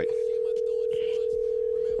love Dwight.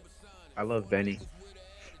 I love Benny.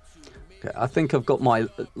 Okay, I think I've got my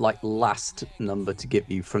last number to give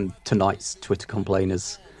you from tonight's Twitter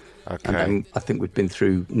complainers. Okay. And then I think we've been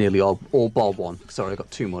through nearly all bar one. Sorry, I've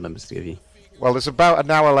got two more numbers to give you. Well, there's about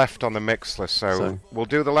an hour left on the mix list, so we'll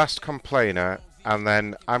do the last complainer, and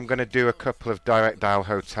then I'm going to do a couple of direct dial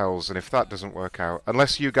hotels, and if that doesn't work out,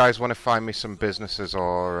 unless you guys want to find me some businesses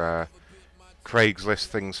or Craigslist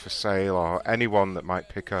things for sale, or anyone that might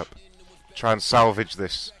pick up, try and salvage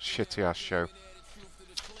this shitty-ass show.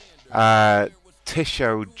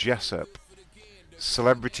 Tisho Jessup,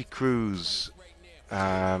 Celebrity Cruise.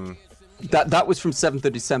 That was from 7th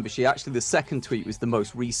of December. The second tweet was the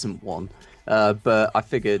most recent one. But I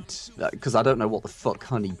figured, because I don't know what the fuck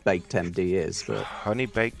Honey Baked MD is. But Honey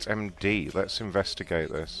Baked MD, let's investigate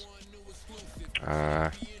this.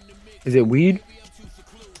 Is it weed?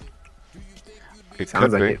 It sounds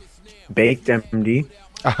could like be. it. Baked MD.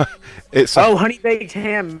 It's Honey Baked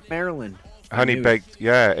Ham, Maryland. Honey Baked,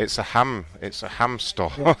 yeah, it's a ham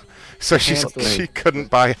store. So she couldn't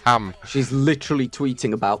buy ham. She's literally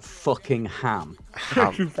tweeting about fucking ham.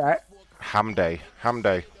 Too fat. Ham day.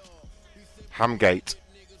 Hamgate.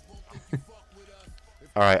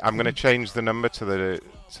 All right, I'm gonna change the number to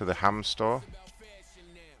the ham store.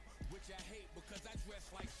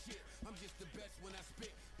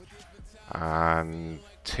 And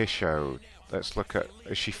Tisho, let's look at.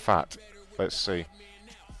 Is she fat? Let's see.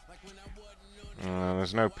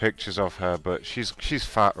 There's no pictures of her, but she's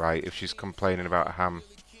fat, right? If she's complaining about ham.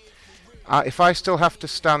 If I still have to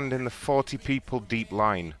stand in the 40 people deep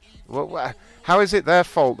line, how is it their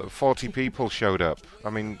fault that 40 people showed up? I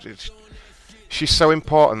mean, she's so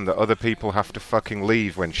important that other people have to fucking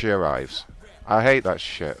leave when she arrives. I hate that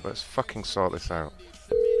shit. Let's fucking sort this out.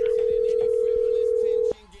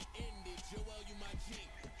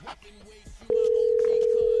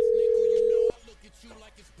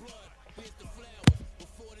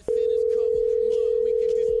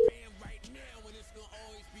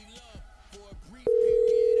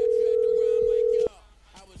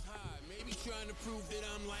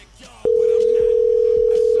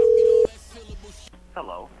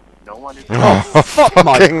 Oh, Fuck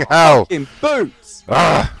my fucking hell! fucking boots!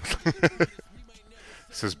 Ah.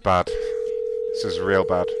 This is bad. This is real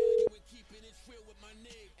bad.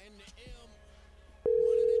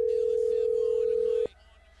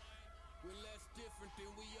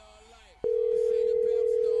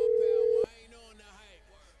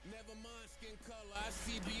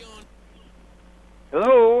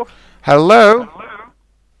 Hello. Hello.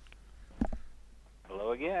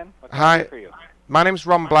 Hello again. What can I Hi. do for you? My name's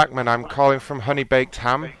Ron Blackman. I'm calling from Honey Baked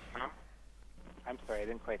Ham. I'm sorry, I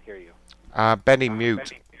didn't quite hear you. Benny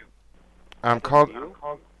mute. I'm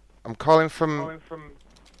calling from.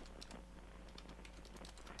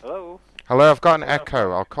 Hello. Hello. I've got an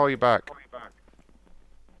echo. I'll call you back.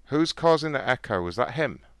 Who's causing the echo? Was that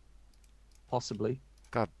him? Possibly.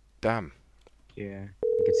 God damn. Yeah, I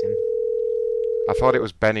think it's him. I thought it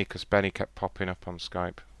was Benny because Benny kept popping up on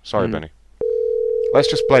Skype. Sorry, Benny. Let's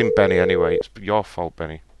just blame Benny anyway. It's your fault,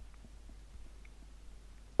 Benny.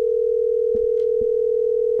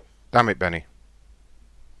 Damn it, Benny.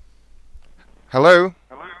 Hello?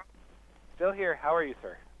 Hello. Still here. How are you,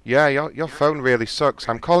 sir? Yeah, your phone really sucks.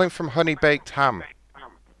 I'm calling from Honey Baked Ham.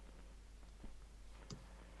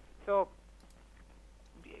 So,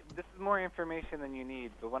 this is more information than you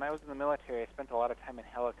need, but when I was in the military, I spent a lot of time in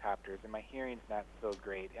helicopters, and my hearing's not so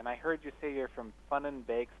great. And I heard you say you're from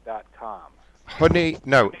funandbakes.com. Honey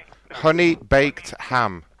Baked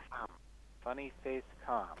Ham.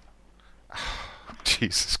 Funnyface.com.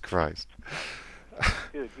 Jesus Christ.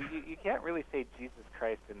 Dude, you can't really say Jesus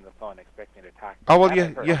Christ in the phone expecting to talk. Oh well,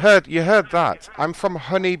 you heard that. I'm from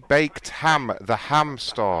Honey Baked Ham, the ham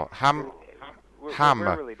store. Ham.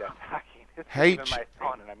 We're really done talking. This is even my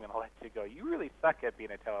phone, and I'm going to let you go. You really suck at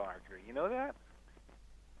being a telemarketer. You know that?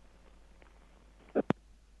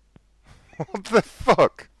 What the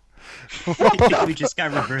fuck? We just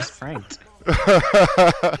got reverse pranked.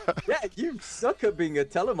 Yeah, you suck at being a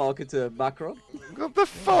telemarketer, Macron. What the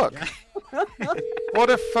fuck? What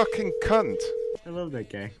a fucking cunt. A little bit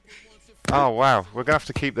gay. Oh wow, we're gonna have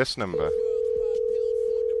to keep this number.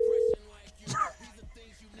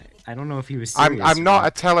 I don't know if he was serious. I'm not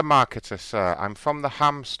a telemarketer, sir. I'm from the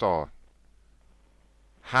ham store.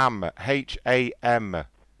 Ham, H-A-M.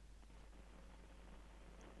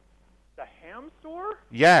 The ham store?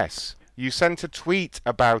 Yes, you sent a tweet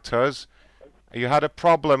about us. You had a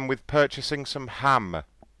problem with purchasing some ham.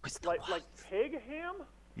 Like pig ham?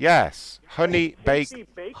 Yes, honey baked.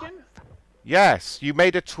 Bacon? Yes, you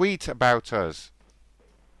made a tweet about us.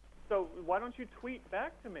 So why don't you tweet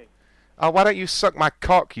back to me? Oh, why don't you suck my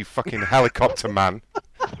cock, you fucking helicopter man?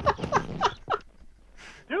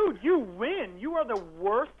 Dude, you win. You are the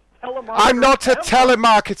worst telemarketer. I'm not a ever.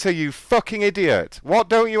 telemarketer, you fucking idiot. What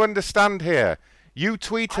don't you understand here? You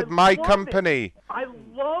tweeted my company. I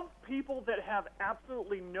love people that have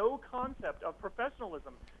absolutely no concept of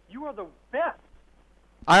professionalism. You are the best.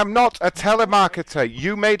 I am not a telemarketer.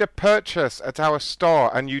 You made a purchase at our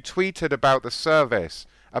store and you tweeted about the service.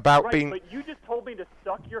 About being. But you just told me to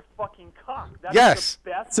suck your fucking cock. That's Yes.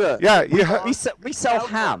 the best. Sir, Yeah, we sell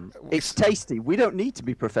ham. It's tasty. We don't need to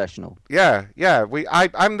be professional. Yeah.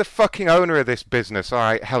 I'm the fucking owner of this business,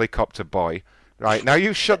 alright, helicopter boy. Right, now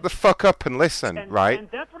you shut the fuck up and listen, right? And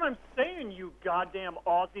that's what I'm saying, you goddamn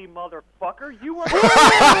Aussie motherfucker. You are.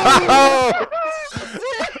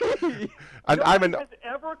 And no I'm one an. has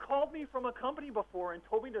ever called me from a company before and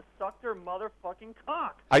told me to suck their motherfucking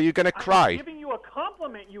cock. Are you gonna cry? I'm giving you a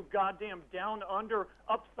compliment, you goddamn down under,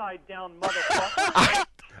 upside down motherfucker.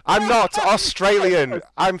 I'm not Australian.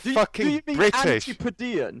 I'm fucking do you mean British.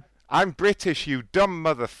 Antipodean? I'm British, you dumb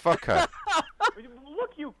motherfucker.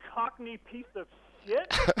 Look, you cockney piece of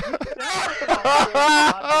shit. You sound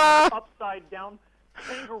like a upside down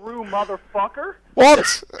kangaroo motherfucker.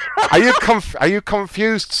 What? Are you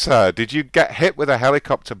confused, sir? Did you get hit with a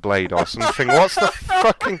helicopter blade or something? What's the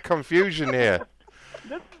fucking confusion here?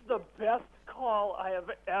 This is the best call I have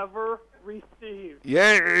ever received.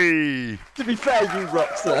 Yay! To be fair, you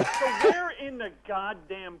rock, sir. So where in the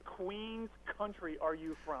goddamn Queen's country are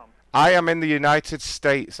you from? I am in the United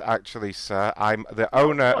States, actually, sir. I'm the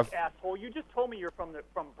owner Look, of. asshole, you just told me you're from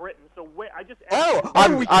Britain. So where? I just.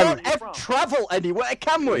 We can't travel anywhere,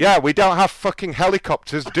 can we? Yeah, we don't have fucking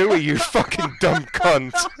helicopters, do we? You fucking dumb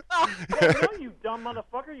cunt. Yeah, no, you dumb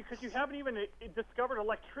motherfucker, because you haven't even discovered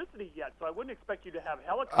electricity yet. So I wouldn't expect you to have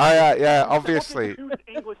helicopters. Yeah, obviously.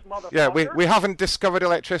 English motherfucker. Yeah, we haven't discovered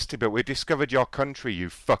electricity, but we discovered your country, you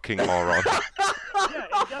fucking moron. Yeah,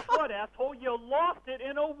 and guess what, asshole? You lost it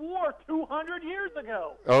in a war 200 years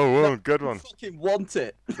ago. Oh, good one. Fucking want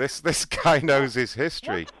it. This guy knows his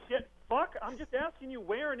history. What shit, fuck? I'm just asking you,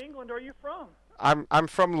 where in England are you from? I'm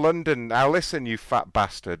from London. Now listen, you fat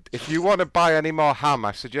bastard. If you want to buy any more ham,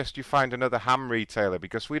 I suggest you find another ham retailer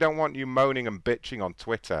because we don't want you moaning and bitching on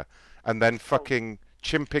Twitter and then fucking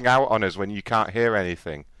chimping out on us when you can't hear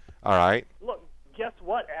anything. All right? Look, guess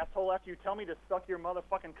what, asshole? After you tell me to suck your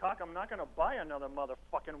motherfucking cock, I'm not gonna buy another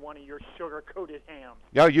motherfucking one of your sugar-coated hams.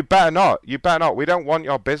 Yo, you better not. You better not. We don't want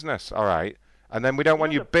your business. All right? And then we don't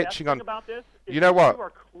want you bitching on. About this is you know what?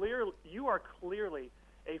 You are clearly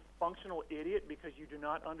a functional idiot because you do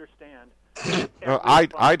not understand. No,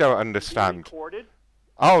 I don't understand.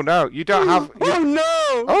 Oh no, you don't have. Oh no!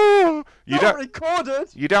 Oh, you not don't. recorded.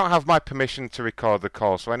 You don't have my permission to record the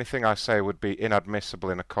call, so anything I say would be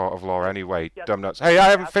inadmissible in a court of law anyway. Yes, Dumb nuts. Hey, I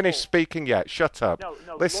haven't finished speaking yet. Shut up. No,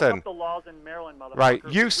 Listen. Look up the laws in Maryland, motherfucker. Right,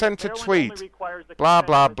 you sent a Maryland tweet. only requires the Blah consent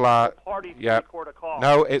blah of blah. the party to Yeah. record a call.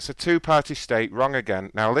 No, it's a two-party state. Wrong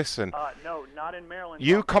again. Now listen. No, not in Maryland.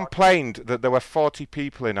 You complained that there were 40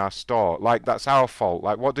 people in our store. Like, that's our fault.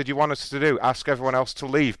 Like, what did you want us to do? Ask everyone else to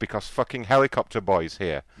leave because fucking helicopter boy's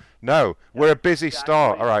here? No, we're a busy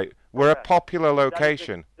store, all right? We're a popular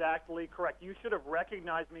location. That is exactly correct. You should have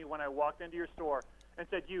recognized me when I walked into your store and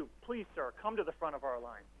said, please, sir, come to the front of our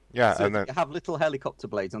line. Yeah, so and then you have little helicopter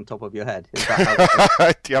blades on top of your head. Is that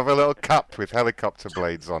how do you have a little cap with helicopter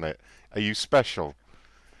blades on it? Are you special?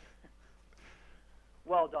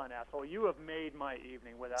 Well done, asshole. You have made my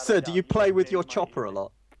evening without a Sir, doubt. do you play with your chopper a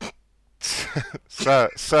lot? Sir,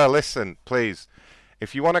 listen, please.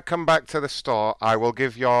 If you want to come back to the store, I will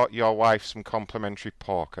give your wife some complimentary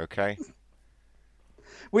pork, okay?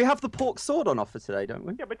 We have the pork sword on offer today, don't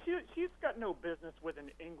we? Yeah, but she's got no business with an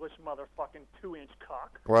English motherfucking 2-inch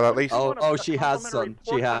cock. Well, at least... Oh, she has, son.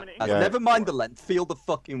 She has. Yeah. Never mind the length. Feel the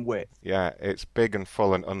fucking width. Yeah, it's big and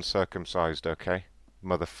full and uncircumcised, okay?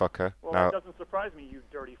 Motherfucker. Well, now, it doesn't surprise me, you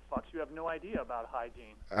dirty fucks. You have no idea about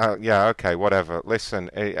hygiene. Yeah, okay, whatever. Listen,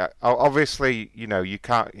 obviously, you know, you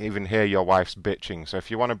can't even hear your wife's bitching, so if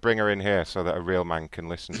you want to bring her in here so that a real man can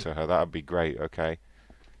listen to her, that would be great, okay?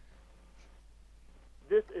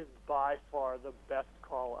 This is by far the best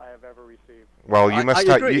call I have ever received. Well, you must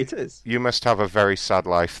I agree, it is. You must have a very sad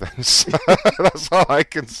life then. So that's all I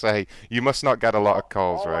can say. You must not get a lot of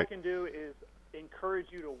calls, all right? All I can do is encourage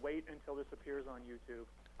you to wait until this appears on YouTube.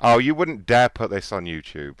 Oh, you wouldn't dare put this on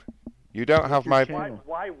YouTube. You don't have my...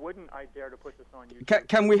 Why wouldn't I dare to put this on YouTube?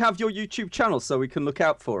 Can we have your YouTube channel so we can look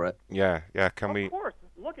out for it? Yeah, can we... Of course.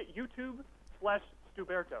 Look at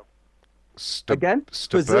YouTube/Stuberto. Again?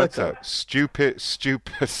 Stuberto.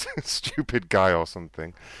 Stupid guy or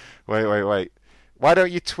something. Wait. Why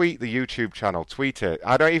don't you tweet the YouTube channel? Tweet it.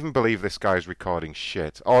 I don't even believe this guy's recording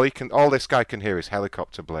shit. All this guy can hear is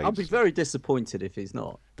helicopter blades. I'll be very disappointed if he's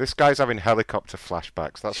not. This guy's having helicopter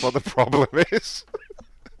flashbacks. That's what the problem is.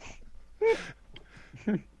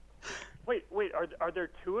 Wait. Are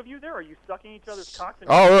there two of you there? Are you sucking each other's cocks?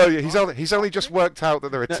 He's only just worked out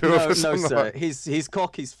that there are two of us. No, sir. His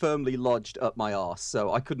cock is firmly lodged up my arse,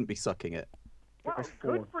 so I couldn't be sucking it. Wow,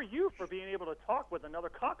 good for you for being able to talk with another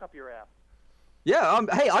cock up your ass. Yeah,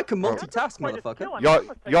 hey, I can multitask, motherfucker.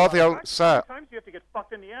 You're the only... Sir... Sometimes you have to get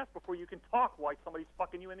fucked in the ass before you can talk while somebody's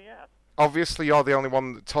fucking you in the ass. Obviously, you're the only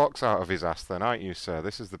one that talks out of his ass then, aren't you, sir?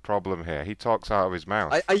 This is the problem here. He talks out of his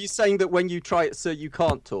mouth. Are you saying that when you try it, sir, you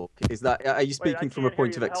can't talk? Are you speaking from a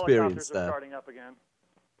point of experience there? Starting up again.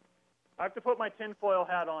 I have to put my tinfoil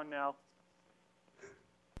hat on now.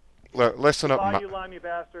 Look, listen up, you limey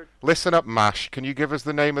bastard. Listen up, Mash. Can you give us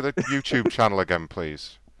the name of the YouTube channel again,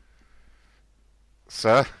 please?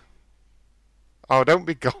 Sir? Oh, don't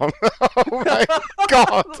be gone. Oh, my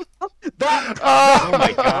God. Oh,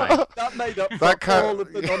 my God. That made up for all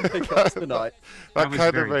of the non-pickups tonight. That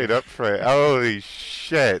kind of made up for it. Holy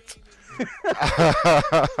shit.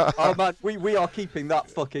 Oh, man, we are keeping that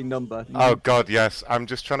fucking number. Oh, God, yes. I'm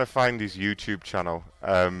just trying to find his YouTube channel.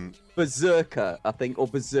 Berserker, I think, or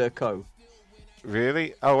Berserko.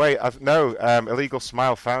 Really? Oh, wait. No, Illegal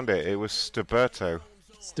Smile found it. It was Stuberto.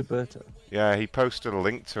 Stuberto. Yeah, he posted a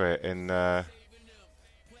link to it in... Oh,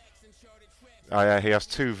 yeah, he has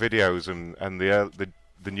 2 videos, and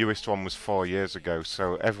the newest one was 4 years ago,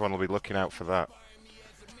 so everyone will be looking out for that.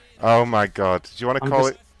 Oh, my God. Do you want to call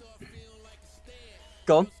it...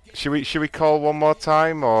 Go on. Should we call one more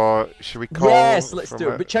time, or should we call... Yes, let's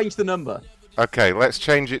do it, but change the number. Okay, let's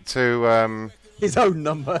change it to... his own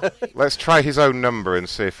number. Let's try his own number and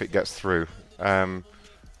see if it gets through.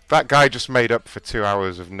 That guy just made up for 2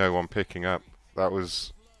 hours of no one picking up. That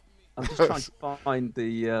was... I'm just trying to find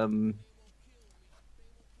the...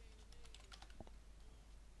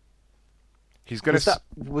 He's gonna...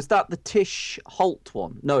 Was that the Tish Holt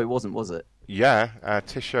one? No, it wasn't, was it? Yeah,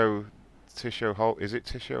 Tisho Holt. Is it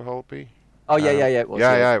Tisho Holtby? Oh, yeah, it was.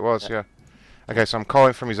 Yeah, it was, yeah. Okay, so I'm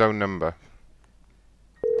calling from his own number.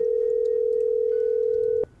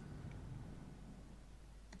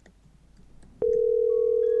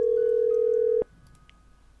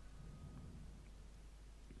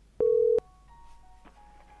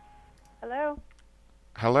 Hello?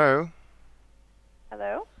 Hello?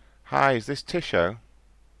 Hello? Hi, is this Tisho?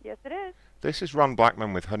 Yes, it is. This is Ron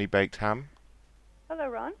Blackman with Honey Baked Ham. Hello,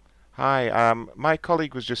 Ron. Hi, my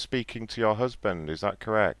colleague was just speaking to your husband, is that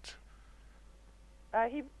correct?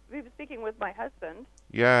 He was speaking with my husband.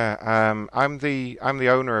 Yeah, I'm the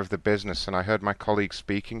owner of the business, and I heard my colleague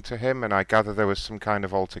speaking to him, and I gather there was some kind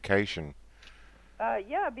of altercation.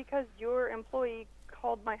 Yeah, because your employee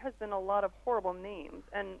called my husband a lot of horrible names,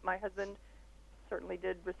 and my husband certainly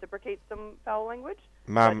did reciprocate some foul language.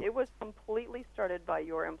 Ma'am, but it was completely started by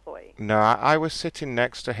your employee. No, I was sitting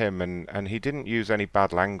next to him, and he didn't use any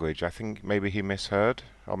bad language. I think maybe he misheard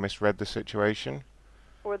or misread the situation.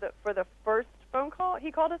 For the first phone call,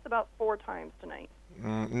 he called us about 4 times tonight.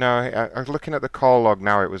 No, I was looking at the call log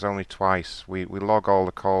now. It was only twice. We log all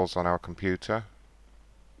the calls on our computer.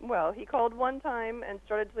 Well, he called one time and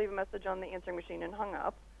started to leave a message on the answering machine and hung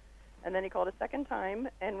up. And then he called a second time,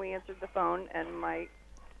 and we answered the phone, and my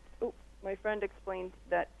friend explained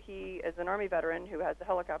that he is an Army veteran who has a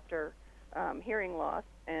helicopter hearing loss,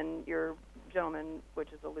 and your gentleman,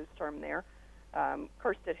 which is a loose term there,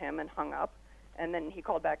 cursed at him and hung up. And then he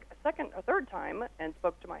called back a third time and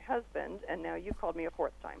spoke to my husband, and now you called me a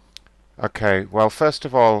 4th time. Okay, well, first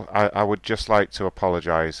of all, I would just like to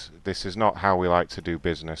apologize. This is not how we like to do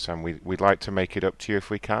business, and we'd like to make it up to you if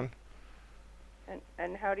we can.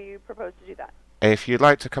 And how do you propose to do that? If you'd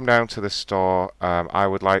like to come down to the store, I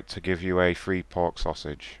would like to give you a free pork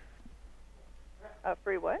sausage. A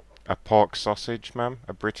free what? A pork sausage, ma'am.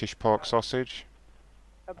 A British pork sausage.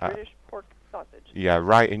 A British pork sausage? Yeah,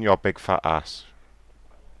 right in your big fat ass.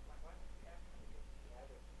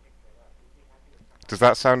 Does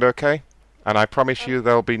that sound okay? And I promise you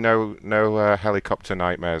there'll be no helicopter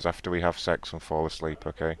nightmares after we have sex and fall asleep,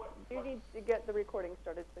 okay? You need to get the recording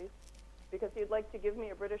started, please. Because he'd like to give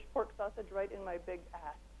me a British pork sausage right in my big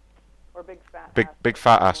ass. Or big fat ass. Big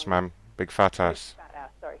fat ass, ma'am. Big fat ass. Big fat ass,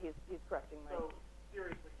 sorry, he's correcting me. So,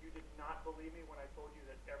 seriously, you did not believe me when I told you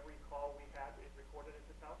that every call we had is recorded at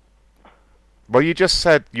this house? Well, you just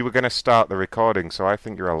said you were going to start the recording, so I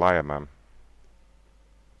think you're a liar, ma'am.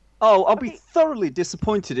 Oh, I'll be thoroughly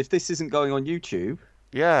disappointed if this isn't going on YouTube.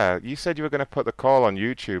 Yeah, you said you were going to put the call on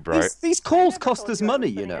YouTube, right? These calls cost us money,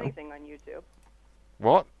 you know. Anything on YouTube.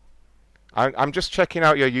 What? I'm just checking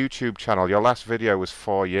out your YouTube channel. Your last video was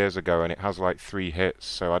 4 years ago, and it has like 3 hits,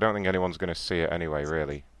 so I don't think anyone's going to see it anyway,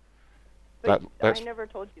 really. But I never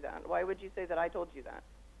told you that. Why would you say that I told you that?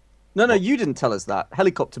 No, you didn't tell us that.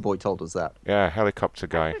 Helicopter Boy told us that. Yeah, Helicopter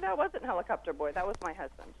Guy. Actually, that wasn't Helicopter Boy. That was my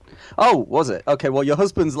husband. Oh, was it? Okay, well, your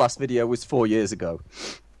husband's last video was 4 years ago.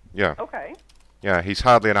 Yeah. Okay. Yeah, he's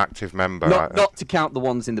hardly an active member. Not to count the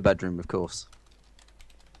ones in the bedroom, of course.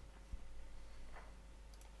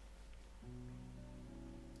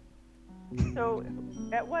 So,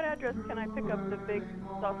 at what address can I pick up the big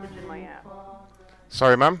sausage in my ass?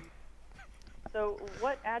 Sorry, ma'am? So,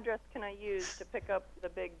 what address can I use to pick up the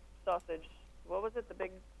big sausage? What was it? The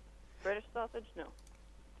big British sausage? No.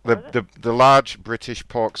 The large British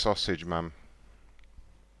pork sausage, ma'am.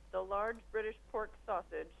 The large British pork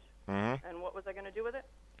sausage. Mm-hmm. And what was I going to do with it?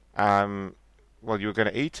 Well, you were going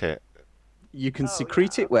to eat it. You can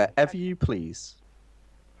secrete it wherever you please.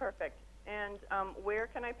 Perfect. And where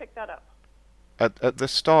can I pick that up? At the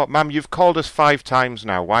store. Ma'am, you've called us 5 times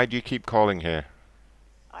now. Why do you keep calling here?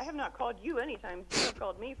 I have not called you any times. You have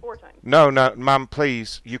called me 4 times. No, ma'am,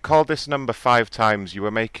 please. You called this number 5 times. You were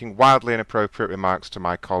making wildly inappropriate remarks to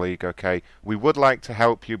my colleague, okay? We would like to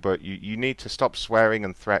help you, but you need to stop swearing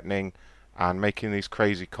and threatening and making these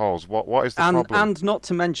crazy calls. What is the problem? And not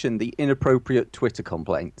to mention the inappropriate Twitter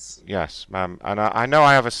complaints. Yes, ma'am. And I know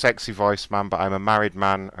I have a sexy voice, ma'am, but I'm a married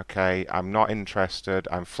man, okay? I'm not interested.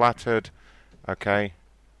 I'm flattered, okay?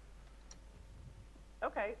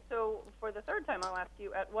 Okay, so for the 3rd time I'll ask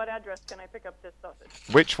you, at what address can I pick up this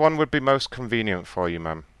sausage? Which one would be most convenient for you,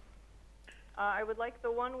 ma'am? I would like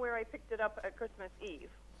the one where I picked it up at Christmas Eve.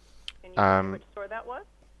 Can you tell me which store that was?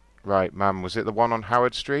 Right, ma'am. Was it the one on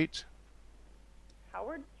Howard Street?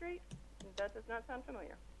 Howard Street? That does not sound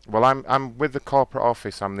familiar. Well, I'm with the corporate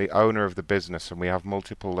office. I'm the owner of the business, and we have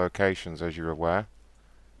multiple locations, as you're aware.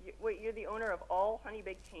 Wait, you're the owner of all Honey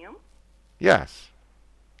Baked Ham? Yes.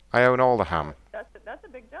 I own all the ham. That's a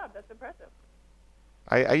big job. That's impressive.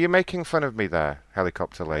 Are you making fun of me there,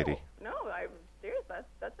 helicopter lady? No, I'm serious.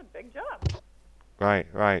 That's a big job.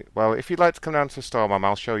 Right. Well, if you'd like to come down to the store, ma'am,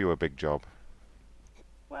 I'll show you a big job.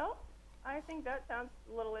 Well, I think think that sounds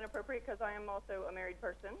a little inappropriate because I am also a married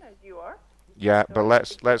person, as you are. Yeah, So but I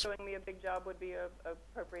let's think showing me a big job would be a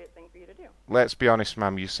appropriate thing for you to do. let's be honest,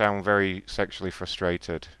 ma'am. You sound very sexually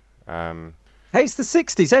frustrated. Hey, it's the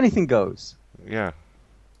 60s. Anything goes. Yeah.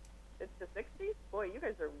 It's the 60s? Boy, you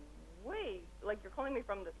guys are way... Like, you're calling me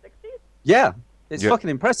from the 60s? Yeah. It's Yeah. fucking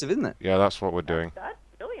impressive, isn't it? Yeah, that's what we're doing. That's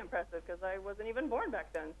really impressive because I wasn't even born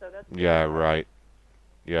back then, so that's... Yeah, right.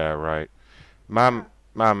 Yeah, right. Ma'am,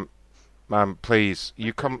 please,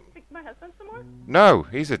 you come... Speak to my husband some more? No,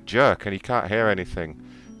 he's a jerk and he can't hear anything.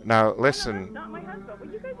 Now, listen... Not my husband. Well,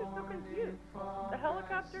 you guys are so confused. The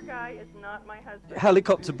helicopter guy is not my husband.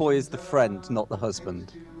 Helicopter boy is the friend, not the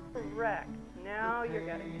husband. Correct. Now you're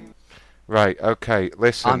getting it. Right, okay,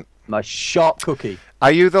 listen. I'm a sharp cookie.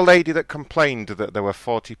 Are you the lady that complained that there were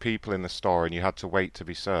 40 people in the store and you had to wait to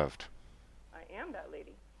be served? I am that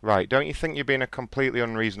lady. Right, don't you think you're being a completely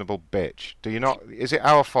unreasonable bitch? Do you not? Is it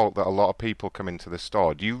our fault that a lot of people come into the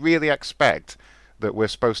store? Do you really expect that we're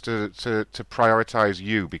supposed to prioritise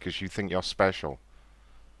you because you think you're special?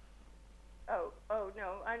 Oh,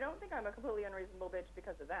 no. I don't think I'm a completely unreasonable bitch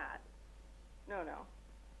because of that. No.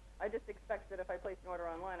 I just expect that if I place an order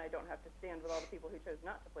online, I don't have to stand with all the people who chose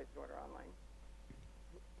not to place an order online.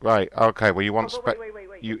 Right. Okay. Well, you want Wait.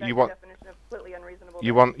 you That's want the definition of completely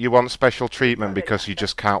unreasonable. you want special treatment because you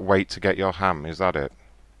just can't wait to get your ham. Is that it?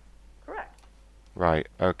 Correct. Right.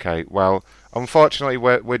 Okay. Well, unfortunately,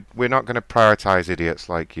 we're not going to prioritise idiots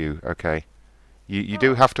like you. Okay. You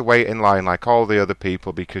do have to wait in line like all the other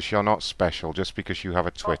people because you're not special just because you have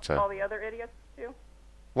a Twitter. All the other idiots too?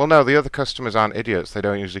 Well, no, the other customers aren't idiots. They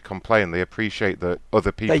don't usually complain. They appreciate that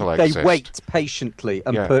other people exist. They wait patiently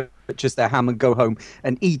and purchase their ham and go home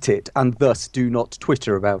and eat it, and thus do not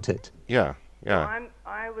Twitter about it. Yeah. Well,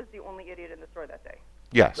 I was the only idiot in the store that day.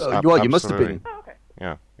 Yes. You must have been. Oh, okay.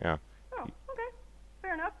 Yeah. Oh, okay.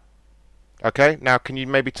 Fair enough. Okay. Now, can you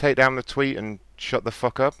maybe take down the tweet and shut the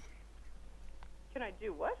fuck up? Can I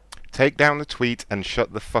do what? Take down the tweet and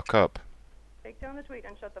shut the fuck up. Take down the tweet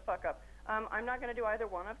and shut the fuck up. I'm not going to do either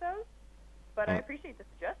one of those, but I appreciate the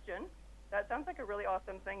suggestion. That sounds like a really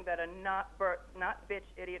awesome thing that a not bitch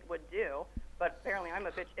idiot would do, but apparently I'm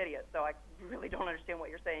a bitch idiot, so I really don't understand what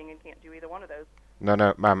you're saying and can't do either one of those.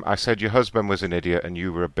 No, ma'am. I said your husband was an idiot and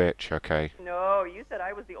you were a bitch, okay? No, you said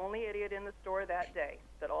I was the only idiot in the store that day.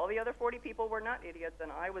 That all the other 40 people were not idiots,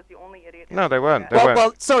 and I was the only idiot. No, they weren't.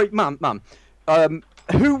 Well, sorry, ma'am.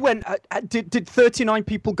 Who went? Did 39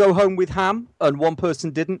 people go home with ham and one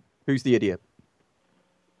person didn't? Who's the idiot?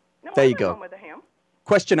 No, there I you went go. home with a ham.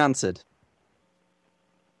 Question answered.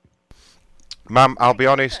 Ma'am, I'll be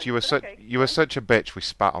honest. You were such a bitch. We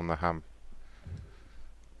spat on the ham.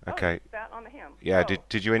 Okay. Spat on the ham. Yeah. Oh,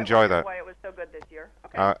 Did you enjoy that? Why it was so good this year?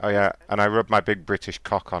 Okay. Oh yeah, and I rubbed my big British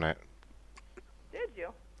cock on it. Did you?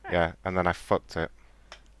 Nice. Yeah, and then I fucked it.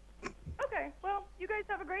 Okay. Well, you guys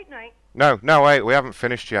have a great night. No, wait, we haven't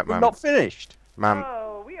finished yet, ma'am. We're not finished. Ma'am.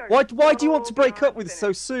 Oh, we are. Why do you want to break up with us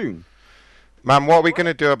so soon? Ma'am, what are we going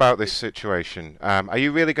to do about this situation? Are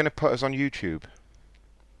you really going to put us on YouTube?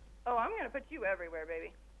 Oh, I'm going to put you everywhere,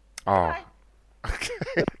 baby. Oh.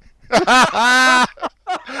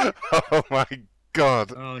 Oh my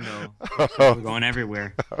God. Oh no. We're going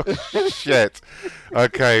everywhere. Oh, shit.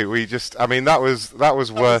 Okay, that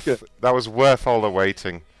was worth all the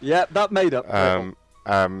waiting. Yeah, that made up.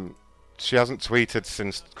 She hasn't tweeted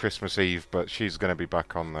since Christmas Eve, but she's going to be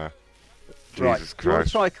back on there. Right. Jesus Do you want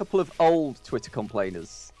to Christ. try a couple of old Twitter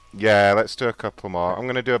complainers? Yeah, let's do a couple more. I'm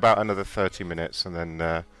going to do about another 30 minutes, and then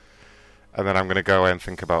I'm going to go away and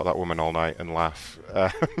think about that woman all night and laugh.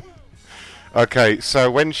 Okay,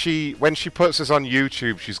 so when she puts us on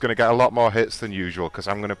YouTube, she's going to get a lot more hits than usual because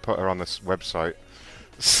I'm going to put her on this website.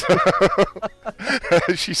 So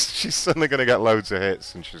she's suddenly going to get loads of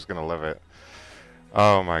hits, and she's going to love it.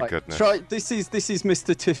 Oh my goodness! Try this is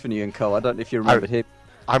Mr. Tiffany and Co. I don't know if you remember him.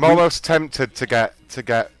 I'm almost tempted to get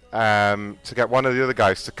one of the other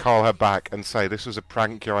guys to call her back and say this was a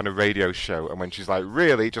prank. You're on a radio show, and when she's like,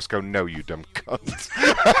 "Really?" just go, "No, you dumb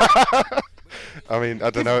cunt." I mean, I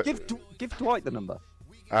don't know. Give Dwight the number.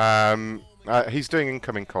 He's doing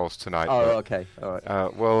incoming calls tonight. Oh, but, okay, all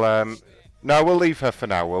right. We'll leave her for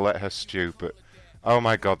now. We'll let her stew. But oh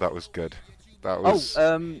my God, that was good. That was.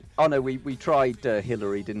 Oh no, we tried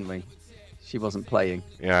Hillary, didn't we? She wasn't playing.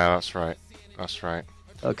 Yeah, that's right. That's right.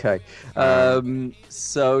 Okay.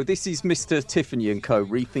 So this is Mr. Tiffany and Co.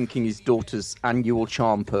 rethinking his daughter's annual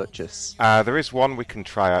charm purchase. There is one we can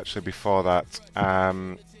try actually before that.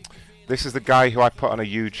 This is the guy who I put on a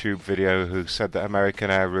YouTube video who said that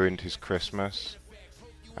American Air ruined his Christmas.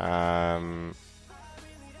 Let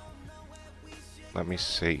me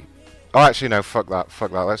see. Oh, actually, no. Fuck that.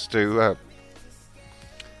 Let's do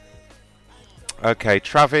Okay,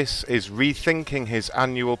 Travis is rethinking his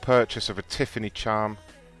annual purchase of a Tiffany charm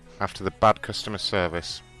after the bad customer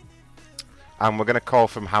service. And we're going to call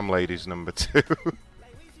from Ham Lady's number 2.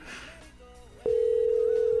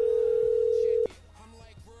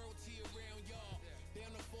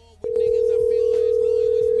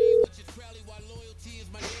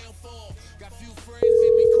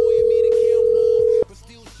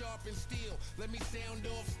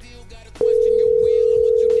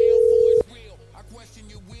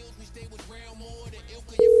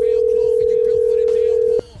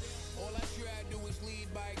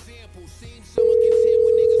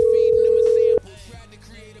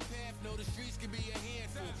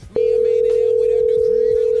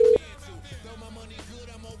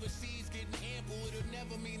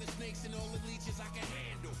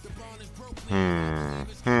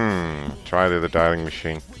 Try the other dialing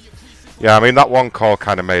machine. Yeah, I mean that one call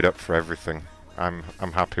kind of made up for everything. I'm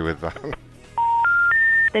happy with that.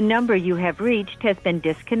 The number you have reached has been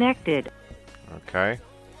disconnected. Okay.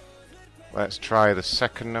 Let's try the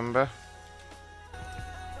second number.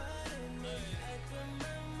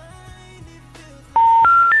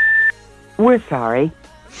 We're sorry.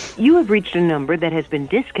 You have reached a number that has been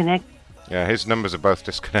disconnected. Yeah, his numbers are both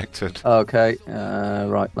disconnected. Okay,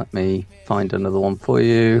 right, let me find another one for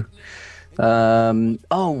you.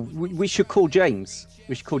 We should call James.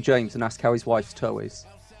 We should call James and ask how his wife's toe is.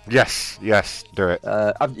 Yes, do it.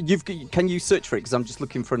 Can you search for it? Because I'm just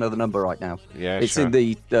looking for another number right now. Yeah, it's sure. in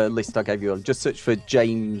the list I gave you. Just search for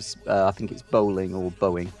James. I think it's Bowling or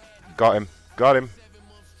Boeing. Got him.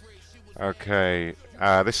 Okay,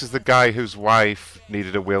 this is the guy whose wife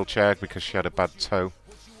needed a wheelchair because she had a bad toe.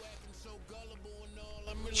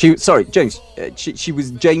 James.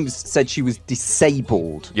 James said she was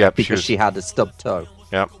disabled. Yep, because she had a stubbed toe.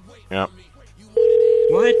 Yep.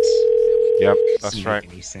 What? Yep, that's Doesn't right.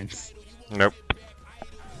 make any sense. Nope.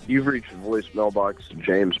 You've reached the voicemail box,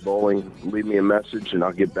 James Bowling. Leave me a message and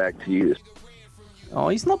I'll get back to you. Oh,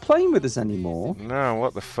 he's not playing with us anymore. No,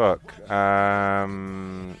 what the fuck? I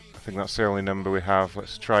think that's the only number we have.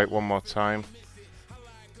 Let's try it one more time.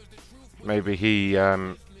 Maybe he,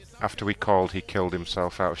 after we called, he killed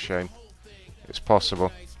himself out of shame. It's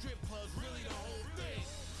possible.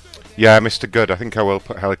 Yeah, Mr. Good, I think I will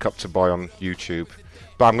put Helicopter Boy on YouTube.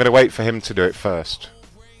 But I'm going to wait for him to do it first.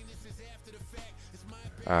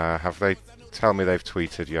 Have they... Tell me they've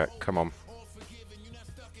tweeted yet. Come on.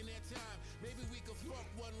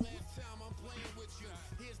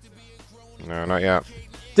 No, not yet.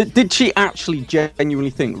 Did she actually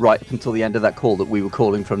genuinely think right up until the end of that call that we were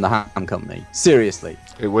calling from the ham company? Seriously?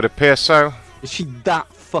 It would appear so. Is she that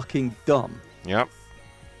fucking dumb? Yep.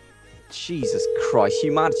 Jesus Christ,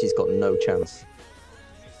 humanity's got no chance.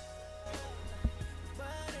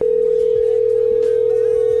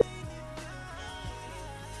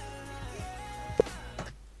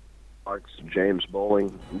 James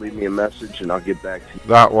Bowling. Leave me a message and I'll get back to you.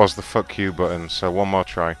 That was the fuck you button, so one more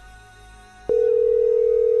try.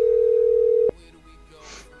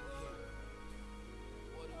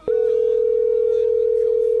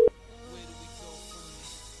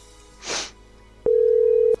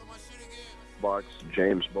 Box,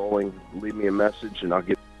 James Bowling. Leave me a message and I'll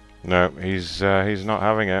get... No, he's not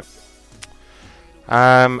having it.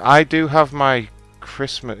 I do have my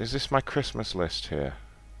Christmas... Is this my Christmas list here?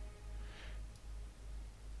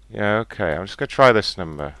 Yeah, okay. I'm just going to try this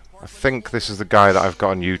number. I think this is the guy that I've got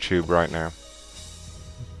on YouTube right now.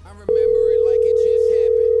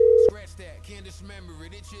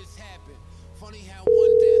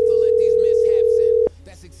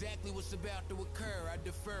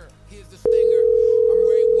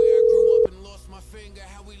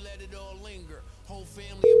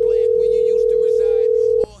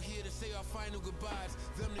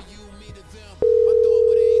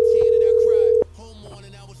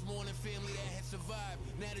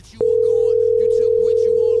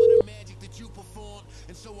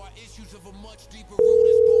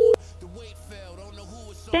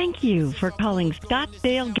 Thank you for calling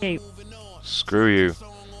Scottsdale Gate. Screw you.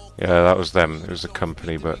 Yeah, that was them. It was the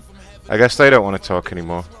company, but I guess they don't want to talk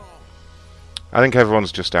anymore. I think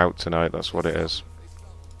everyone's just out tonight, that's what it is.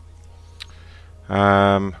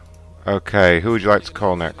 Okay, who would you like to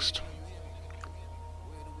call next?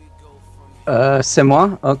 C'est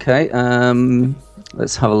moi. Okay,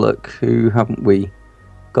 let's have a look. Who haven't we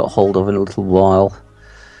got hold of in a little while?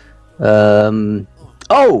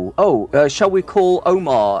 Shall we call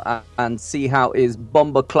Omar and see how his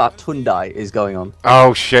Bomber Clap Hyundai is going on?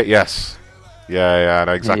 Oh shit, yes. Yeah, I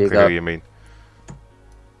know exactly who you mean.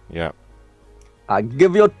 Yeah. I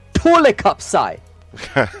give you a totally cup side.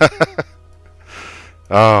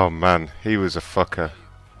 Oh man, he was a fucker.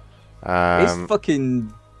 His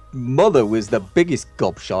fucking mother was the biggest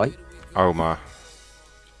gobshite. Omar.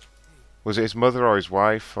 Was it his mother or his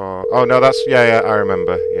wife? Or oh no, that's yeah. I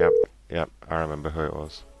remember. Yep. I remember who it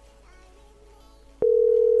was.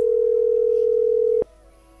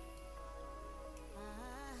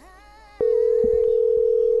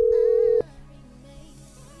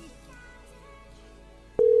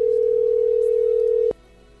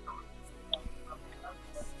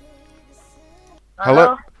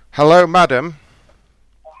 Hello, madam.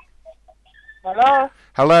 Hello?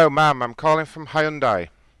 Hello, ma'am. I'm calling from Hyundai.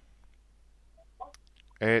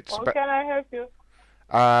 It's. How can I help you?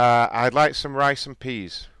 I'd like some rice and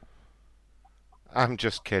peas. I'm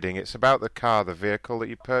just kidding. It's about the car, the vehicle that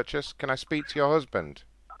you purchased. Can I speak to your husband?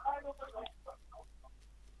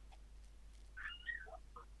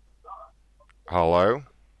 Hello?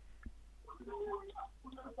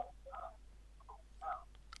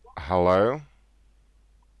 Hello?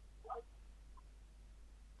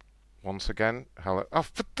 Once again, hello. Oh,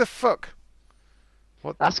 what the fuck?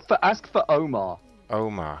 What? Ask for Omar.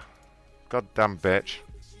 Omar. Goddamn bitch.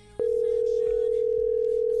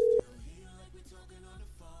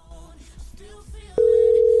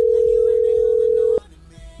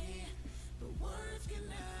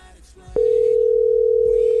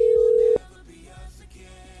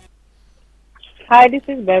 Hi, this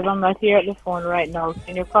is Bev. I'm not here at the phone right now.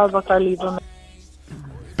 Can you call back or leave a message?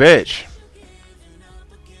 Bitch.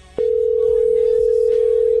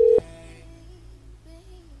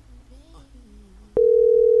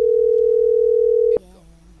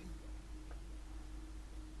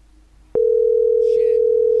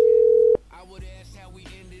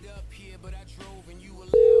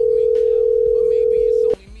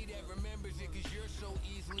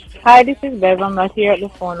 Hi, this is Bev. I'm not here at the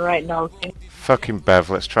phone right now. Fucking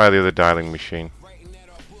Bev, let's try the other dialing machine.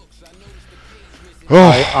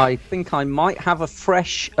 I think I might have a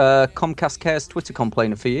fresh Comcast Cares Twitter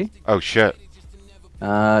complainer for you. Oh shit.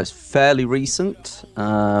 It's fairly recent.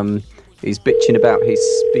 He's bitching about his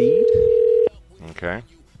speed. Okay.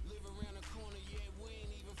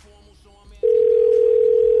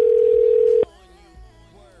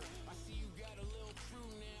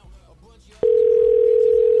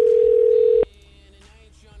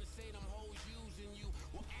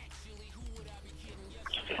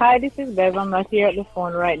 Hi, this is Bev. I'm not here at the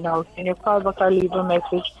phone right now. Can you call back or leave a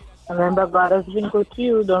message? Remember, God has been good to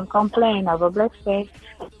you. Don't complain. Have a blessed day.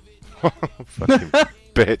 Fucking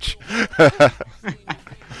bitch.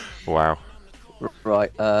 Wow.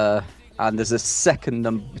 Right, and there's a second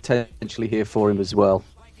number potentially here for him as well.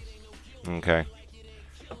 Okay.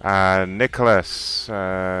 Nicholas.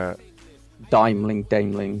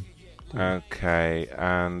 Daimling. Okay,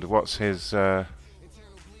 and what's his...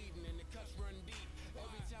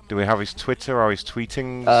 Do we have his Twitter or his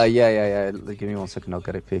tweetings? Yeah. Give me 1 second, I'll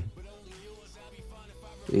get it for you.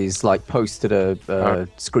 He's like posted a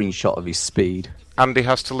screenshot of his speed. Andy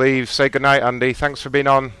has to leave. Say goodnight, Andy. Thanks for being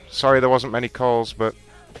on. Sorry there wasn't many calls, but...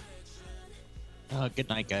 good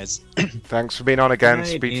night, guys. Thanks for being on again. Night,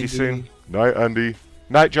 Speak to you Andy. soon. Night, Andy.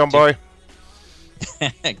 Night, John Boy.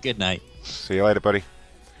 Good night. See you later, buddy.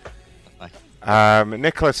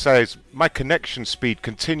 Nicholas says, my connection speed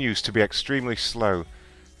continues to be extremely slow.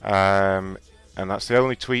 And that's the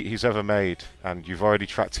only tweet he's ever made, and you've already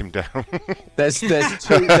tracked him down. There's two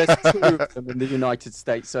of them in the United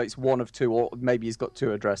States, so it's one of two, or maybe he's got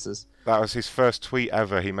two addresses. That was his first tweet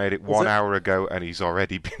ever. He made it Was 1 it? hour ago, and he's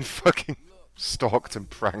already been fucking stalked and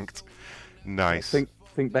pranked. Nice.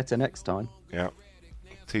 Think better next time. Yeah.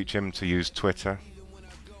 Teach him to use Twitter.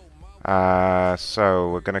 So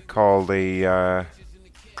we're going to call the...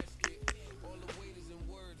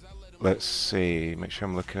 Let's see. Make sure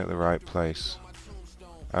I'm looking at the right place.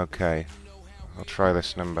 Okay. I'll try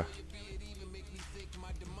this number.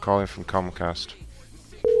 Calling from Comcast.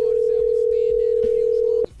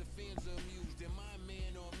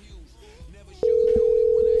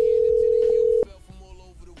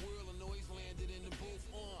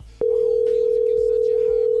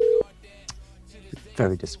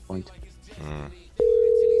 Very disappointed.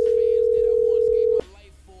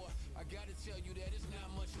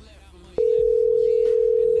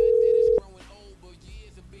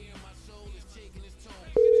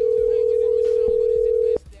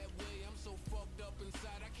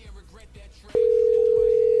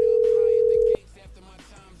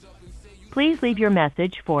 Please leave your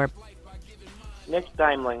message for Nick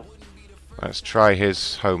Daimling. Let's try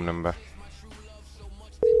his home number.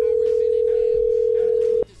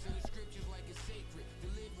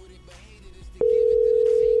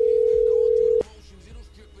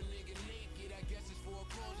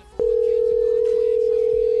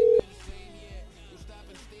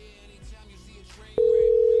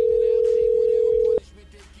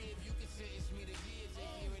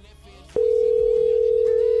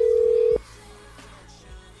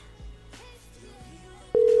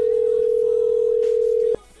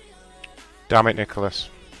 Damn it, Nicholas.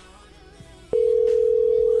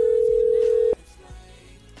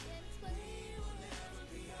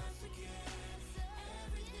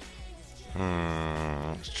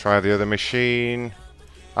 Let's try the other machine.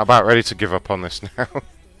 I'm about ready to give up on this now.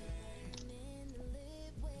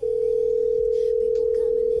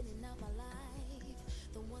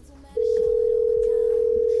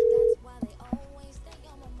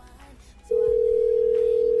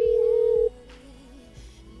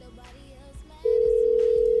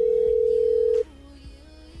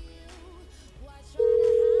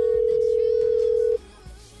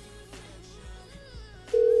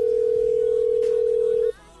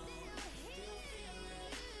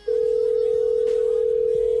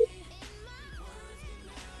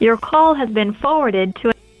 Your call has been forwarded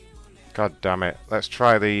to... God damn it. Let's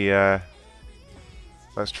try the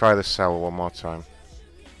cell one more time.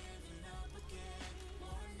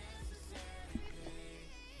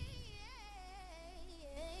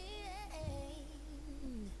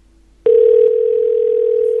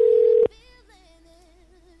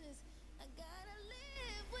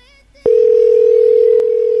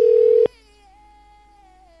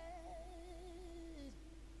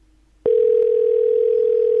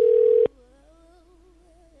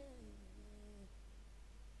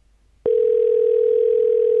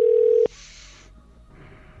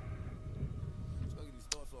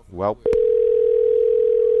 Well.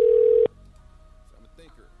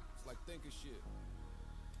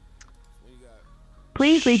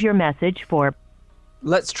 Please leave your message for...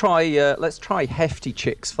 Let's try Hefty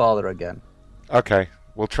Chick's father again. Okay,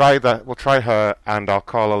 we'll try that. We'll try her, and I'll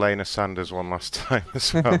call Elena Sanders one last time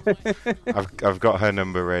as well. I've got her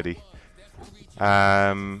number ready.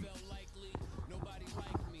 Okay.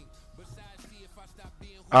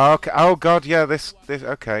 Oh God, yeah. This.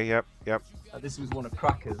 Okay. Yep. This was one of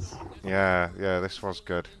Cracker's. Yeah. This was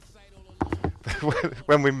good.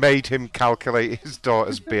 When we made him calculate his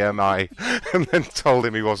daughter's BMI and then told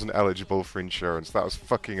him he wasn't eligible for insurance, that was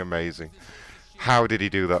fucking amazing. How did he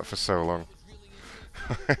do that for so long?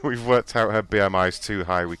 We've worked out her BMI's too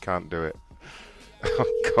high, we can't do it.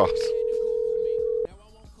 Oh God.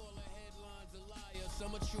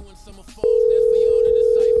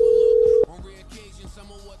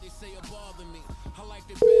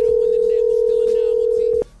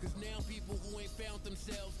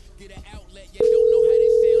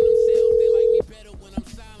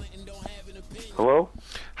 Hello?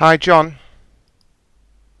 Hi, John.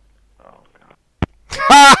 Oh, God.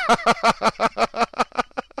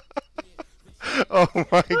 Oh,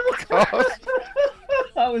 my God.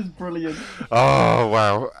 That was brilliant. Oh,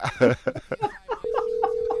 wow.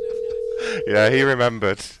 Yeah, he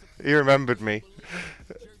remembered. He remembered me.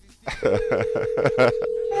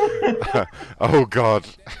 Oh, God.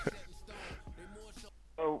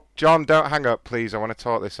 John, don't hang up, please. I want to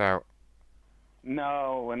talk this out.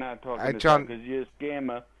 No, we're not talking John, because you're a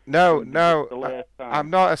scammer. No, I'm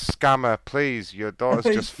not a scammer, please. Your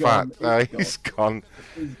daughter's just fat. He's gone.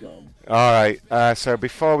 He's gone. Alright, so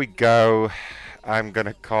before we go, I'm going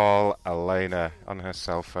to call Elena on her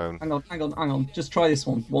cell phone. Hang on. Just try this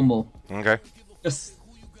one. One more. Okay. Just...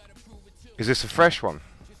 Is this a fresh one?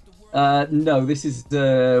 No, this is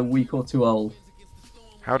a week or two old.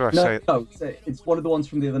 How do I say it? No, it's one of the ones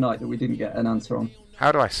from the other night that we didn't get an answer on.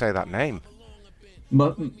 How do I say that name?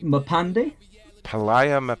 Mapande?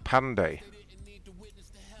 Palaya Mapande.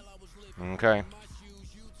 Okay.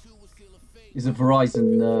 He's a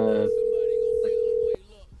Verizon.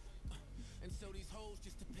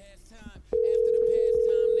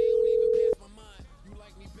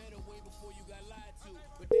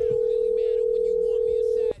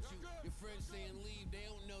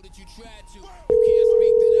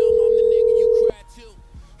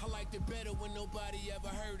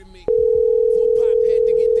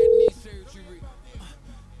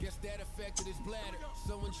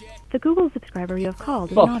 The Google subscriber you have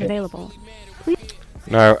called is not available. Please.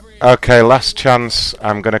 No. Okay, last chance.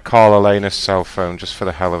 I'm going to call Elena's cell phone just for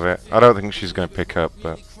the hell of it. I don't think she's going to pick up,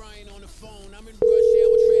 but...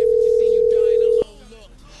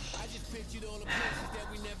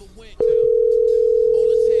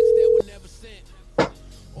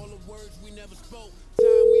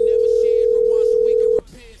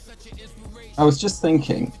 I was just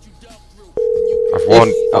thinking. I've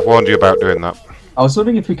warned you about doing that. I was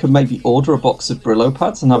wondering if we could maybe order a box of Brillo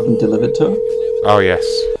pads and have them delivered to her. Oh yes.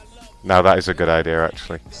 Now that is a good idea,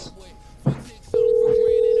 actually.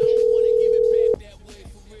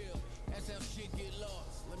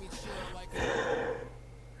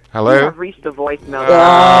 Hello? You have reached the voicemail.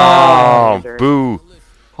 Oh, boo.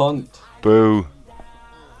 Punked. Boo.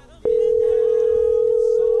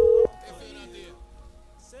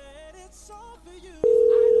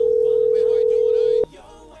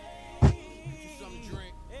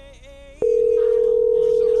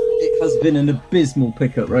 It has been an abysmal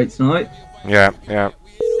pickup rate tonight. Yeah, yeah.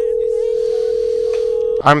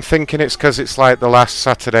 I'm thinking it's because it's like the last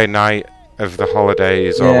Saturday night of the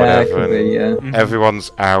holidays or whatever, could be, and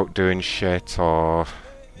everyone's out doing shit, or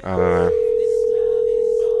I don't know.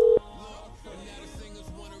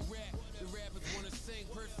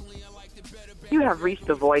 You have reached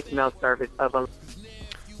the voicemail service of a...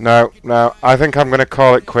 No, I think I'm going to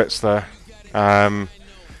call it quits there.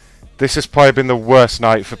 This has probably been the worst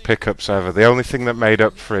night for pickups ever. The only thing that made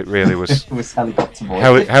up for it really was was Helicopter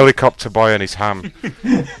Boy. Helicopter Boy and his ham.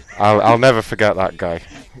 I'll never forget that guy.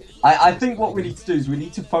 I think what we need to do is we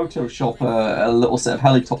need to Photoshop a little set of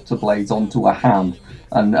helicopter blades onto a ham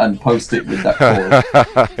and post it with that call.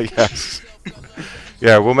 Yes.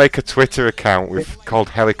 Yeah, we'll make a Twitter account called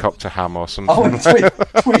Helicopter Ham or something. Oh, and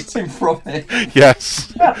tweeting from it.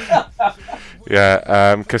 Yes.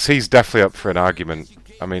 Yeah, because he's definitely up for an argument.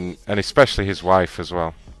 I mean, and especially his wife as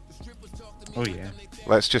well. Oh, yeah.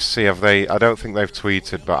 Let's just see if they... I don't think they've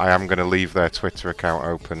tweeted, but I am going to leave their Twitter account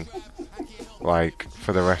open, like,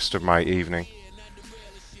 for the rest of my evening.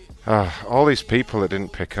 All these people that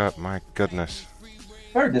didn't pick up, my goodness.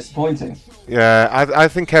 Very disappointing. Yeah, I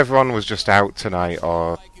think everyone was just out tonight,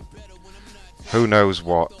 or who knows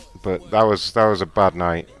what. But that was a bad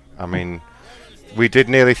night. I mean, we did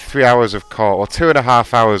nearly 3 hours of call, or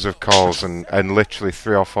 2.5 hours of calls, and literally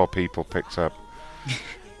 3 or 4 people picked up.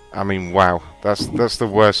 I mean, wow, that's the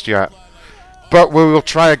worst yet. But we will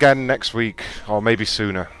try again next week, or maybe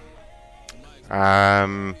sooner.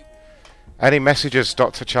 Any messages,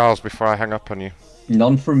 Dr. Charles, before I hang up on you?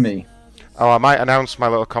 None from me. Oh, I might announce my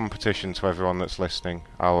little competition to everyone that's listening.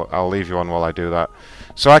 I'll leave you on while I do that.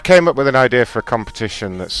 So I came up with an idea for a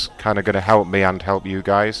competition that's kind of going to help me and help you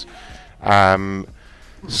guys. So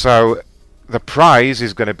the prize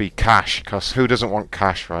is going to be cash, because who doesn't want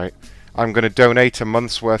cash, right? I'm going to donate a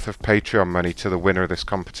month's worth of Patreon money to the winner of this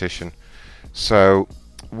competition. So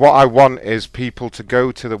what I want is people to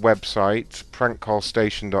go to the website,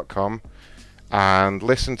 prankcallstation.com, and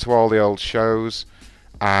listen to all the old shows,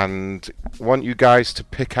 and want you guys to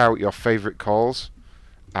pick out your favourite calls,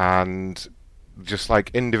 and just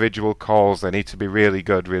like individual calls, they need to be really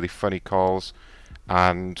good, really funny calls.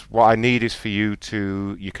 And what I need is for you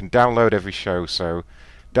can download every show, so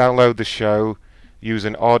download the show, use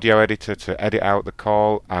an audio editor to edit out the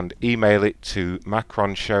call, and email it to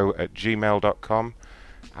macronshow@gmail.com,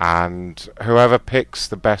 and whoever picks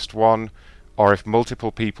the best one, or if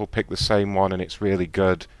multiple people pick the same one and it's really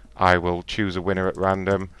good, I will choose a winner at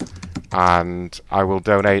random, and I will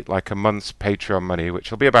donate like a month's Patreon money,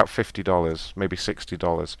 which will be about $50, maybe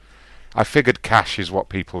 $60. I figured cash is what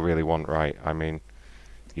people really want, right? I mean,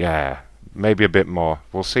 yeah, maybe a bit more.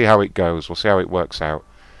 We'll see how it goes. We'll see how it works out.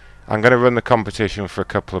 I'm going to run the competition for a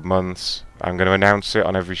couple of months. I'm going to announce it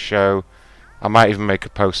on every show. I might even make a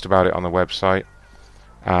post about it on the website.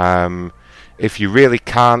 If you really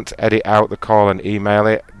can't edit out the call and email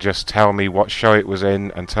it, just tell me what show it was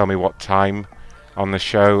in and tell me what time on the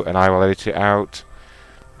show, and I will edit it out.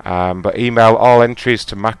 But email all entries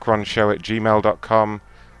to macronshow@gmail.com,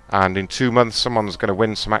 and in 2 months someone's going to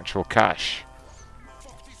win some actual cash.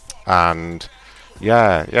 And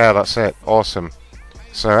yeah, that's it. Awesome.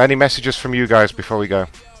 So any messages from you guys before we go?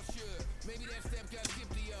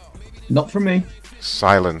 Not from me.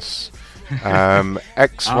 Silence.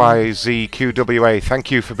 XYZQWA,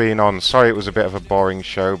 thank you for being on. Sorry it was a bit of a boring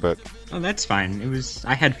show, but... Oh, that's fine.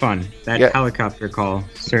 I had fun. That helicopter call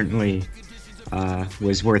certainly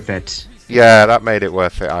was worth it. Yeah, that made it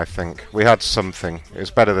worth it, I think. We had something. It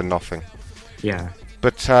was better than nothing. Yeah.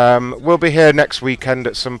 But we'll be here next weekend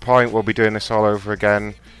at some point. We'll be doing this all over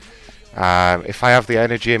again. If I have the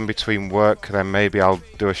energy in between work, then maybe I'll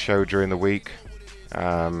do a show during the week.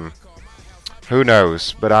 Who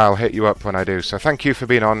knows? But I'll hit you up when I do. So thank you for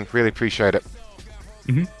being on. Really appreciate it.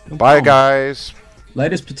 No Bye, problem. guys.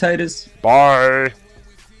 Latest potatoes. Bye.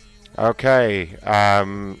 Okay.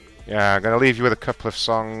 I'm going to leave you with a couple of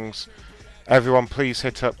songs. Everyone, please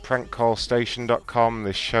hit up prankcallstation.com.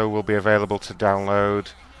 This show will be available to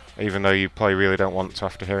download, even though you probably really don't want to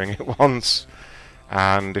after hearing it once.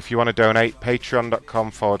 And if you want to donate,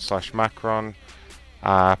 patreon.com/Macron.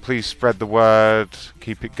 Please spread the word.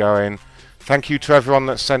 Keep it going. Thank you to everyone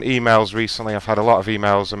that sent emails recently. I've had a lot of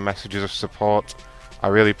emails and messages of support. I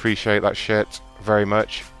really appreciate that shit very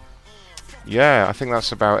much. Yeah, I think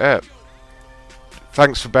that's about it.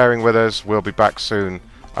 Thanks for bearing with us. We'll be back soon.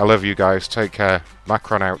 I love you guys. Take care.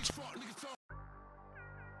 Macron out.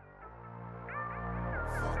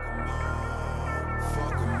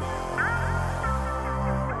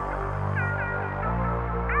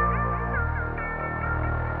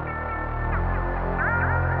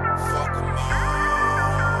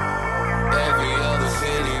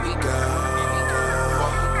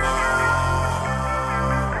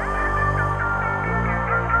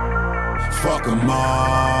 Fuck them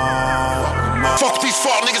all. Fuck these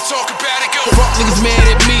fuck niggas talking about it, go. Fuck niggas mad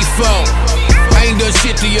at me, folk. I ain't done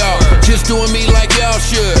shit to y'all, just doing me like y'all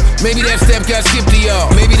should. Maybe that step got skipped to y'all.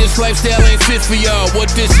 Maybe this lifestyle ain't fit for y'all. What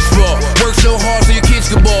this is for? Work so hard so your kids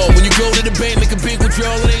can ball. When you go to the bank, make a big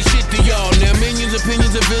withdrawal, it ain't shit to y'all. Now millions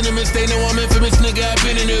opinions are venomous, they know I'm infamous, nigga, I've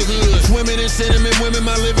been in the hood. Swimming in cinnamon, women,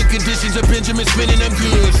 my living conditions are Benjamin spinning, I'm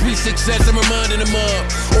good. Sweet success, I'm reminding them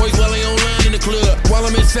of. Always while they online in the club. While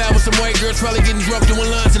I'm inside with some white girls, probably getting drunk doing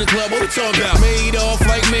lines in the club. What we talking about? Made off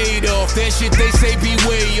like made off. That shit they say be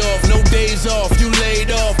way off. No days off, you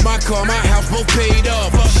laid off. My car, my house, both paid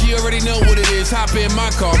off. She already know what it is. Hop in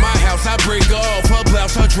my car, my house, I break off. Her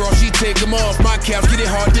blouse, her draw, she take them off. My couch, get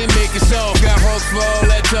it hard, then make it soft. Got hawks for all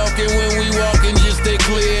that talking when we walking, just stay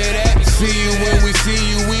clear of that. See you when we see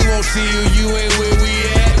you, we won't see you. You ain't where we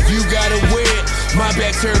at. You gotta wear it. My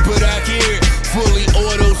back turned, but I care it. Fully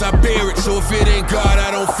autos, I bear it. So if it ain't God,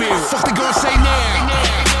 I don't fear it. Fuck they gon' say now?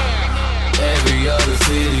 Every other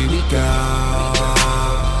city we go,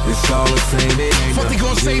 it's all the same, it ain't Fuck they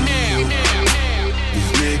gon' say now?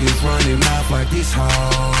 These niggas running mouth like these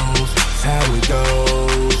hoes, that's how it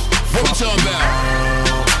goes. What we talking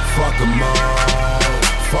about? Fuck them all,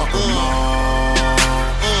 fuck them all.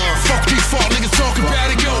 Fuck these fuck niggas talking about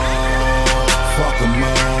it, go. Fuck them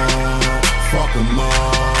all, fuck them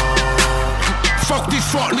all. Fuck these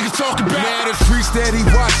fuck niggas talking about. Mad the street steady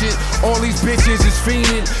watching. All these bitches is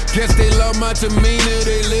fiending. Guess they love my demeanor.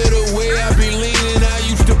 They live the way I be leaning. I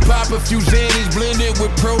used to pop a few Xannies blended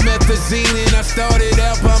with promethazine. And I started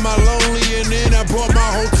out by my lonely, and then I brought my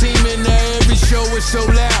whole team in. Now every show is so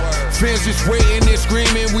loud. Fans just waiting and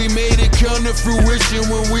screaming. We made it come to fruition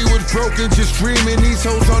when we was broken, just dreaming. These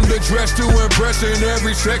hoes underdressed to impress in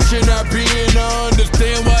every section I be in. I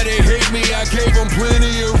understand why they hate me. I gave them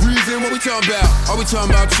plenty of reason. What we talking about? Are we talking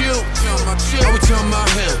about you? Are we talking about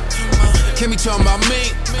him? Can we talking about me?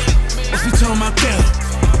 If we talking about them?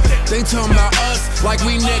 They talking about us like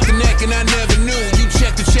we neck to neck and I never knew. You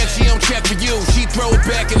check the check, she don't check for you. She throw it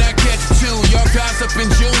back and I catch it too. Y'all gossiping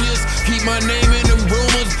juniors, keep my name in them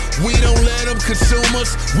rumors. We don't let them consume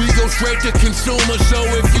us, we go straight to consumers. So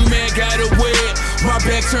if you man gotta wear it, my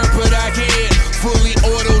back turned but I get it. Fully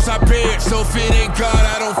autos, I bear it. So if it ain't God,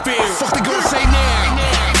 I don't fear it. Fuck they gon' say now?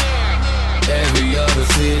 Every other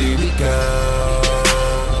city we go,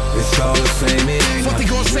 it's all the same, it ain't what they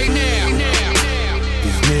gon' say now?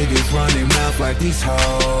 These niggas running mouth like these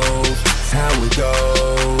hoes, that's how it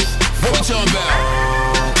goes. What we talking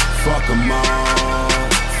about? Fuck them all,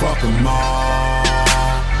 fuck them all.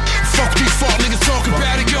 Fuck these fuck niggas talking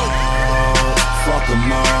about it, go. Fuck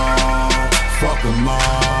them all, fuck them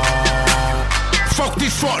all. Fuck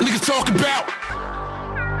these fuck niggas talking about.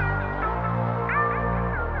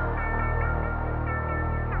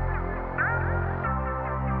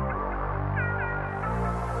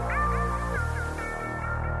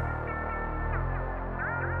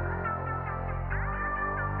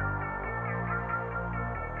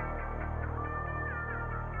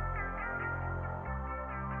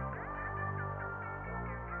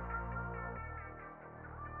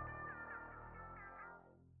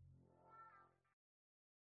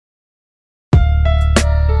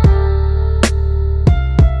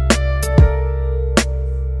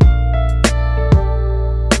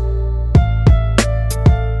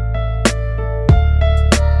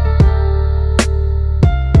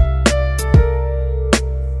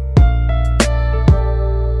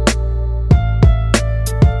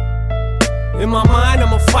 In my mind,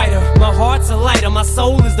 I'm a fighter. My heart's a lighter. My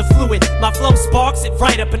soul is the fluid. My flow sparks it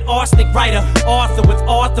right up. An arsenic writer. Arthur with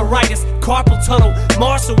arthritis. Carpal tunnel.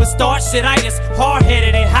 Marshall with starch-shititis.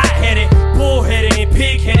 Hard-headed and hot-headed. Bull-headed and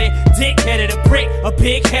pig-headed. Dick-headed. A prick. A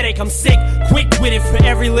big headache. I'm sick. Quick-witted. For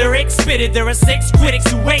every lyric spitted, there are 6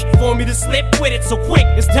 critics who wait for me to slip with it. So quick,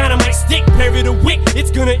 it's dynamite stick. Parry the wick.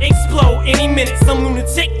 It's gonna explode any minute. Some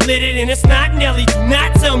lunatic lit it and it's not Nelly. Do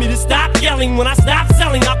not tell me to stop yelling. When I stop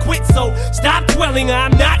selling, I'll quit. So stop dwelling,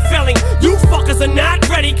 I'm not felling. You fuckers are not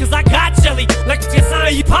ready, cause I got jelly. Like a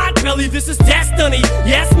sign you pot belly, this is destiny.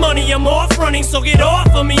 Yes, money, I'm off running, so get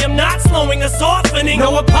off of me. I'm not slowing or softening.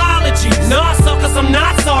 No apologies. Nah, suckers, I'm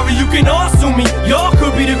not sorry. You can all sue me. Y'all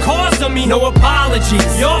could be the cause of me. No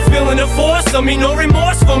apologies. Y'all feeling the force of me. No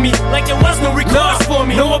remorse for me. Like there was no recourse for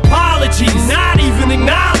me. No apologies. Not even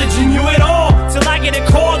acknowledging you at all. Till I get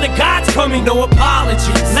a call that God's coming. No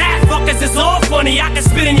apologies. Laugh, fuckers, it's all funny. I can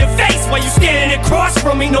spit in your face while you standing across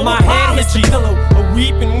from me. No apologies. My pillow, a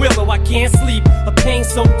weeping willow. I can't sleep. A pain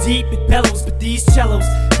so deep it bellows. But these cellos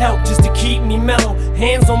help just to keep me mellow.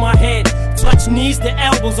 Hands on my head, touch knees to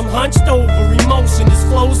elbows. I'm hunched over. Emotion just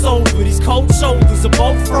flows over. These cold shoulders are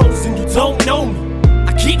both frozen. You don't know me.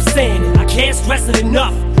 I keep saying it, I can't stress it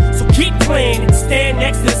enough. So keep playing and stand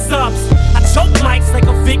next to the subs. I choke mics like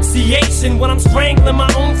asphyxiation when I'm strangling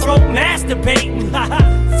my own throat, masturbating.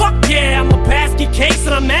 Fuck yeah, I'm a basket case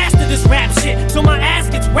and I mastered this rap shit till my ass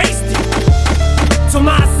gets wasted. Till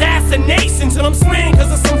my assassinations and I'm slain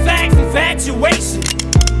cause of some fags infatuation.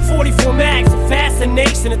 44 mags of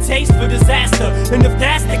fascination, a taste for disaster. And if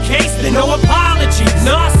that's the case, then no apologies.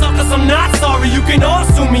 Nah, suckers, I'm not sorry. You can all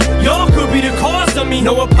sue me. Y'all could be the cause of me.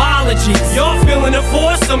 No apologies. Y'all feeling the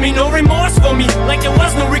force of me. No remorse for me. Like there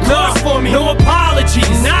was no recourse for me. No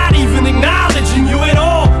apologies. Not even acknowledging you at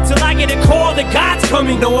all. Till I get a call that God's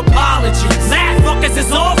coming. No apologies. Laugh, fuckers,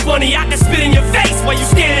 it's all funny. I can spit in your face while you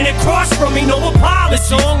standing across from me. No apologies.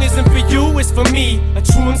 The song isn't for you, it's for me. A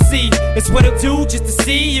true MC. It's what he'll do just to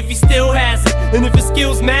see if he still has it. And if his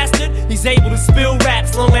skills mastered, he's able to spill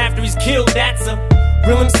raps long after he's killed. That's a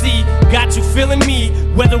real MC. Got you feeling me,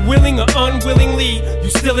 whether willing or unwillingly. You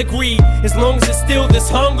still agree, as long as it's still this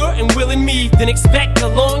hunger and will in me, then expect a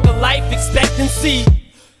longer life expectancy.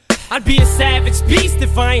 I'd be a savage beast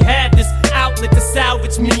if I ain't had this outlet to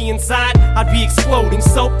salvage me inside. I'd be exploding,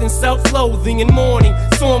 soaked in self-loathing and mourning.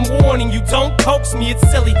 So I'm warning you, don't coax me, it's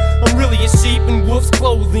silly. I'm really a sheep in wolf's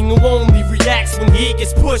clothing who only reacts when he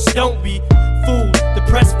gets pushed. Don't be fooled, the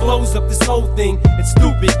press blows up this whole thing. It's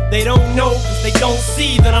stupid, they don't know cause they don't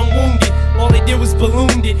see that I'm wounded. All they did was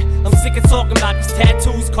ballooned it. I'm sick of talking about these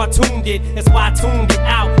tattoos cartooned it. That's why I tuned it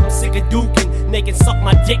out. I'm sick of duking. They can suck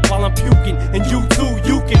my dick while I'm puking. And you too,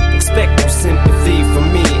 you can expect no sympathy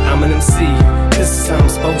from me. I'm an MC. This is how I'm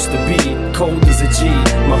supposed to be. Cold as a G.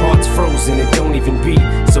 My heart's frozen, it don't even beat.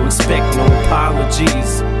 So expect no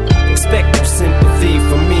apologies. Expect no sympathy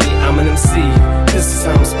from me. I'm an MC. This is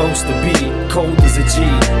how I'm supposed to be. Cold as a G.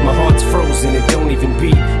 My heart's frozen, it don't even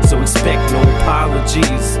beat. So expect no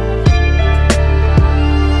apologies.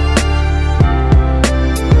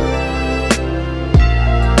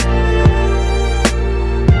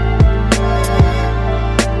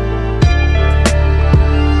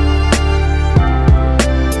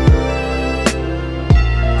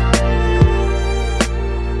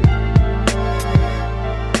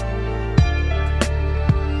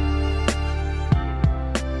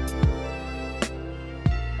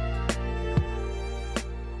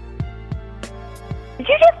 Did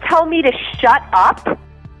you just tell me to shut up?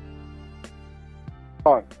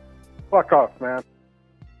 Fuck off, man.